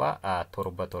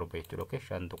 5.77 jechuudha. Okay,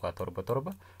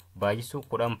 5.77 baay'isu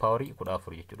 10 power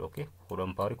 14 jechuudha. Okay,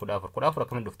 10 power 14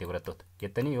 akkamiin dhuftee barattoota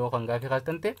jettanii yoo kan gaafii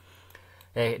kaastan ta'e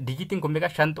digitiin kun meeqa?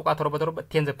 5.77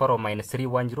 10 the power of minus 3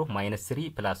 waan jiru minus 3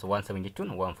 plus 17 jechuun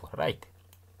 14, right?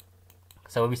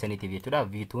 Sababii saniitiif jechuudha.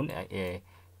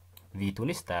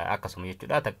 V2nis akkasuma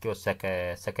jechuudha. Takkiyoo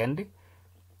second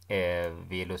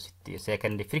velocity,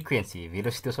 second frequency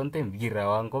velocity osoo hin ta'in v irraa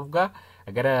waan qofgaa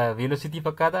gara velocity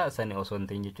fakkaata sani osoo hin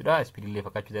ta'in jechuudha. Speed illee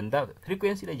fakkaachuu danda'a.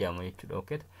 Frequency dha jedhama jechuudha.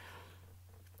 Okay,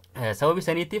 sababii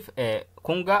saniitiif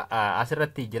kunga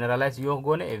asirratti generalize yoo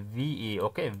goone v,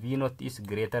 okay, v not is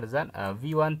greater than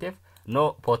v waan ta'eef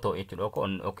no photo jechuudha.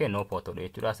 Okay, no photo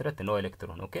jechuudha. Asirratti no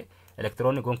electron. Okay,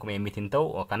 electron gonkumaa emit hin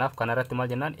ta'u. Kanaaf kanarratti maal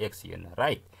jennaan? X jenna,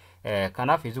 right?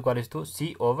 Kanaaf is equals to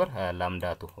C over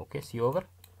lambda 2. Okay, C over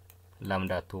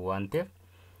lambda 2 waan ta'eef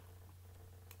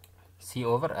C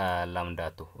over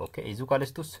lambda 2. Okay, is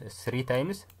equals to 3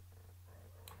 times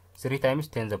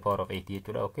 10 the power of 8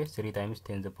 jechuudha. Okay, 3 times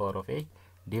 10 the power of 8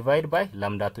 divide by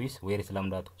lambda 2 is, where is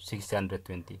lambda 2?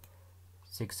 620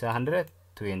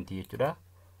 jechuudha.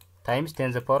 Times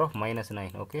 10 the power of minus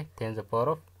 9. Okay, 10 the power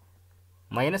of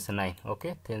minus 9.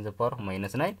 Okay, 10 the power of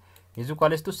minus 9 is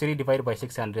equals to 3 divided by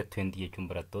 620 jechuun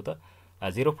barattoota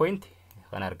 0.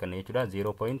 kan arganne jechuudha.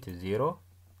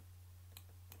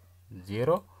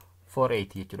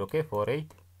 0.0048 jechuudha. Okay,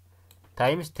 48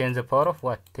 times 10 the power of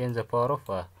what? 10 the power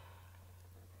of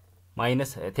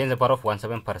minus 10 the power of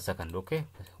 17 per second. Okay,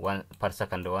 1 per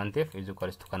second waan ta'eef is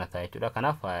equals to kana ta'a jechuudha.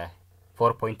 Kanaaf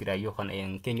 4 point dha yoo kan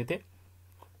keenyu ta'e.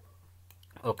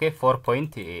 Okay,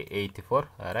 4.84,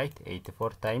 right?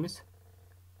 84 times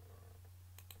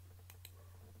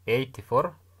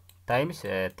 84 times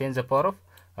 10 the power of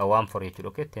 14 jechuudha.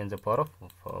 Okay, 10 the power of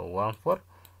 14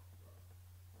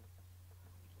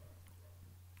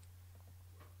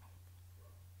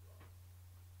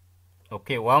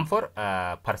 okay, 14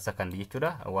 per second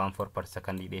jechuudha. 14 per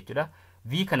second jechuudha.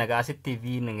 V kana gaasitti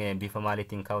V bifa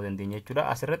maaliitiin kaa'uu dandeenya jechuudha.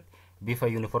 Asirratti bifa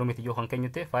uniformity yoo kan keenyu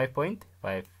ta'e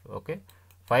 5.5. Okay,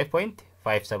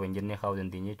 5.57 jennee kaa'uu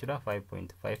dandeenya jechuudha.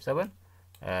 5.57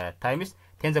 times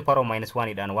 10 the power of minus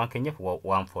 1 dhaan waan keenyaaf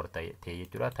 14 ta'e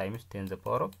jechuudha. Times 10 the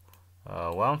power of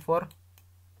 14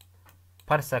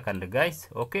 per second, guys.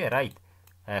 Okay, right?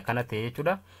 Kana ta'e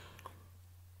jechuudha.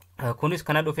 Kunis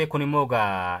kana dhufee kun immoo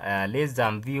gaa less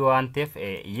than v waan ta'eef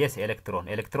yes electron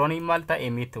maal ta'a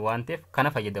emit waan ta'eef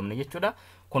kana fayyadamne jechuudha.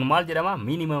 Kun maal jedhama?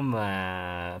 Minimum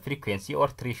frequency or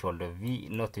threshold v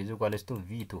not is equals to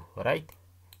v2, right?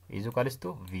 Is equals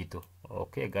to v2.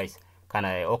 Okay, guys,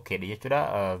 kana okay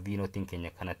jechuudha. V notiin keenya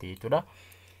kana ta'e jechuudha.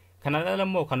 Kana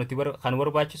immoo kan nuti kan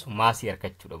barbaachisu maasii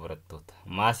argachuudha barattoota.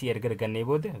 Maasii erga argannee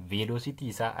booda velocity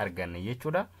isaa arganne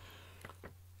jechuudha.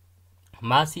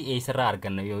 Maasii eessarraa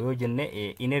arganna yoo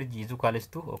jenne energy is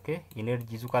equals to, okay,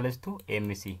 energy is equals to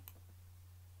mc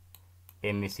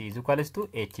is equals to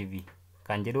hv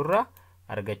kan jedhurraa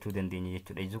argachuu dandeenya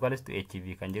jechuudha. Is equals to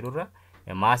hv kan jedhurra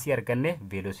maasii arganne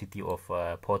velocity of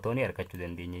photonii argachuu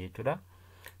dandeenya jechuudha.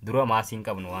 Dura maasii hin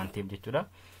qabnu waan ta'eef jechuudha.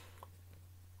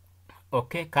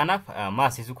 Okay, kanaaf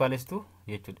mass is equals to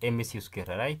jechuudha mc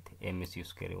square, right? mc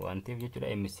square waan ta'eef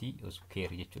jechuudha mc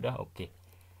square jechuudha. Okay,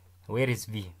 where is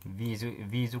v? V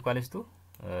is equals to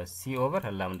c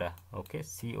over lambda. Okay,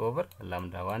 c over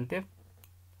lambda waan ta'eef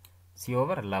c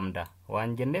over lambda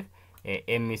waan jenneef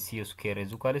mc square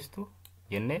is equals to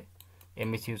jenne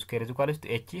mc square is equals to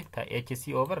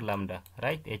hc over lambda,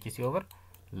 right? hc over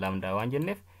lambda waan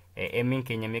jenneef m in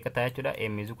keenya meeqa ta'a jechuudha.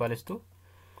 m is equals to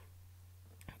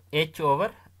h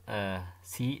over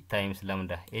c times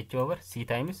lambda, h over c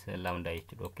times lambda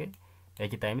jechuudha. Okay,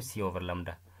 h times c over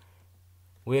lambda.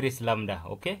 Where is lambda?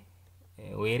 Okay,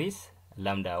 where is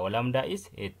lambda? Or lambda is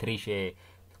a three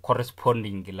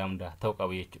corresponding lambda ta'uu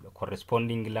qabu jechuudha.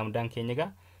 Corresponding lambdaan keenya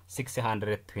egaa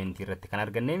 620 irratti kan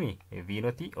arganneemi v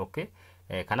noti. Okay,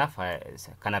 kanaaf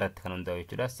kana irratti kan hundaa'u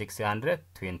jechuudha.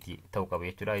 620 ta'uu qabu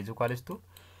jechuudha. Is equals to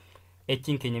h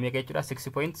in keenya meeqa jechuudha.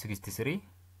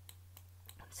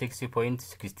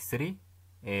 6.63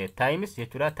 times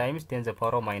jechuudha. Times 10 the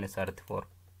power of minus 34.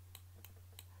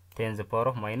 10 the power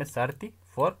of minus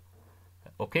 34.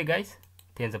 Okay guys,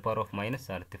 10 the power of minus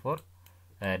 34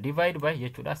 divide by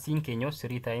jechuudha. Sin keenya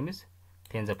 3 times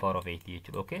 10 the power of 8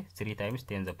 jechuudha. Okay, 3 times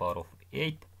 10 the power of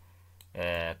 8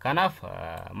 kanaaf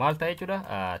maal ta'a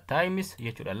jechuudha. Times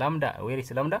jechuudha lambda. Where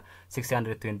is lambda?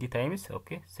 620 times.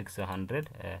 Okay,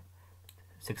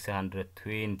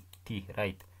 620,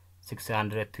 right?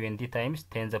 620 times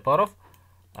 10 the power of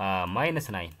minus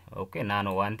 9. Okay,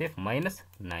 naannoo waan ta'eef minus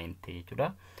 9 ta'e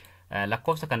jechuudha.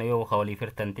 Lakkoofsa kana yoo hawalii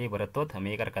firtan ta'e barattoota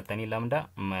meeqa argattanii lambda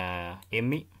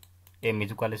m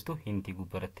is equals to hinti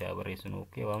gubbaratti haa barreessinu.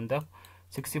 Okay, waan hundaaf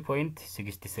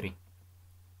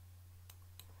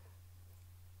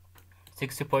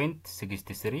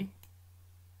 6.63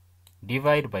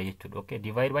 divide by jechuudha. Okay,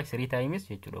 divide by 3 times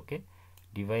jechuudha. Okay,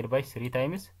 divide by 3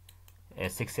 times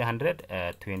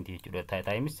 620 jechuudha.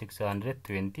 Times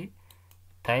 620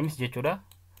 times jechuudha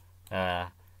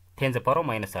 10 the power of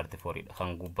minus 34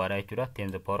 kan gubbaadha jechuudha.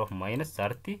 10 the power of minus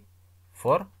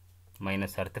 34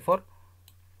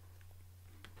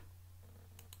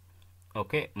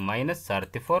 okay, minus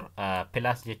 34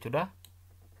 plus jechuudha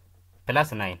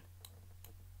plus 9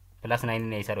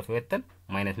 ni isa dhufe wettan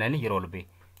minus 9 yeroo olbe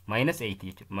minus 8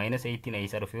 jechuudha. Minus 18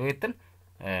 isa dhufe wettan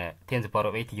 10 the power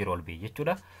of 8 yeroo olbe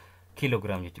jechuudha.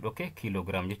 Kilogram jechuudha. Okay,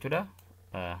 kilogram jechuudha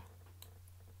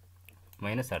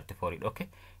minus 34. Okay,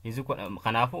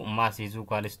 kanaafu mass is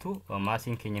equals to mass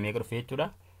in keenya meeqa dhufe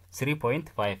jechuudha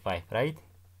 3.55, right?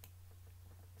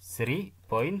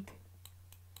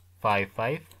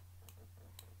 3.55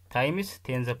 times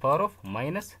 10 the power of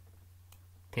minus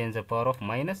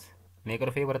meeqa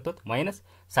dhufe barattoota minus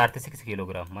 36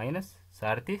 kilogram, minus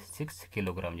 36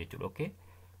 kilogram jechuudha. Okay,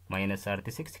 minus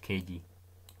 36 kg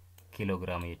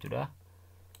kilogram jechuudha.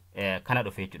 Kana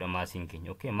dhufe jechuudha maasiin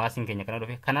keenya. Okay, maasiin keenya kana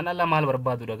dhufe. Kanaan ala maal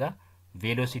barbaadu dhagaa?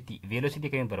 Velocity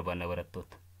kamiin barbaadna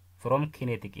barattoota? From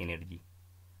kinetic energy.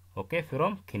 Okay,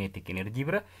 from kinetic energy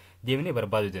bira deemnee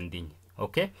barbaaduu dandeenya.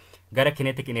 Okay, gara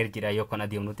kinetic energy dha yoo kana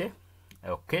deemnu ta'e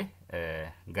okay,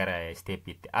 gara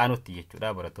stepitti aanutti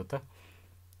jechuudha barattoota.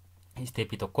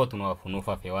 Stepi tokkotu nuuf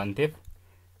hafe waan ta'eef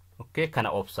okay,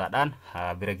 kana obsaadhaan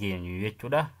bira geenyu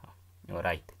jechuudha.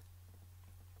 Right.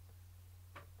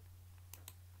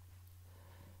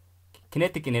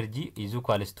 Kinetic energy is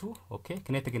equals to, okay,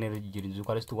 kinetic energy is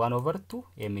equals to 1 over 2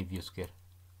 mv square,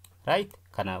 right?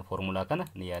 Kana formula kana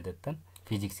ni yaadattan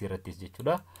physics irrattis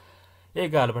jechuudha.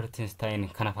 Egaa Albert Einstein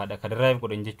kana faadha ka derive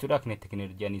godhan jechuudha. Kinetic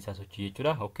energy ani isa sochii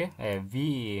jechuudha. Okay,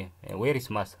 where is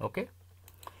mass? Okay,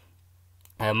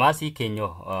 maasii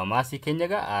keenya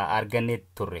ga arganne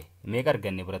turre meeqa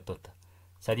arganne barattoota?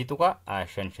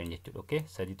 3.5 jechuudha. Okay,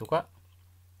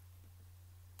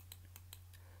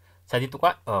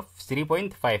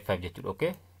 3.55 jechuudha.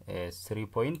 Okay,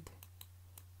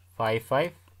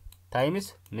 3.55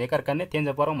 times meeqa arganne 10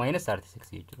 the power of minus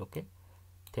 36 jechuudha. Okay,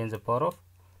 10 the power of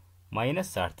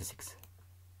minus 36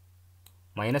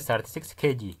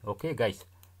 kg. Okay guys,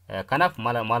 kanaaf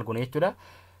maal gune jechuudha.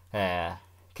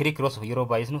 3 cross of euro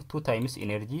by 2 times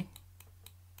energy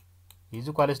is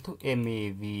equals to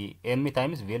m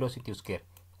times velocity square.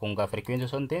 Kunga frequency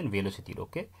son ten velocity.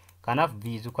 Okay, kanaaf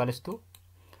v is equals to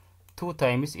 2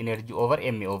 times energy over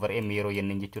m yeroo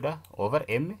yennin jechuudha. Over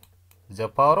m the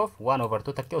power of 1 over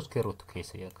 2 takke square root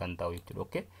keessa kan ta'u jechuudha.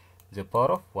 Okay, the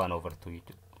power of 1 over 2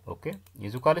 jechuudha. Okay,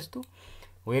 is equals to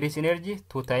where is energy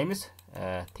 2 times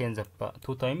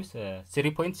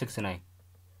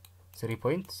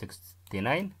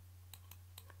 3.69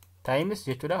 times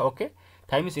jechuudha. Okay,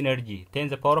 times energy 10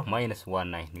 the power of minus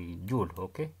 19 joule.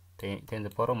 Okay, 10 the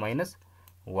power of minus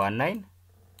 19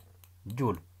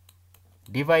 joule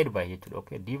divide by it.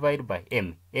 Okay, divide by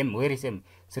m. Where is m?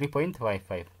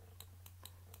 3.55.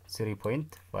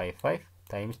 3.55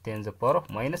 times 10 the power of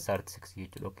minus 36.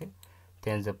 Okay,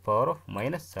 10 the power of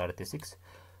minus 36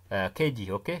 kg.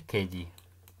 Okay, kg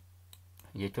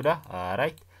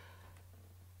right,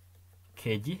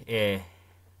 kg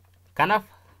kanaf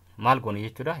maal goone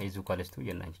jechuudha is equals to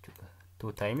jennaan jechuudha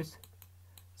 2 times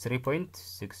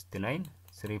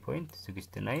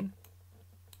 3.69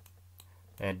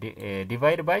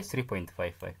 divide by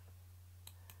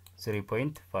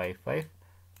 3.55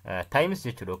 times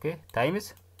jechuudha. Okay,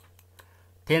 times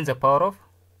 10 the power of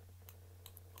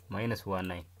minus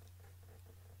 19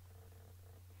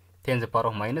 10 the power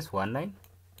of minus 19.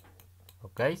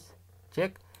 Okay guys,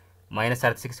 check minus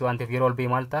 36 want if you roll be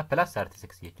malta plus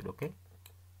 36 jechuudha. Okay,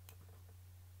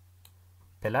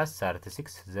 plus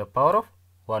 36 the power of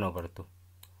 1 over 2,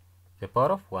 the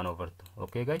power of 1 over 2.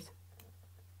 Okay guys,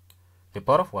 the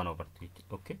power of 1 over 2.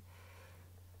 Okay,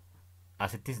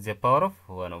 as it is the power of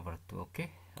 1 over 2. Okay,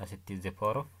 as it is the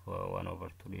power of 1 over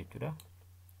 2 jechuudha.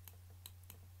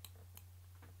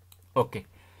 Okay,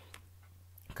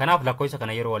 kanaaf lakkoofsa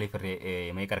kana yeroo waliif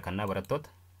meeqar kannaa barattoota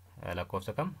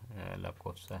lakkoofsa kam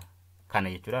lakkoofsa kana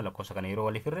jechuudha. lakkoofsa kana yeroo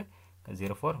waliif 04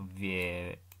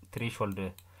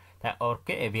 threshold.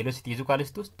 Okay, velocity is equal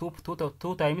to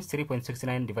 2 times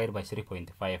 3.69 divided by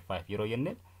 3.55 yeroo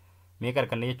jenne meeqar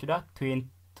kanna jechuudha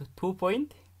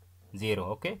 2.0.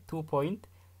 Okay,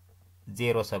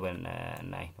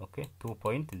 2.079. Okay,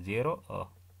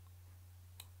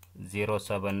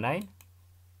 2.079.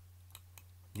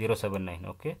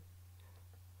 Okay,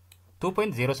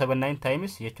 2.079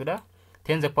 times jechuudha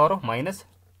 10 the power of minus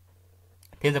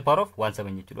 10 the power of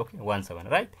 17 jechuudha. Okay, 17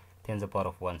 right, 10 the power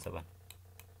of 17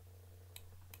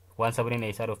 in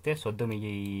a side of the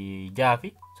sodomi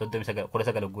jafi sodomi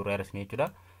sagal gurra rasne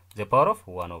jechuudha the power of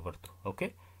 1 over 2.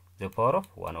 Okay, the power of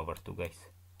 1 over 2 guys,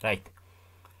 right.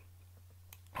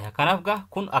 Kanaaf ga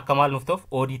kun akka maal nuuf ta'uuf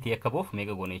ODT akka buuf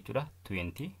meeqa goone jechuudha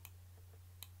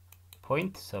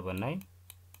 20.79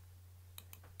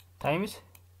 times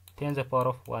 10 the power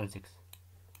of 16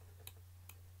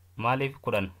 maaliif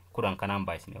kudan kanaan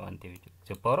baay'isne waan ta'eef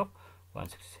the power of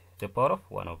 16 the power of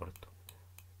 1 over 2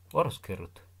 or square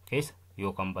root case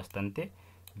yookaan bastante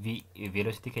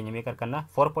velocity keenya meeqa kannaa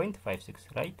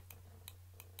 4.56 right,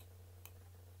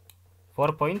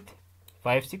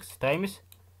 4.56 times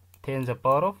 10 the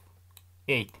power of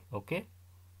 8. Okay,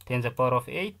 10 the power of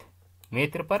 8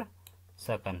 meter per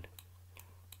second.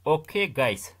 Okay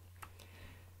guys,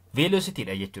 velocity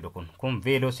dha jechuudha kun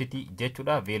velocity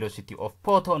jechuudha, velocity of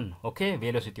photon. Okay,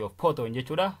 velocity of photon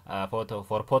jechuudha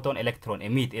for photon electron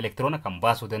emit electrona kan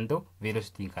baasuu danda'u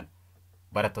velocity kan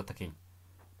barattoota keenya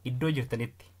iddoo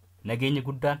jirtanitti nageenya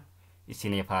guddaan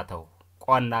isiniif haa ta'u,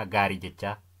 qo'annaa gaarii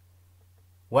jechaa.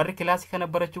 warri kilaasii kana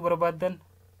barachuu barbaadan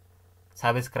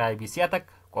subscribe si'a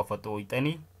takka qofa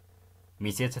xooyxanii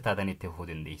miseensa taatanitti hafuu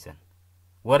dandeessan.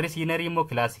 warri siinerii immoo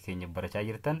kilaasii keenya barachaa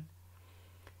jirtan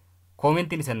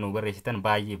commentiin isin nu barreessitan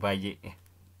baay'ee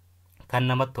kan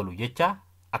namatti tolu jecha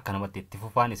akka namatti itti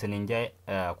fufaan isiniin jae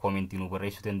commentii nu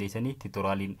barreessuu dandeessanii.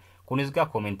 tutorialiin kunis gaa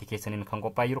commentii keessaniin kan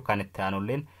qophaa'ee jiru kan itti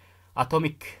aanulleen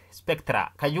atomic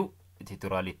spectra kayyuu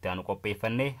tutorialii itti aanu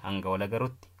qopheeffannee hanga wal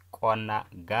agarutti qo'annaa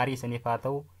gaarii isiniif haa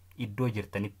ta'u. iddoo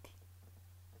jirtanitti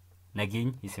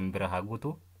nageenyi isin bira haa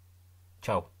guutu.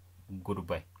 ciao,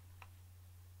 goodbye.